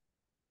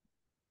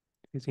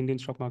 these Indian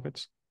stock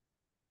markets.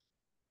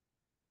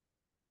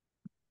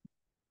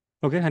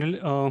 Okay,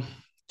 Hanil,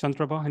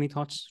 Chandraprabha, any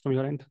thoughts from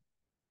your end?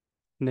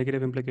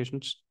 Negative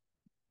implications?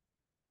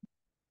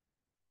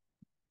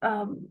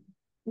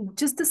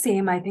 Just the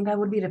same. I think I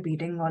would be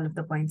repeating all of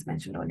the points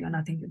mentioned earlier,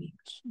 nothing unique.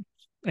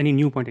 Any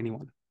new point,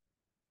 anyone?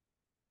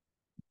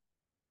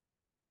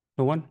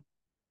 No one?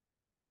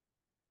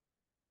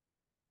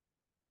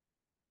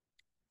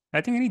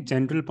 I think any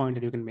general point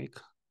that you can make,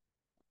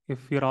 if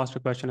you're asked a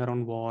question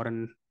around war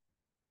and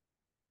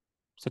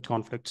such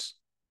conflicts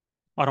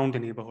around the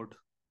neighborhood.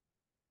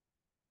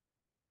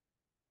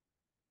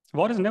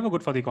 War is never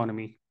good for the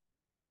economy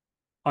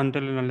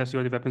until and unless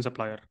you're the weapon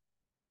supplier.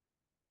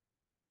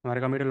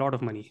 America made a lot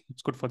of money.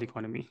 It's good for the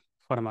economy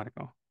for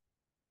America.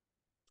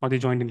 Or they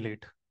joined in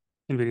late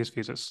in various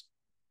phases.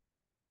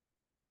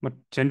 But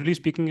generally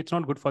speaking, it's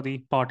not good for the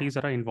parties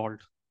that are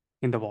involved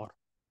in the war.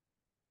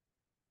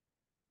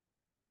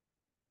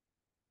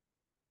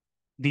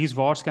 These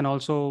wars can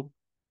also,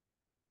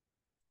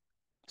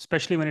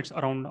 especially when it's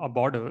around our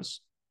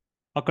borders,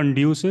 are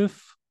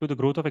conducive to the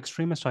growth of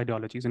extremist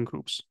ideologies and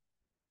groups.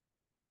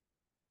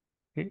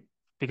 Okay?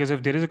 Because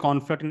if there is a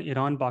conflict in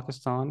Iran,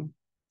 Pakistan,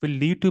 will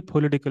lead to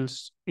political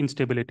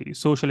instability,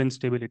 social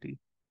instability.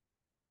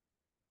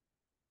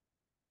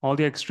 All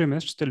the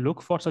extremists, they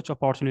look for such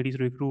opportunities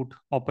to recruit,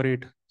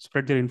 operate,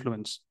 spread their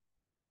influence.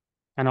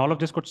 And all of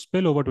this could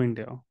spill over to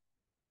India.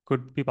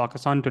 Could be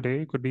Pakistan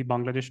today, could be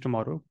Bangladesh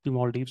tomorrow, the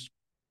Maldives,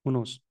 who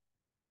knows?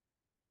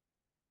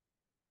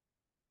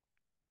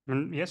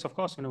 Yes, of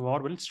course,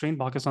 war will strain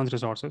Pakistan's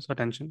resources,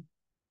 attention.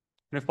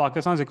 And if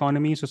Pakistan's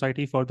economy,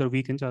 society further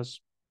weakens as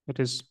it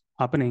is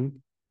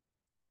happening,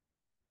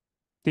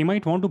 they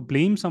might want to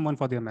blame someone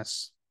for their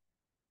mess.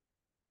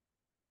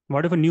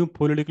 What if a new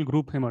political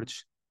group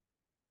emerge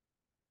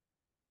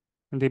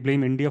and they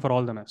blame India for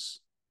all the mess?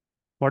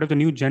 What if the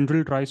new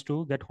general tries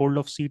to get hold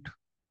of seat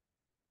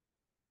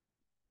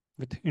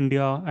with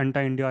India,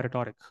 anti-India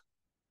rhetoric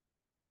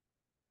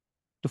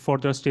to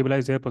further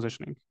stabilize their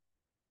positioning?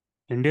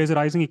 India is a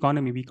rising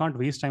economy. We can't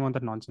waste time on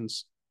that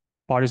nonsense,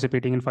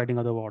 participating in fighting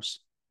other wars.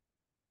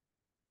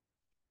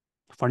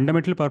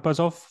 Fundamental purpose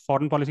of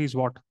foreign policy is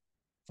what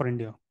for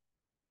India?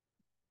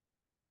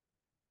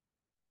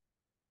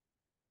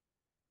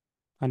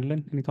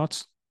 Anilin, any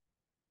thoughts?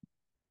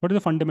 What is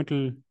the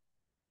fundamental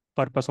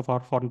purpose of our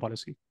foreign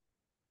policy?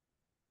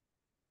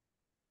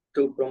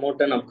 To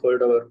promote and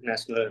uphold our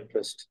national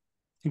interest.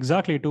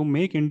 Exactly, to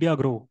make India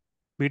grow,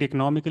 be it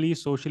economically,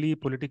 socially,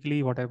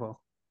 politically, whatever.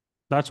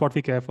 That's what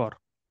we care for.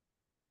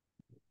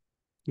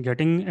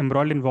 Getting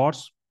embroiled in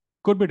wars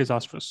could be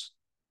disastrous.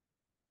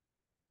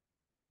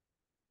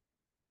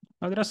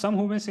 Now, there are some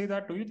who may say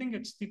that, do you think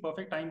it's the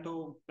perfect time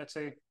to, let's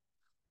say,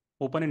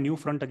 open a new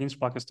front against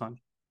Pakistan?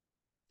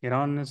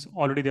 Iran is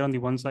already there on the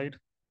one side.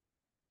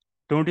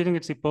 Don't you think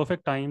it's the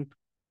perfect time,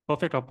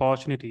 perfect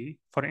opportunity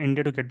for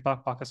India to get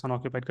back Pakistan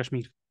occupied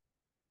Kashmir?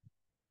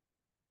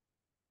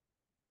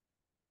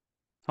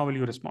 How will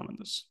you respond on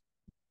this?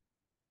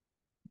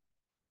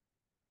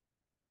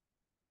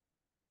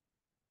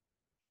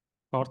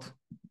 Parth?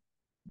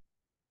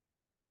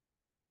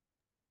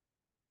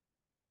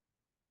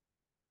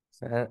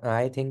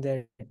 I think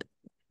that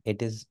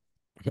it is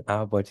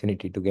our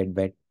opportunity to get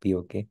back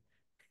POK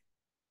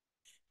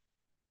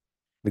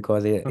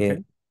because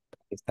Okay.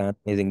 Pakistan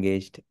is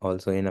engaged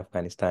also in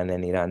Afghanistan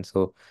and Iran.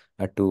 So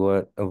a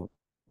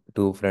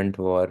two front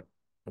war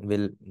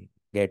will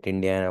get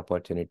India an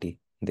opportunity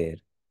there.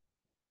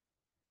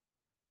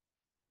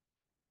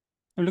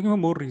 I'm looking for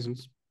more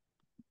reasons.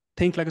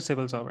 Think like a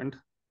civil servant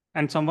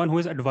and someone who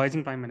is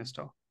advising Prime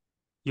Minister.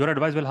 Your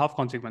advice will have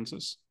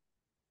consequences.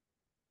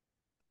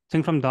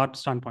 Think from that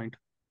standpoint.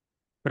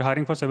 We're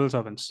hiring for civil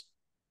servants.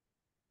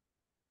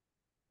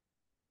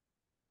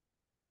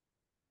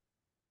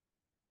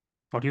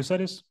 What you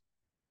said is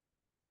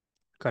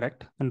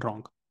correct and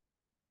wrong.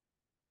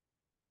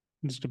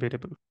 It's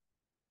debatable.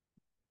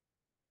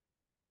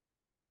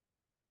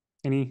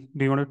 Do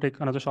you want to take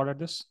another shot at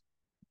this?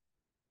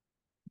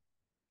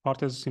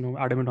 Parth is,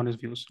 adamant on his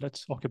views.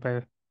 Let's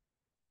occupy.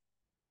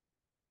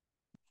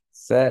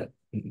 Sir,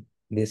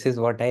 this is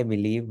what I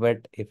believe,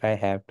 but if I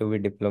have to be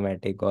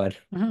diplomatic or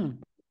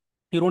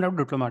You don't have to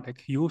be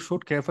diplomatic. You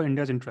should care for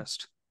India's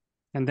interest.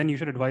 And then you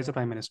should advise the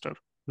Prime Minister.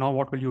 Now,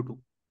 what will you do?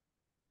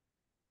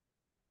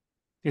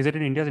 Is it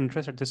in India's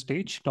interest at this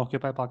stage to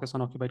occupy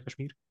Pakistan, occupied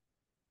Kashmir?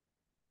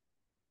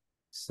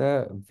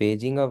 sir,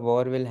 waging a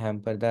war will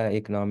hamper the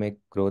economic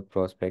growth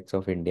prospects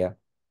of India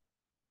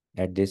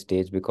at this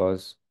stage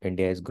because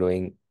India is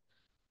growing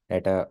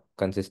at a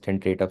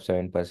consistent rate of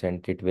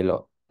 7%.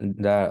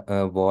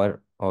 The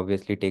war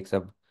obviously takes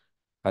up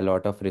a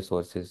lot of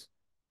resources,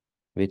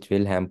 which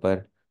will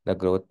hamper the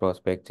growth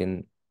prospects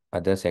in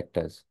other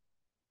sectors.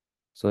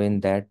 So in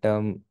that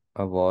term,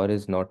 a war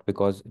is not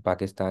because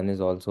Pakistan is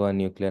also a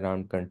nuclear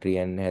armed country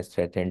and has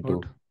threatened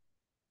But to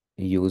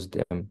use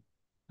them. there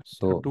are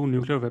So two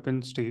nuclear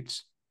weapon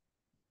states.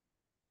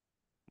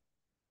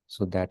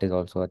 so that is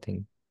also a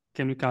thing.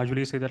 Can we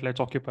casually say that let's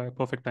occupy a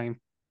perfect time?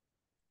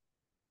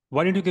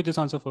 Why didn't you give this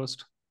answer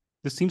first?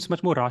 This seems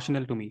much more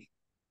rational to me.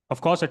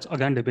 Of course, it's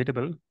again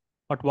debatable,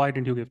 but why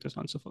didn't you give this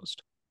answer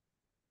first?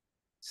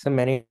 So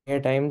many a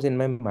times in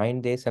my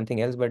mind there's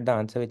something else, but the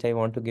answer which I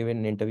want to give in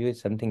an interview is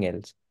something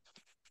else.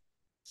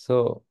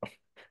 So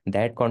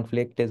that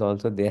conflict is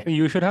also there.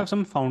 You should have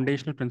some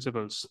foundational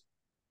principles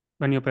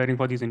when you're preparing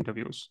for these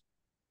interviews.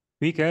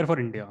 We care for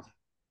India.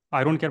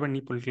 I don't care about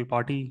any political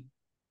party.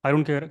 I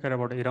don't care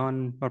about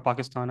Iran or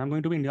Pakistan. I'm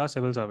going to be India's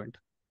civil servant.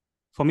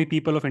 For me,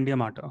 people of India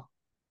matter.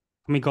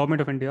 For me,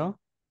 government of India,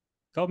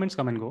 governments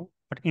come and go,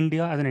 but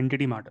India as an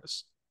entity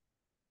matters.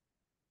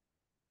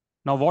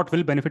 Now, what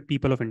will benefit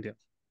people of India?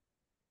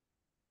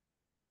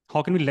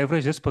 How can we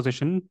leverage this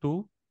position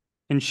to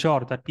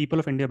ensure that people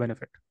of India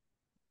benefit?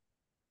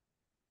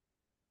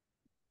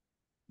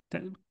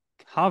 Then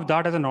have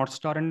that as a North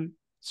Star and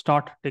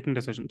start taking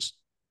decisions,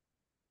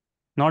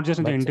 not just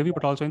in the But interview,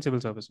 but also in civil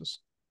services.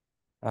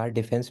 our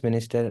defense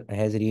minister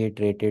has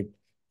reiterated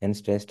and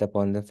stressed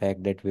upon the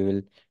fact that we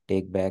will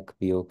take back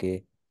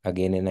POK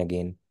again and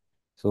again.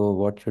 So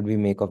what should we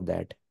make of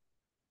that?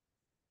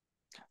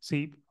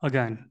 See,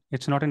 again,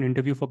 it's not an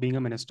interview for being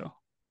a minister.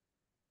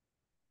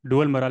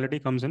 Dual morality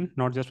comes in,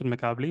 not just with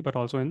McCabley, but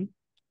also in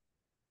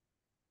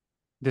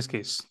this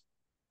case.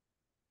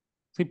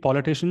 See,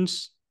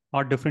 politicians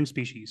are different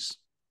species.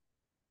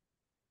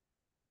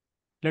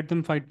 Let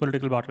them fight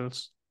political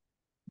battles.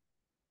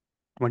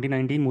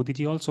 2019, Modi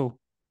ji also,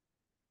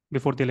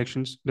 before the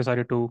elections,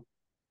 decided to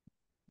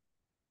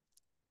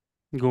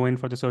go in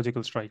for the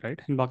surgical strike, right,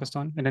 in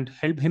Pakistan, and it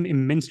helped him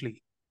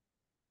immensely.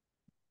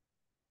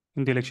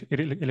 in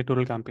the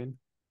electoral campaign.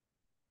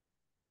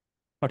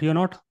 But you're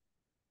not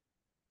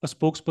a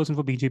spokesperson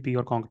for BJP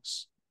or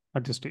Congress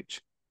at this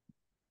stage.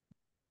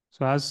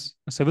 So, as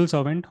a civil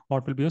servant,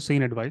 what will be your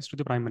sane advice to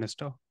the Prime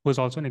Minister, who is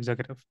also an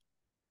executive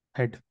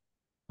head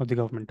of the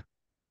government?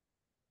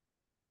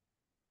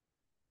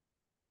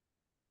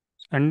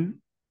 And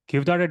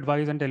give that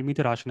advice and tell me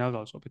the rationale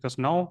also, because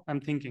now I'm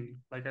thinking,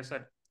 like I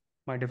said,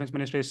 my defense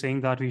minister is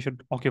saying that we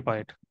should occupy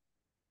it.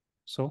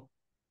 So,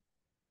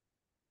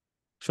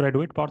 should I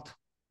do it, Parth?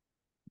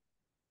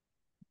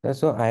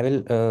 So I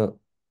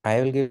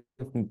will give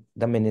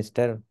the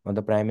minister or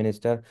the prime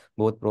minister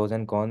both pros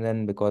and cons,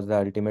 and because the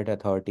ultimate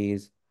authority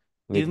is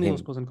Give with me those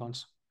him. pros and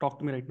cons. Talk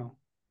to me right now.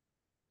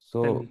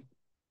 Tell So me.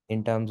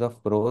 in terms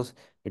of pros,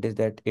 it is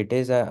that it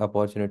is an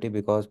opportunity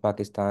because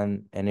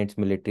Pakistan and its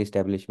military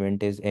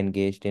establishment is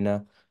engaged in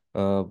a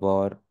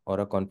war or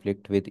a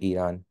conflict with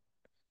Iran.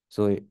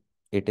 So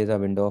it is a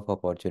window of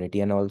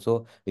opportunity, and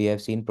also we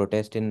have seen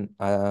protest in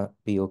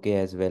POK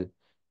as well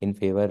in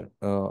favor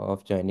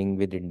of joining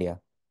with India.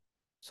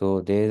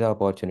 So there is an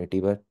opportunity,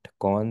 but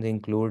cons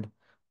include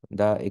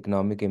the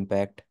economic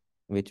impact,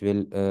 which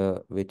will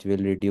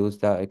reduce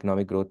the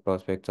economic growth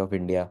prospects of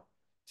India.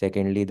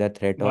 Secondly, the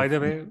threat By of the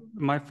way,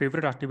 my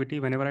favorite activity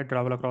whenever I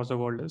travel across the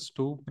world is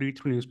to read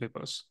through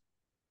newspapers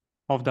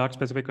of that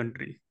specific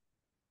country.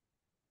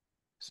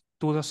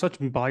 Those are such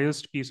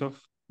biased piece of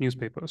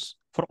newspapers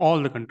for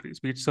all the countries,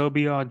 be it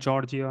Serbia,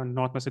 Georgia,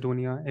 North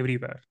Macedonia,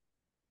 everywhere.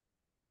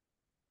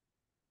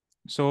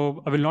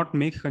 So I will not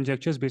make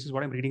conjectures based on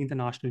what I'm reading in the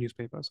national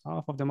newspapers.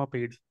 Half of them are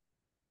paid.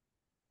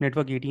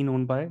 Network 18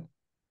 owned by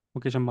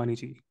Mukesh Ambani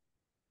ji.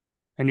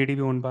 NDTV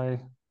owned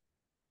by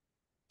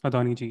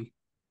Adani ji.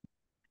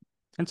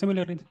 And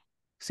similarly,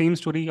 same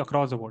story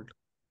across the world.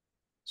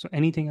 So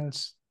anything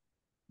else?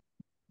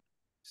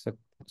 so,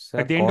 At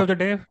so the end con of the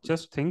day,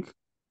 just think,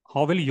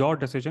 how will your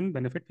decision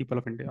benefit people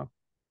of India,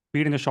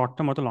 be it in the short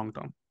term or the long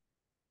term?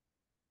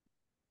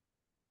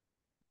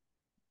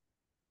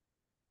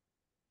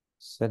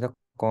 so the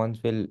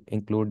cons will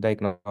include the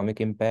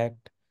economic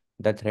impact,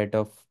 the threat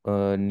of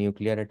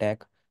nuclear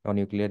attack or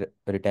nuclear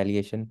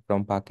retaliation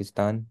from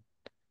Pakistan,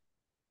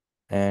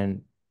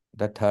 and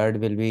the third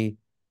will be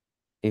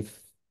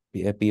if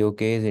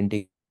POK is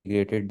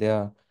integrated,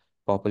 the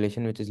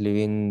population which is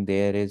living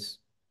there is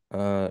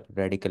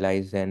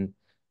radicalized, and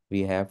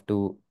we have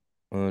to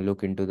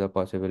look into the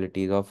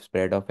possibilities of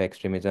spread of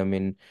extremism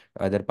in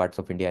other parts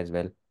of India as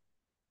well.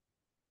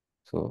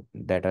 So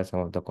that are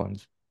some of the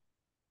cons.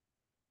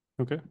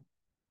 Okay.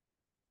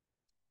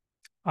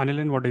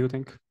 Anilin, what do you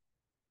think?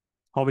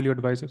 How will you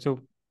advise it? So,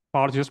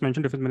 Parth just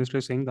mentioned defense minister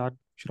is saying that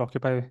should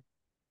occupy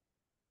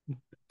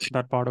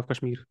that part of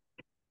Kashmir.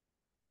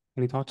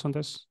 Any thoughts on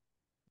this?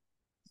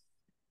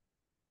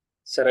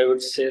 Sir, I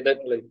would say that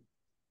like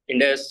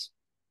India's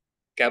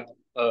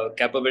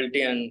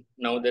capability, and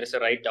now there is a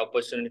right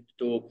opportunity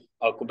to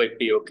occupy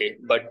POK,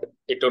 but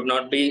it would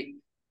not be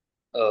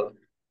uh,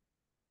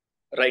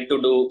 right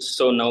to do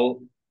so now,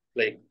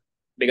 like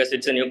because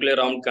it's a nuclear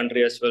armed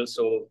country as well,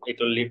 so it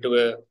will lead to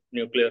a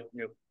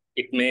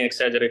it may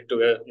exaggerate to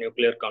a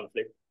nuclear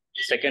conflict.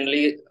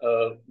 Secondly,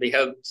 we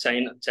have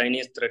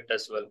Chinese threat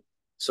as well,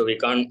 so we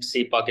can't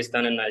see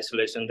Pakistan in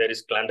isolation. There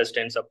is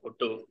clandestine support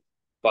to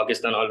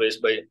Pakistan always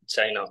by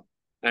China,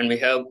 and we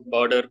have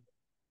border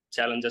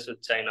challenges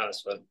with China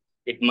as well.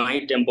 It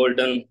might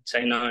embolden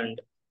China, and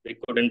we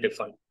couldn't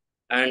defend.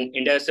 And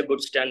India has a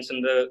good stance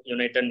in the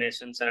United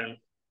Nations, and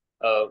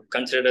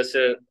considered as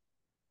a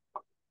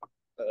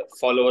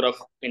follower of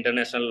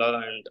international law,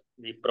 and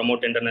we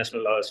promote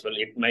international law as well.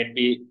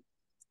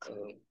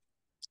 Uh,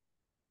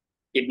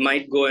 it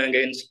might go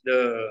against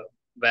the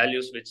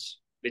values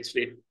which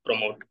we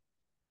promote.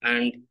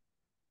 And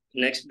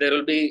next, there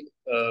will be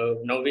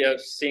now we are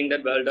seeing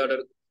that world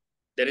order.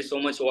 There is so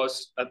much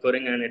wars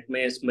occurring, and it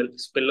may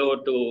spill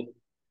over to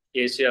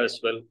Asia as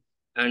well,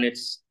 and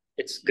it's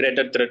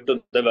greater threat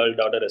to the world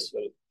order as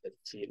well, I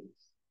feel.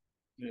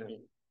 And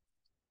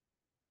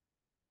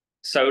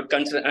so I would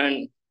consider,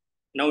 and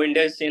now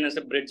India is seen as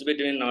a bridge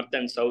between North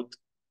and South,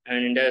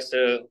 and India has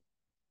a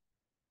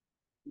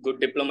good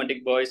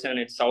diplomatic voice, and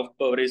its soft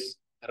power is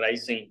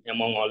rising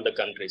among all the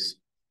countries.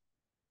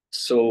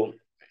 So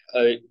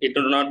it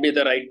would not be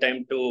the right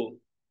time to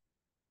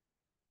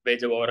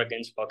wage a war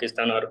against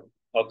Pakistan or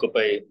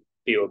occupy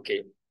POK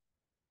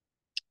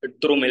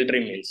through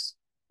military means.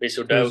 We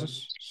should have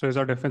Is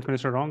our defense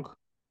minister wrong?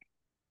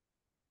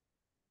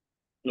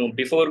 no,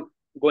 before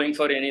going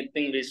for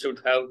anything, we should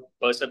have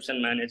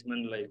perception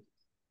management,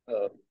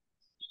 uh,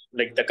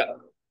 like the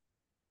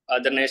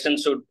other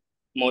nations should,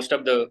 most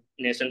of the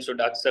nations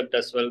should accept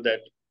as well that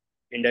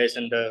India is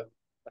in the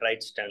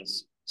right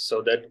stance,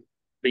 so that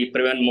we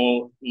prevent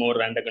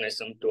more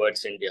antagonism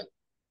towards India.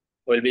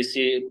 Well, we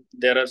see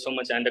there are so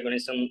much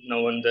antagonism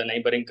now in the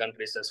neighboring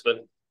countries as well.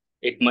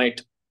 It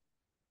might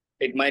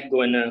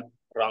go in a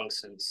wrong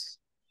sense.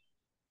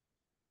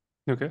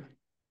 Okay.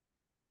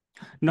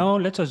 Now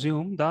let's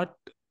assume that.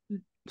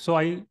 So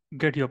I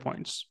get your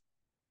points.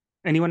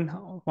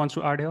 Anyone wants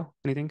to add here?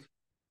 Anything?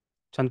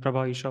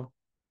 Chandprabha, Isha?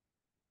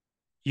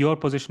 your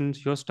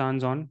positions, your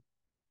stance on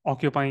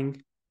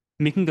occupying,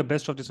 making the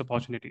best of this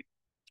opportunity?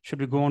 Should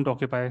we go on to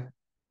occupy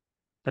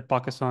that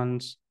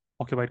Pakistan's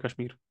occupied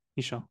Kashmir?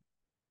 Isha.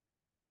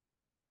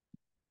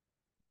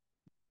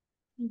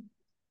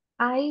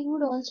 I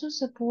would also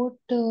support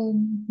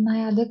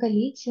my other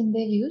colleagues in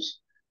their views,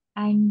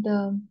 and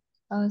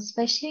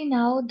especially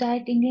now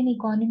that Indian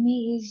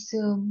economy is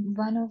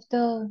one of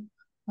the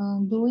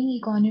growing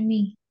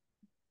economy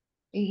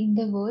in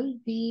the world.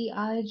 We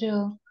are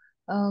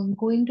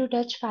going to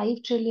touch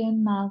 5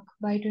 trillion mark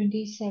by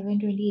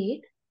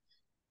 27-28.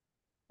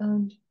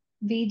 Um,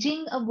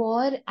 Waging a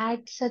war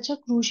at such a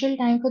crucial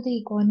time for the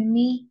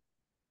economy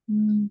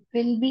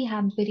will be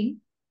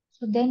hampering.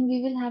 So then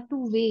we will have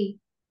to weigh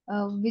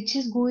which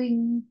is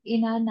going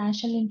in our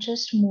national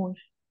interest more.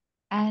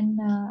 And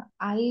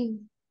I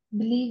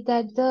believe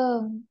that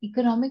the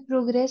economic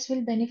progress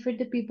will benefit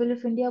the people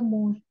of India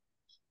more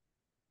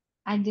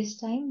at this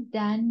time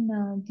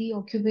than the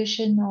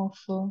occupation of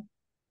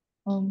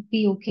POK.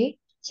 Okay.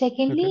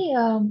 Secondly,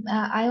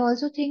 I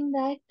also think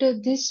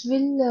that this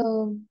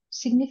will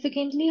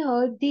significantly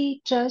hurt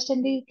the trust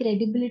and the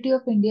credibility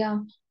of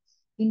India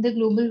in the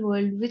global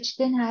world, which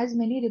then has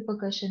many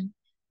repercussions.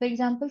 For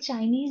example,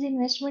 Chinese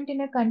investment in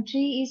a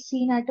country is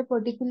seen at a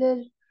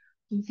particular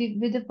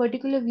with a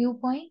particular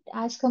viewpoint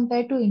as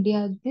compared to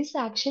India. This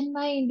action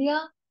by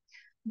India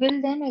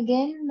will then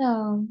again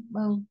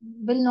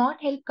will not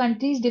help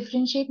countries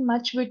differentiate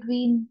much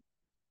between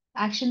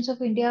actions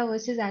of India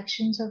versus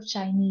actions of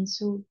Chinese.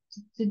 So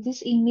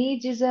this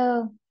image is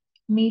a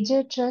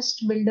major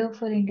trust builder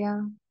for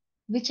India,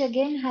 which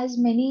again has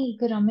many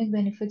economic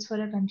benefits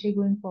for a country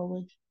going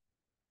forward.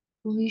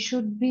 We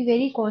should be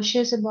very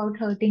cautious about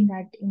hurting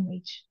that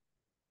image.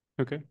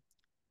 Okay.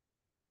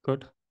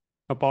 Good.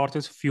 A Parth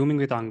is fuming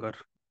with anger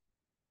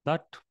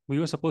that we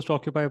were supposed to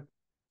occupy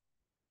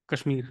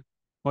Kashmir.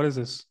 What is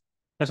this?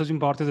 Let's assume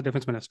Parth is the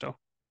defense minister.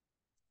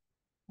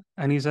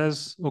 And he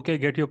says, okay,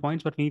 get your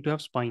points, but we need to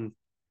have spine.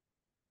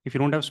 If you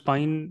don't have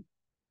spine,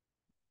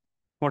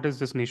 what is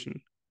this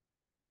nation?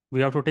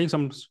 We have to take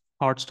some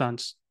hard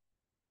stance.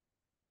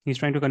 He's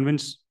trying to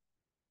convince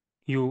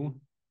you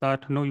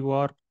that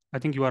no, I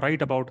think you are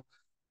right about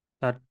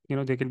that,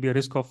 there can be a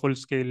risk of full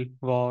scale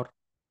war.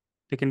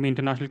 There can be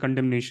international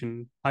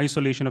condemnation,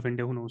 isolation of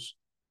India, who knows?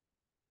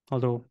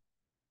 Although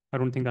I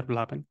don't think that will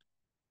happen.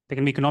 There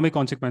can be economic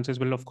consequences,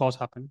 will of course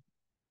happen.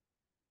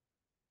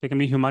 There can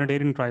be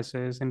humanitarian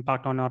crisis,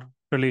 impact on our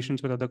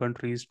relations with other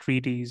countries,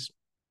 treaties,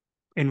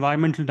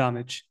 environmental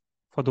damage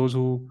for those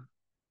who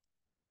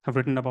have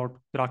written about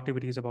their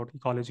activities about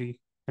ecology,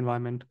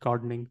 environment,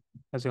 gardening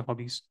as their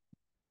hobbies.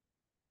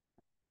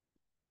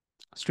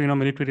 Strain on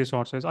military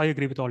resources. I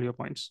agree with all your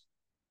points.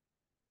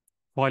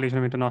 Violation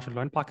of international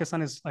law. And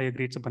Pakistan is, I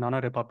agree, it's a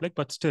banana republic,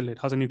 but still it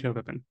has a nuclear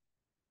weapon.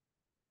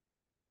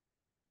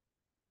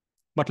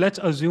 But let's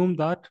assume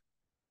that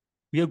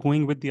we are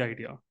going with the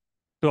idea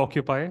to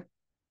occupy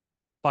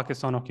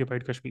Pakistan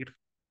occupied Kashmir.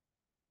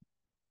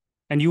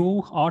 And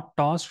you are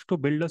tasked to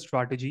build a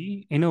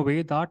strategy in a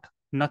way that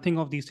nothing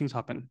of these things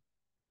happen.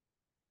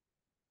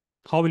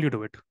 How will you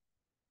do it?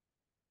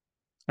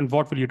 And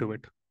what will you do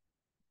it?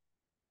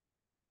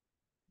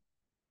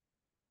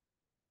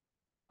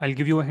 I'll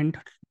give you a hint.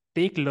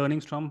 Take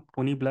learnings from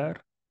Tony Blair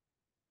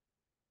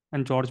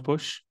and George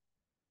Bush.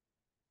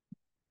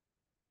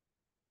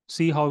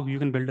 See how you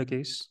can build a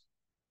case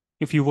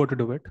if you were to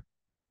do it.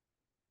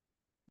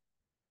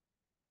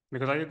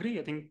 Because I agree,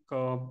 I think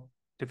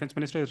defense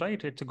minister is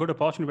right. It's a good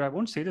opportunity, but I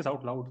won't say this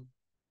out loud.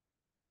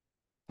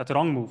 That's a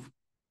wrong move.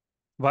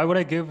 Why would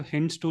I give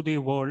hints to the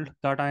world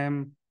that I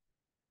am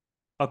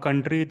a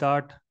country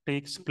that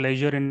takes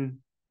pleasure in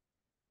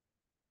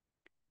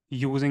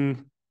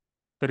using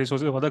the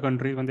resources of other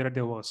countries when they're at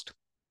their worst?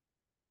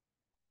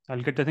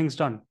 I'll get the things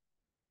done.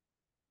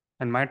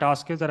 And my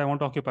task is that I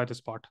want to occupy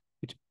this part,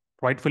 which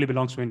rightfully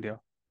belongs to India.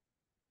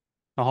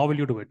 Now, how will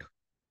you do it?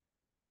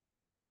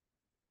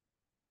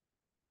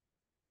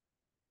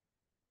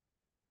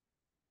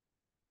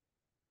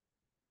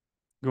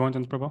 Go on,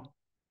 Chandraprabha.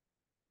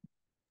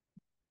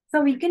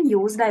 So we can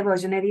use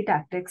diversionary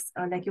tactics,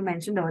 like you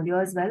mentioned earlier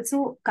as well.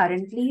 So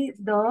currently,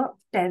 the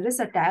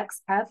terrorist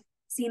attacks have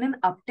seen an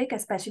uptick,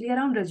 especially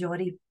around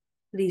Rajouri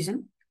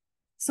region.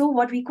 So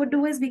what we could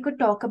do is we could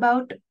talk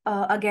about,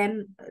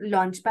 again,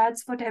 launch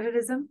pads for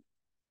terrorism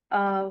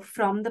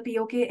from the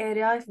POK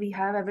area, if we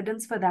have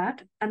evidence for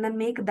that, and then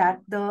make that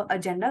the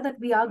agenda that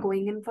we are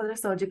going in for a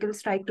surgical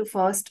strike to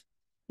first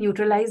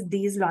neutralize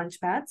these launch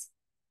pads.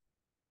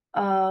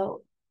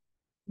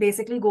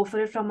 Basically go for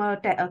it from a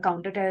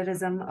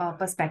counter-terrorism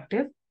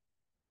perspective,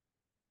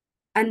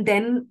 and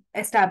then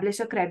establish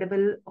a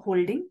credible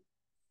holding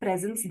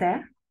presence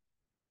there.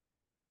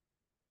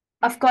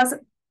 Of course,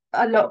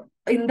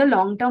 in the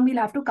long term, we'll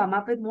have to come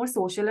up with more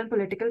social and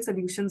political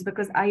solutions,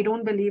 because I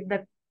don't believe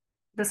that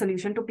the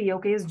solution to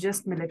POK is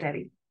just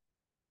military.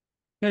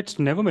 Yeah, it's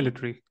never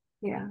military.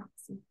 Yeah.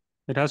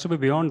 It has to be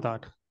beyond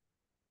that.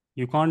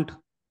 You can't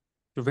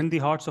win the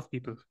hearts of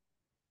people.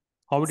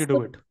 How would you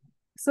do it?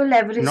 So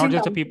leveraging not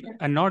just the people,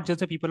 and not just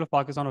the people of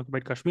Pakistan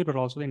occupied Kashmir, but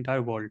also the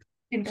entire world,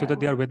 so that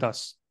they are with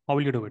us. How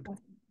will you do it?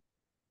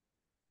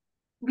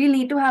 We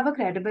need to have a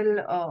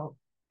credible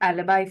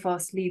alibi,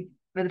 firstly,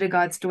 with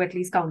regards to at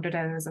least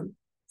counterterrorism.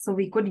 So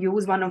we could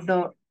use one of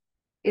the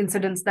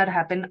incidents that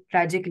happened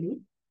tragically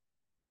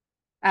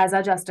as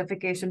a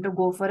justification to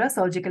go for a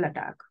surgical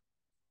attack,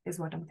 is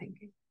what I'm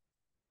thinking.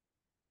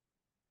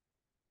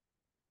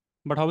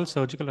 But how will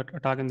surgical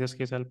attack in this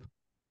case help?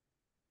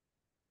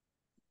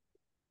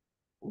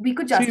 We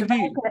could See,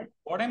 justify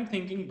what I'm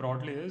thinking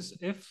broadly is,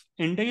 if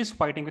India is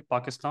fighting with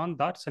Pakistan,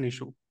 that's an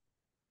issue.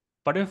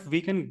 But if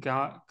we can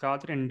gather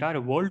the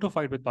entire world to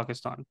fight with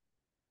Pakistan,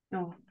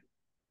 no.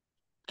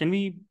 Can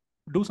we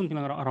do something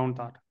around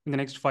that in the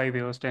next 5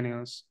 years, 10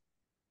 years?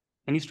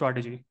 Any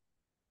strategy?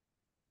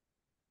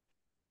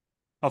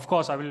 Of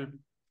course,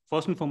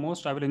 first and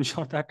foremost, I will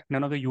ensure that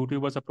none of the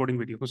YouTubers uploading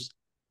videos.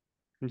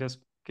 I'm just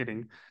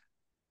kidding.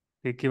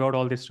 They give out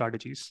all these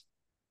strategies.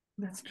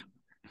 That's true.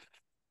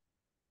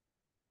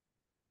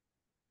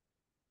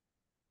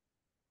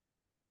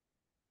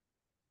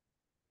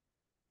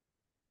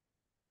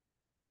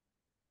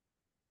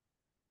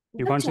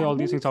 You can't say all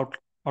these things out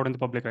in the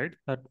public, right?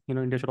 That,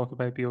 India should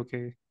occupy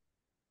POK.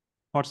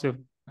 What's if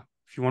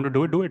you want to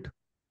do it, do it.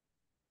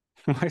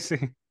 I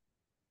say.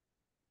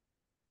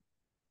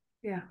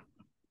 Yeah.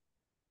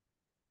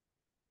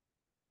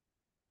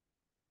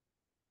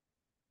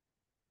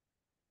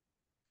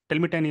 Tell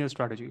me 10 years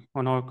strategy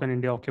on how can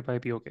India occupy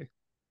POK.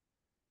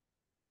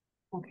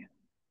 Okay.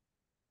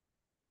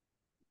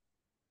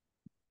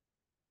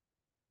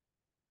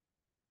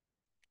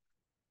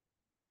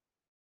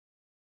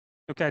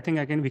 Okay, I think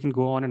again we can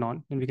go on,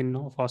 and we can,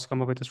 of course,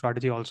 come up with a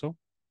strategy also.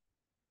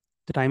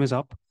 The time is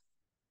up.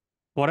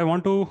 What I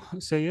want to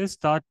say is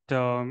that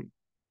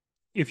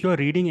if you're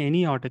reading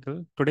any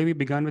article, today we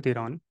began with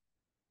Iran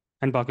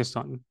and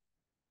Pakistan.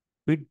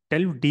 We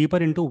delve deeper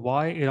into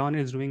why Iran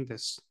is doing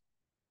this.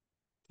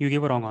 You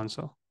gave a wrong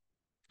answer.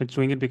 It's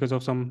doing it because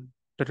of some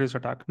terrorist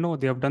attack. No,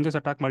 they have done this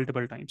attack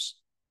multiple times.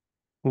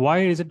 Why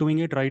is it doing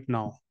it right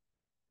now?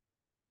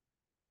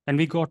 And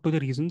we got to the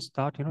reasons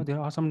that, there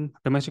are some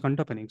domestic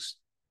underpinnings.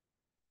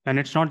 And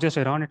it's not just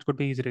Iran, it could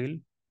be Israel,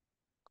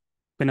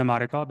 been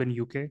America, been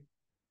UK,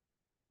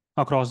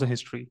 across the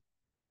history,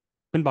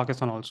 been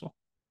Pakistan also.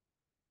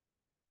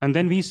 And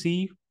then we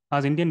see,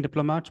 as Indian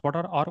diplomats, what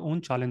are our own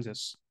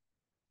challenges?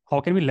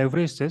 How can we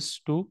leverage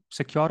this to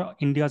secure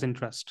India's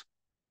interest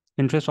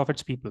of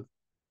its people?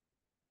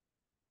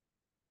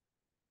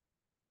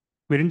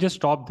 We didn't just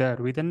stop there.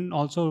 We then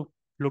also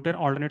looked at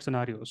alternate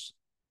scenarios.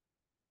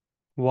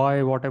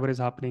 Why whatever is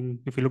happening?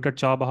 If you look at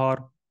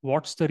Chabahar,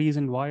 what's the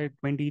reason why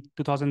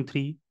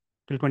 2003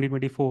 till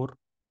 2024,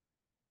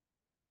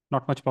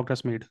 not much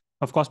progress made?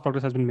 Of course,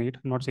 progress has been made.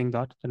 I'm not saying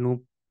that.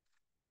 No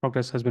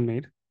progress has been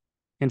made.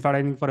 In fact,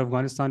 I think for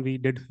Afghanistan, we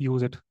did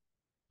use it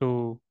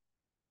to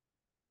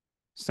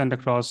send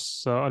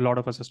across a lot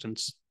of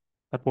assistance.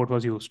 That port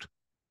was used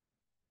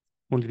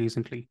only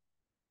recently.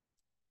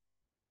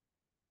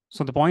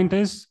 So the point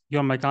is,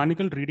 your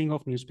mechanical reading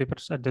of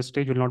newspapers at this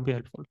stage will not be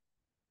helpful.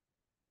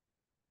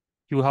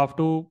 You have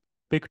to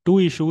pick 2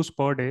 issues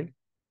per day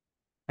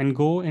and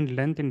go in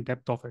length, in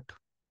depth of it.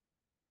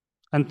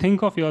 And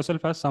think of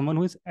yourself as someone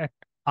who is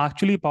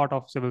actually part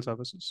of civil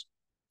services.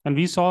 And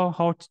we saw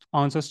how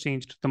answers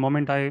changed the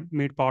moment I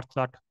made part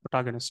that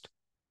protagonist.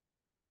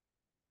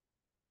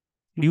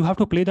 You have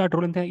to play that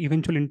role in the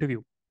eventual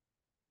interview.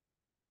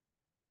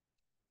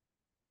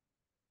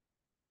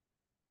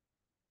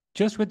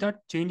 Just with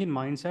that change in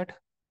mindset,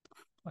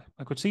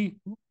 I could see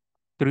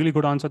the really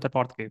good answer that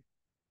Parth gave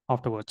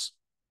afterwards.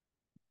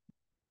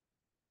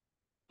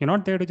 You're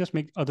not there to just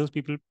make others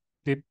people,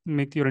 they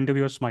make your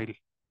interviewer smile.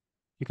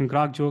 You can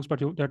crack jokes, but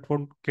that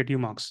won't get you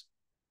marks.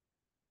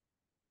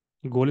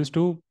 The goal is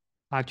to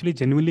actually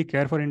genuinely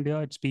care for India,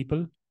 its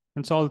people,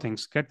 and solve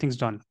things, get things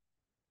done.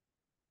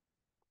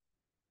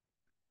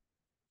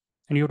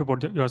 And you have to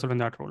put yourself in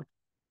that role.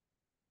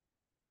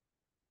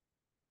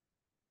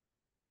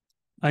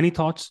 Any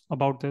thoughts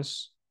about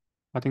this?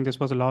 I think this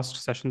was the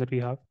last session that we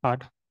have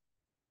had. I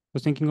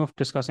was thinking of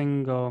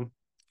discussing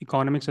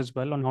economics as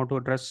well, on how to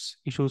address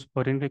issues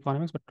pertaining to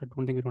economics, but I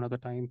don't think we don't have the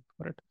time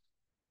for it.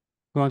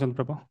 Go on,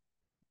 Chandraprabha.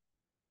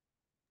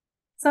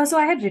 So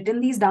I had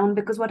written these down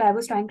because what I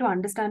was trying to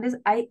understand is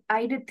I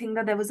did think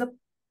that there was a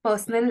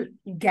personal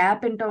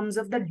gap in terms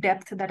of the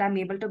depth that I'm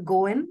able to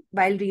go in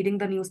while reading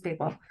the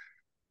newspaper,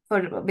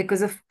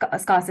 because of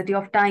scarcity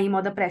of time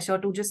or the pressure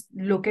to just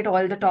look at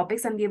all the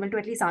topics and be able to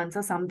at least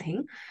answer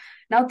something.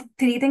 Now,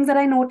 3 things that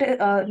I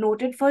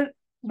noted for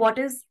what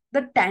is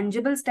the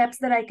tangible steps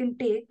that I can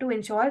take to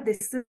ensure this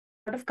is the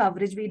sort of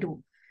coverage we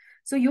do.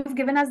 So you've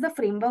given us the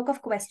framework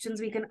of questions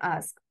we can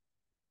ask.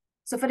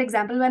 So for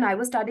example, when I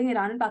was studying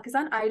Iran and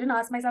Pakistan, I didn't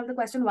ask myself the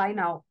question, why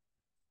now?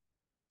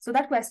 So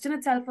that question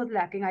itself was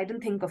lacking. I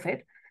didn't think of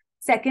it.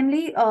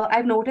 Secondly,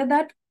 I've noted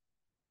that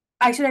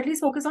I should at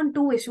least focus on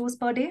 2 issues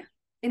per day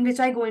in which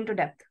I go into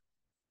depth.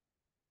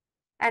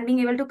 and being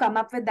able to come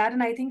up with that.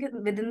 And I think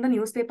within the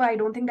newspaper, I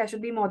don't think there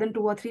should be more than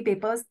 2 or 3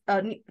 papers,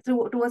 2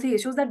 or 3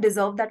 issues that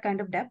deserve that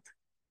kind of depth.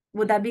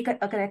 Would that be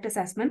a correct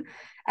assessment?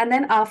 And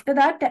then after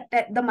that,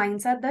 the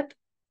mindset that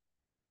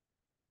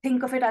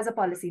think of it as a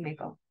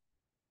policymaker.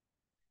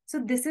 So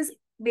this is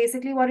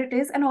basically what it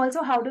is. And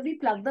also, how do we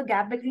plug the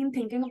gap between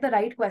thinking of the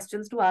right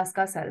questions to ask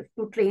ourselves,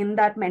 to train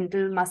that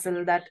mental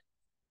muscle, that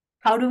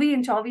how do we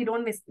ensure we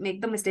don't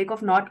make the mistake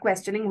of not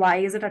questioning why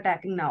is it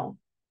attacking now?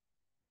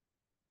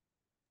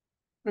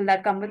 Will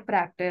that come with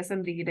practice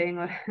and reading?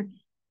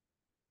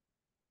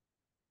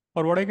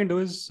 Or what I can do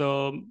is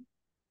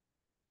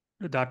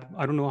that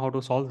I don't know how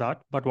to solve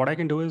that, but what I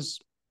can do is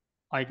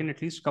I can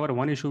at least cover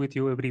one issue with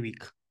you every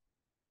week.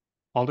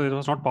 Although it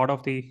was not part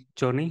of the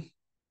journey,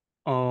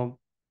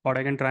 but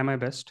I can try my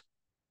best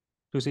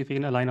to see if we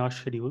can align our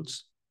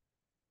schedules.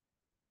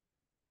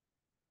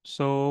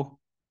 So,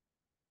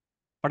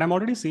 but I'm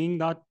already seeing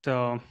that.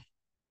 So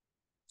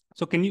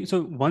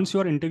once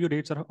your interview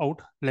dates are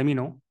out, let me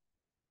know.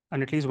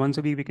 And at least once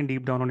a week, we can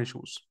deep down on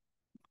issues.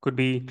 Could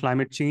be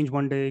climate change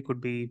one day, could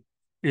be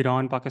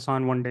Iran,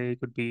 Pakistan one day,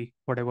 could be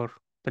whatever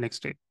the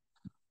next day.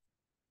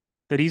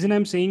 The reason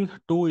I'm saying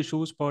 2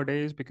 issues per day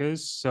is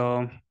because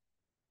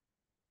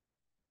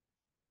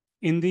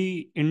in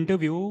the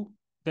interview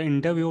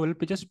will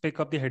just pick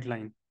up the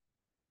headline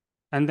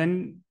and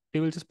then they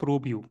will just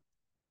probe you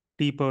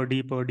deeper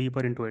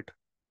into it.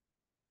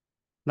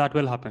 That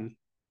will happen.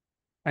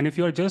 And if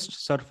you're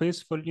just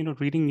surface full,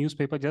 reading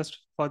newspaper just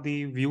for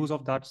the views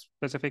of that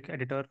specific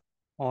editor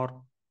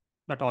or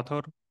that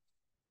author,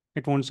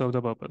 it won't serve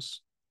the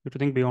purpose. You have to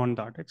think beyond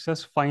that. It's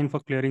just fine for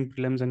clearing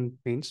prelims and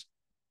mains.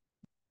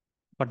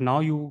 But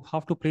now you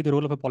have to play the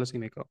role of a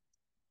policymaker.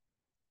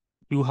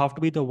 You have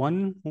to be the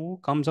one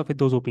who comes up with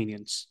those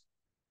opinions.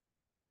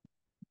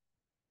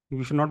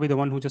 You should not be the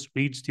one who just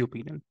reads the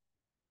opinion.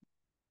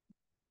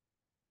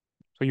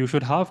 So you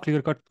should have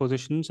clear-cut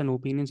positions and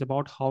opinions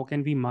about how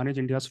can we manage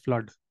India's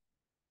flood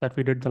that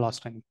we did the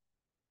last time.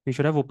 We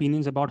should have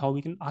opinions about how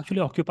we can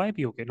actually occupy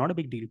POK. Not a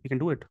big deal. We can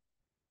do it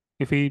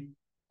if we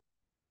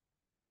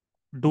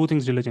do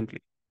things diligently.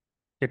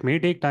 It may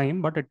take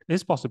time, but it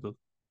is possible.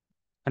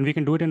 And we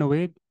can do it in a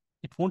way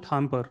it won't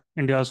hamper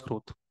India's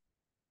growth.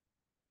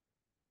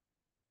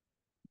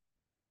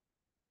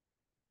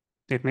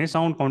 It may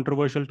sound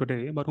controversial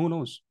today, but who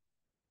knows?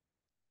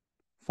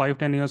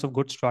 5-10 years of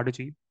good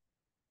strategy,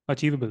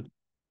 achievable.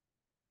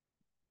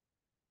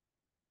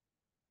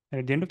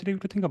 And at the end of the day, we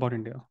have to think about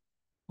India.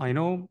 I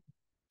know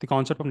the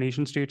concept of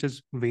nation states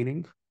is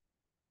waning,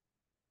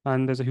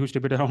 and there's a huge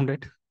debate around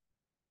it.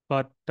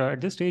 But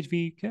at this stage,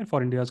 we care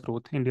for India's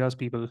growth, India's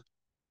people.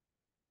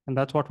 And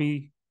that's what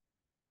we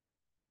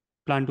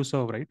plan to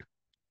serve, right?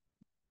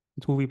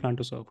 It's who we plan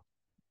to serve.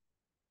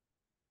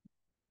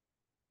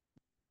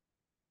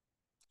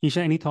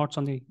 Isha, any thoughts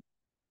on the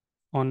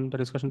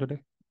discussion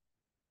today?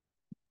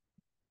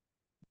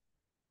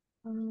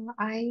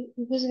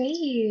 It was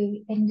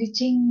very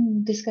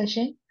enriching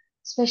discussion,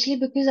 especially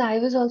because I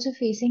was also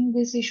facing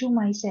this issue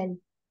myself,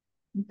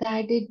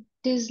 that it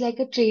is like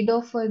a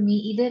trade-off for me.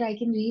 Either I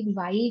can read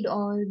wide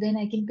or then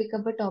I can pick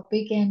up a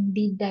topic and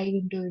deep dive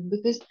into it.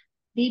 Because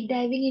deep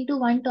diving into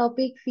one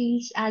topic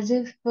feels as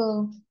if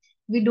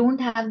we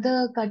don't have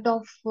the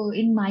cutoff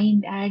in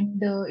mind,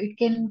 and it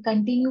can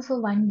continue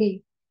for one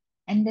day.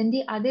 And then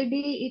the other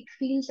day, it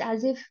feels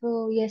as if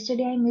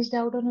yesterday I missed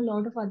out on a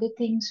lot of other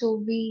things. So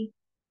we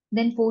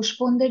then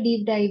postpone the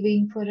deep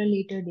diving for a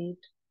later date.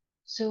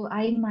 So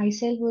I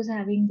myself was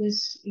having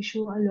this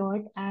issue a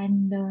lot.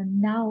 And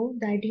now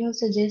that you have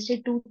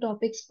suggested 2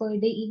 topics per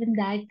day, even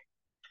that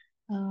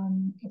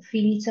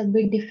feels a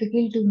bit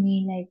difficult to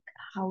me. Like,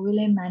 how will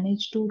I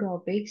manage 2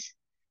 topics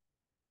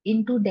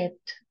into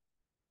depth?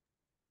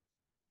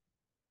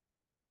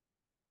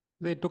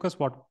 It took us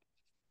what?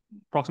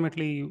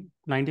 Approximately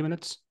 90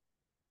 minutes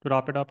to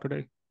wrap it up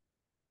today.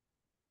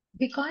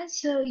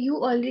 Because you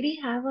already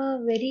have a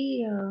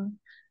very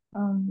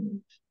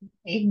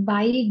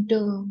wide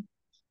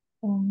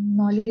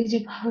knowledge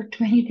about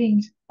many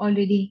things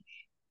already.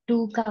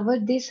 To cover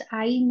this,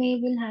 I may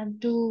will have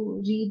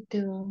to read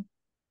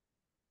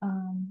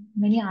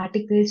many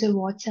articles or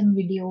watch some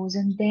videos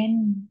and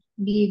then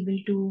be able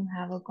to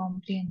have a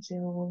comprehensive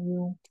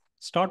overview.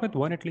 Start with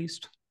one at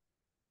least.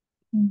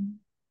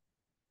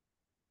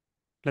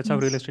 Let's have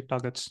Yes. realistic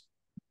targets.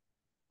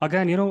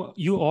 Again,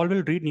 you all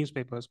will read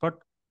newspapers, but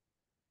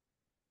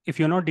if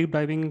you're not deep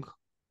diving,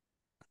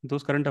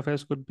 those current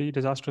affairs could be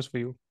disastrous for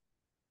you.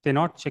 They're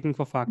not checking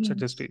for facts at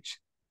this Yes. stage.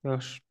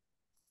 They're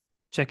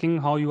checking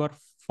how you are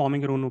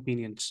forming your own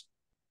opinions.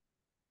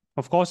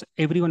 Of course,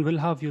 everyone will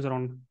have views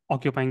around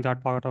occupying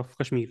that part of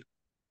Kashmir.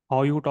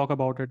 How you talk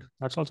about it,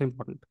 that's also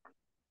important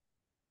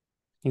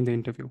in the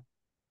interview.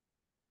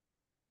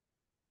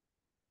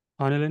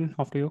 Anilin,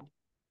 after you.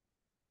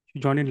 You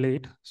joined in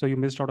late, so you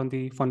missed out on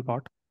the fun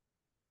part.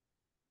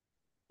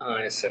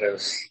 Yes, sir. I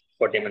was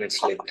 40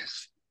 minutes late.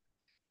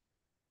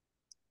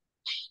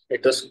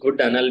 It was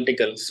good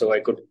analytical, so I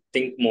could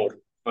think more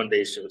on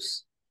the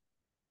issues.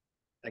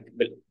 Like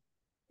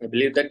I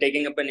believe that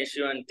taking up an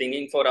issue and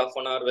thinking for half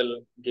an hour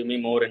will give me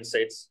more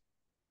insights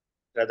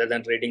rather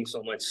than reading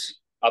so much.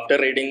 After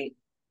reading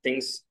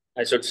things,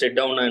 I should sit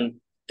down and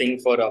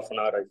think for half an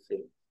hour, I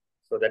feel,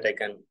 so that I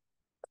can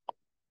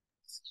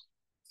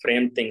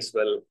frame things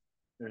well.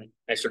 And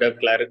I should have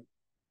clarity.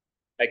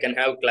 I can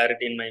have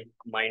clarity in my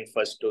mind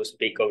first to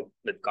speak out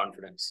with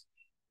confidence.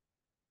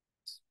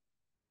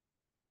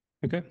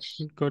 Okay,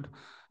 good.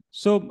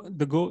 So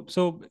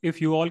so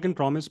if you all can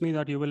promise me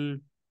that you will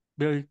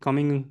be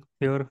coming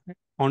here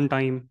on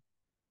time,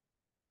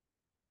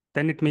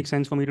 then it makes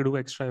sense for me to do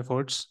extra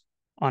efforts,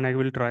 and I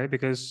will try,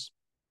 because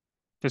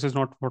this is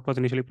not what was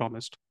initially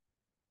promised.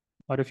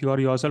 Or if you are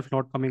yourself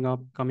not coming up,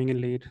 coming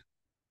in late,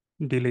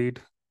 delayed,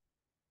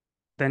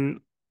 then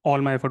all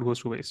my effort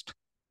goes to waste.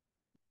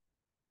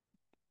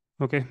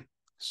 Okay,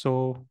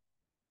 so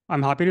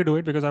I'm happy to do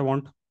it because I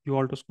want you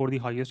all to score the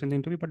highest in the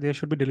interview, but there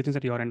should be diligence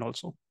at your end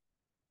also.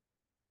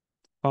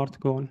 Parth,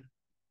 go on.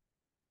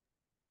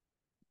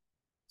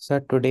 Sir,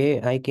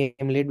 today I came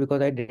late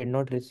because I did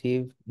not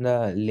receive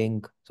the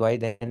link. So I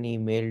then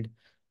emailed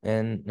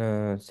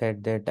and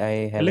said that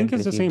I The link haven't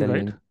is the received same, the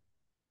right? link.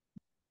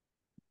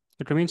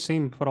 It remains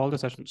same for all the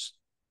sessions.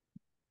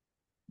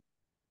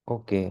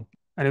 Okay.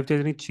 And if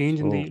there's any change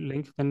in the So,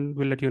 link, then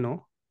we'll let you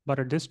know. But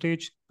at this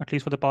stage, at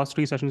least for the past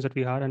 3 sessions that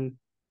we had, and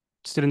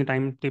still in the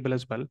timetable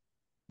as well,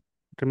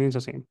 it remains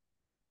the same.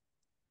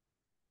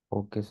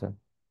 okay, sir.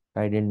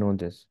 I didn't know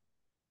this.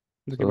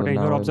 Okay, So but any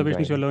now other I will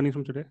observations you're join. learning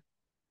from today?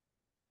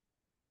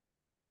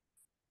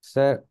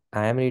 Sir,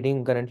 I am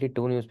reading currently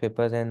 2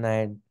 newspapers and I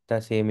had the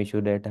same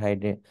issue that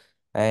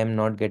I am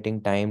not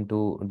getting time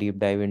to deep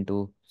dive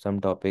into some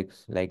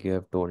topics like you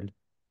have told.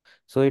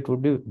 So it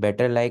would be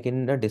better like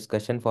in a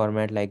discussion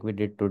format like we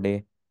did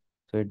today.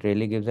 So it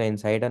really gives an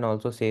insight and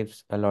also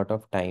saves a lot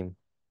of time.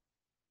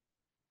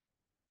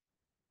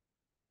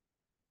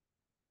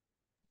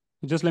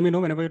 Just let me know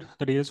whenever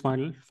the day is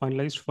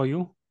finalized for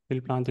you.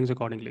 We'll plan things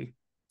accordingly.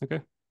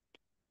 Okay.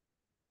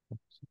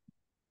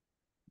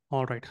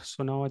 All right.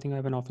 So now I think I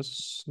have an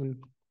office.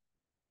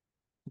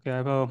 Okay, I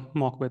have a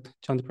mock with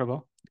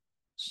Chandraprabha.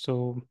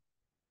 So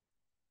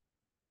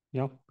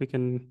yeah, we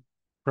can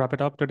wrap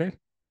it up today.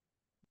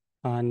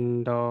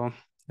 And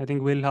I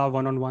think we'll have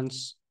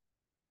one-on-ones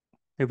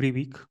every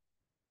week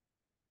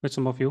with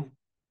some of you.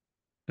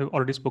 We've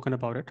already spoken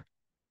about it,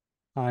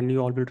 and you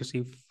all will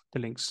receive the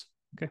links.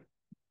 Okay.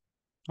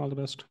 All the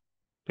best.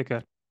 Take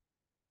care.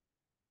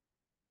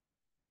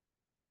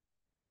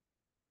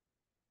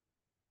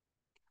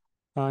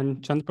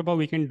 And Chandraprabha,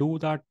 we can do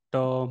that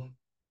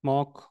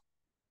mock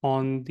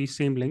on the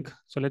same link.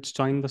 So let's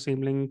join the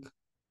same link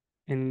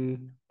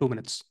in 2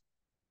 minutes.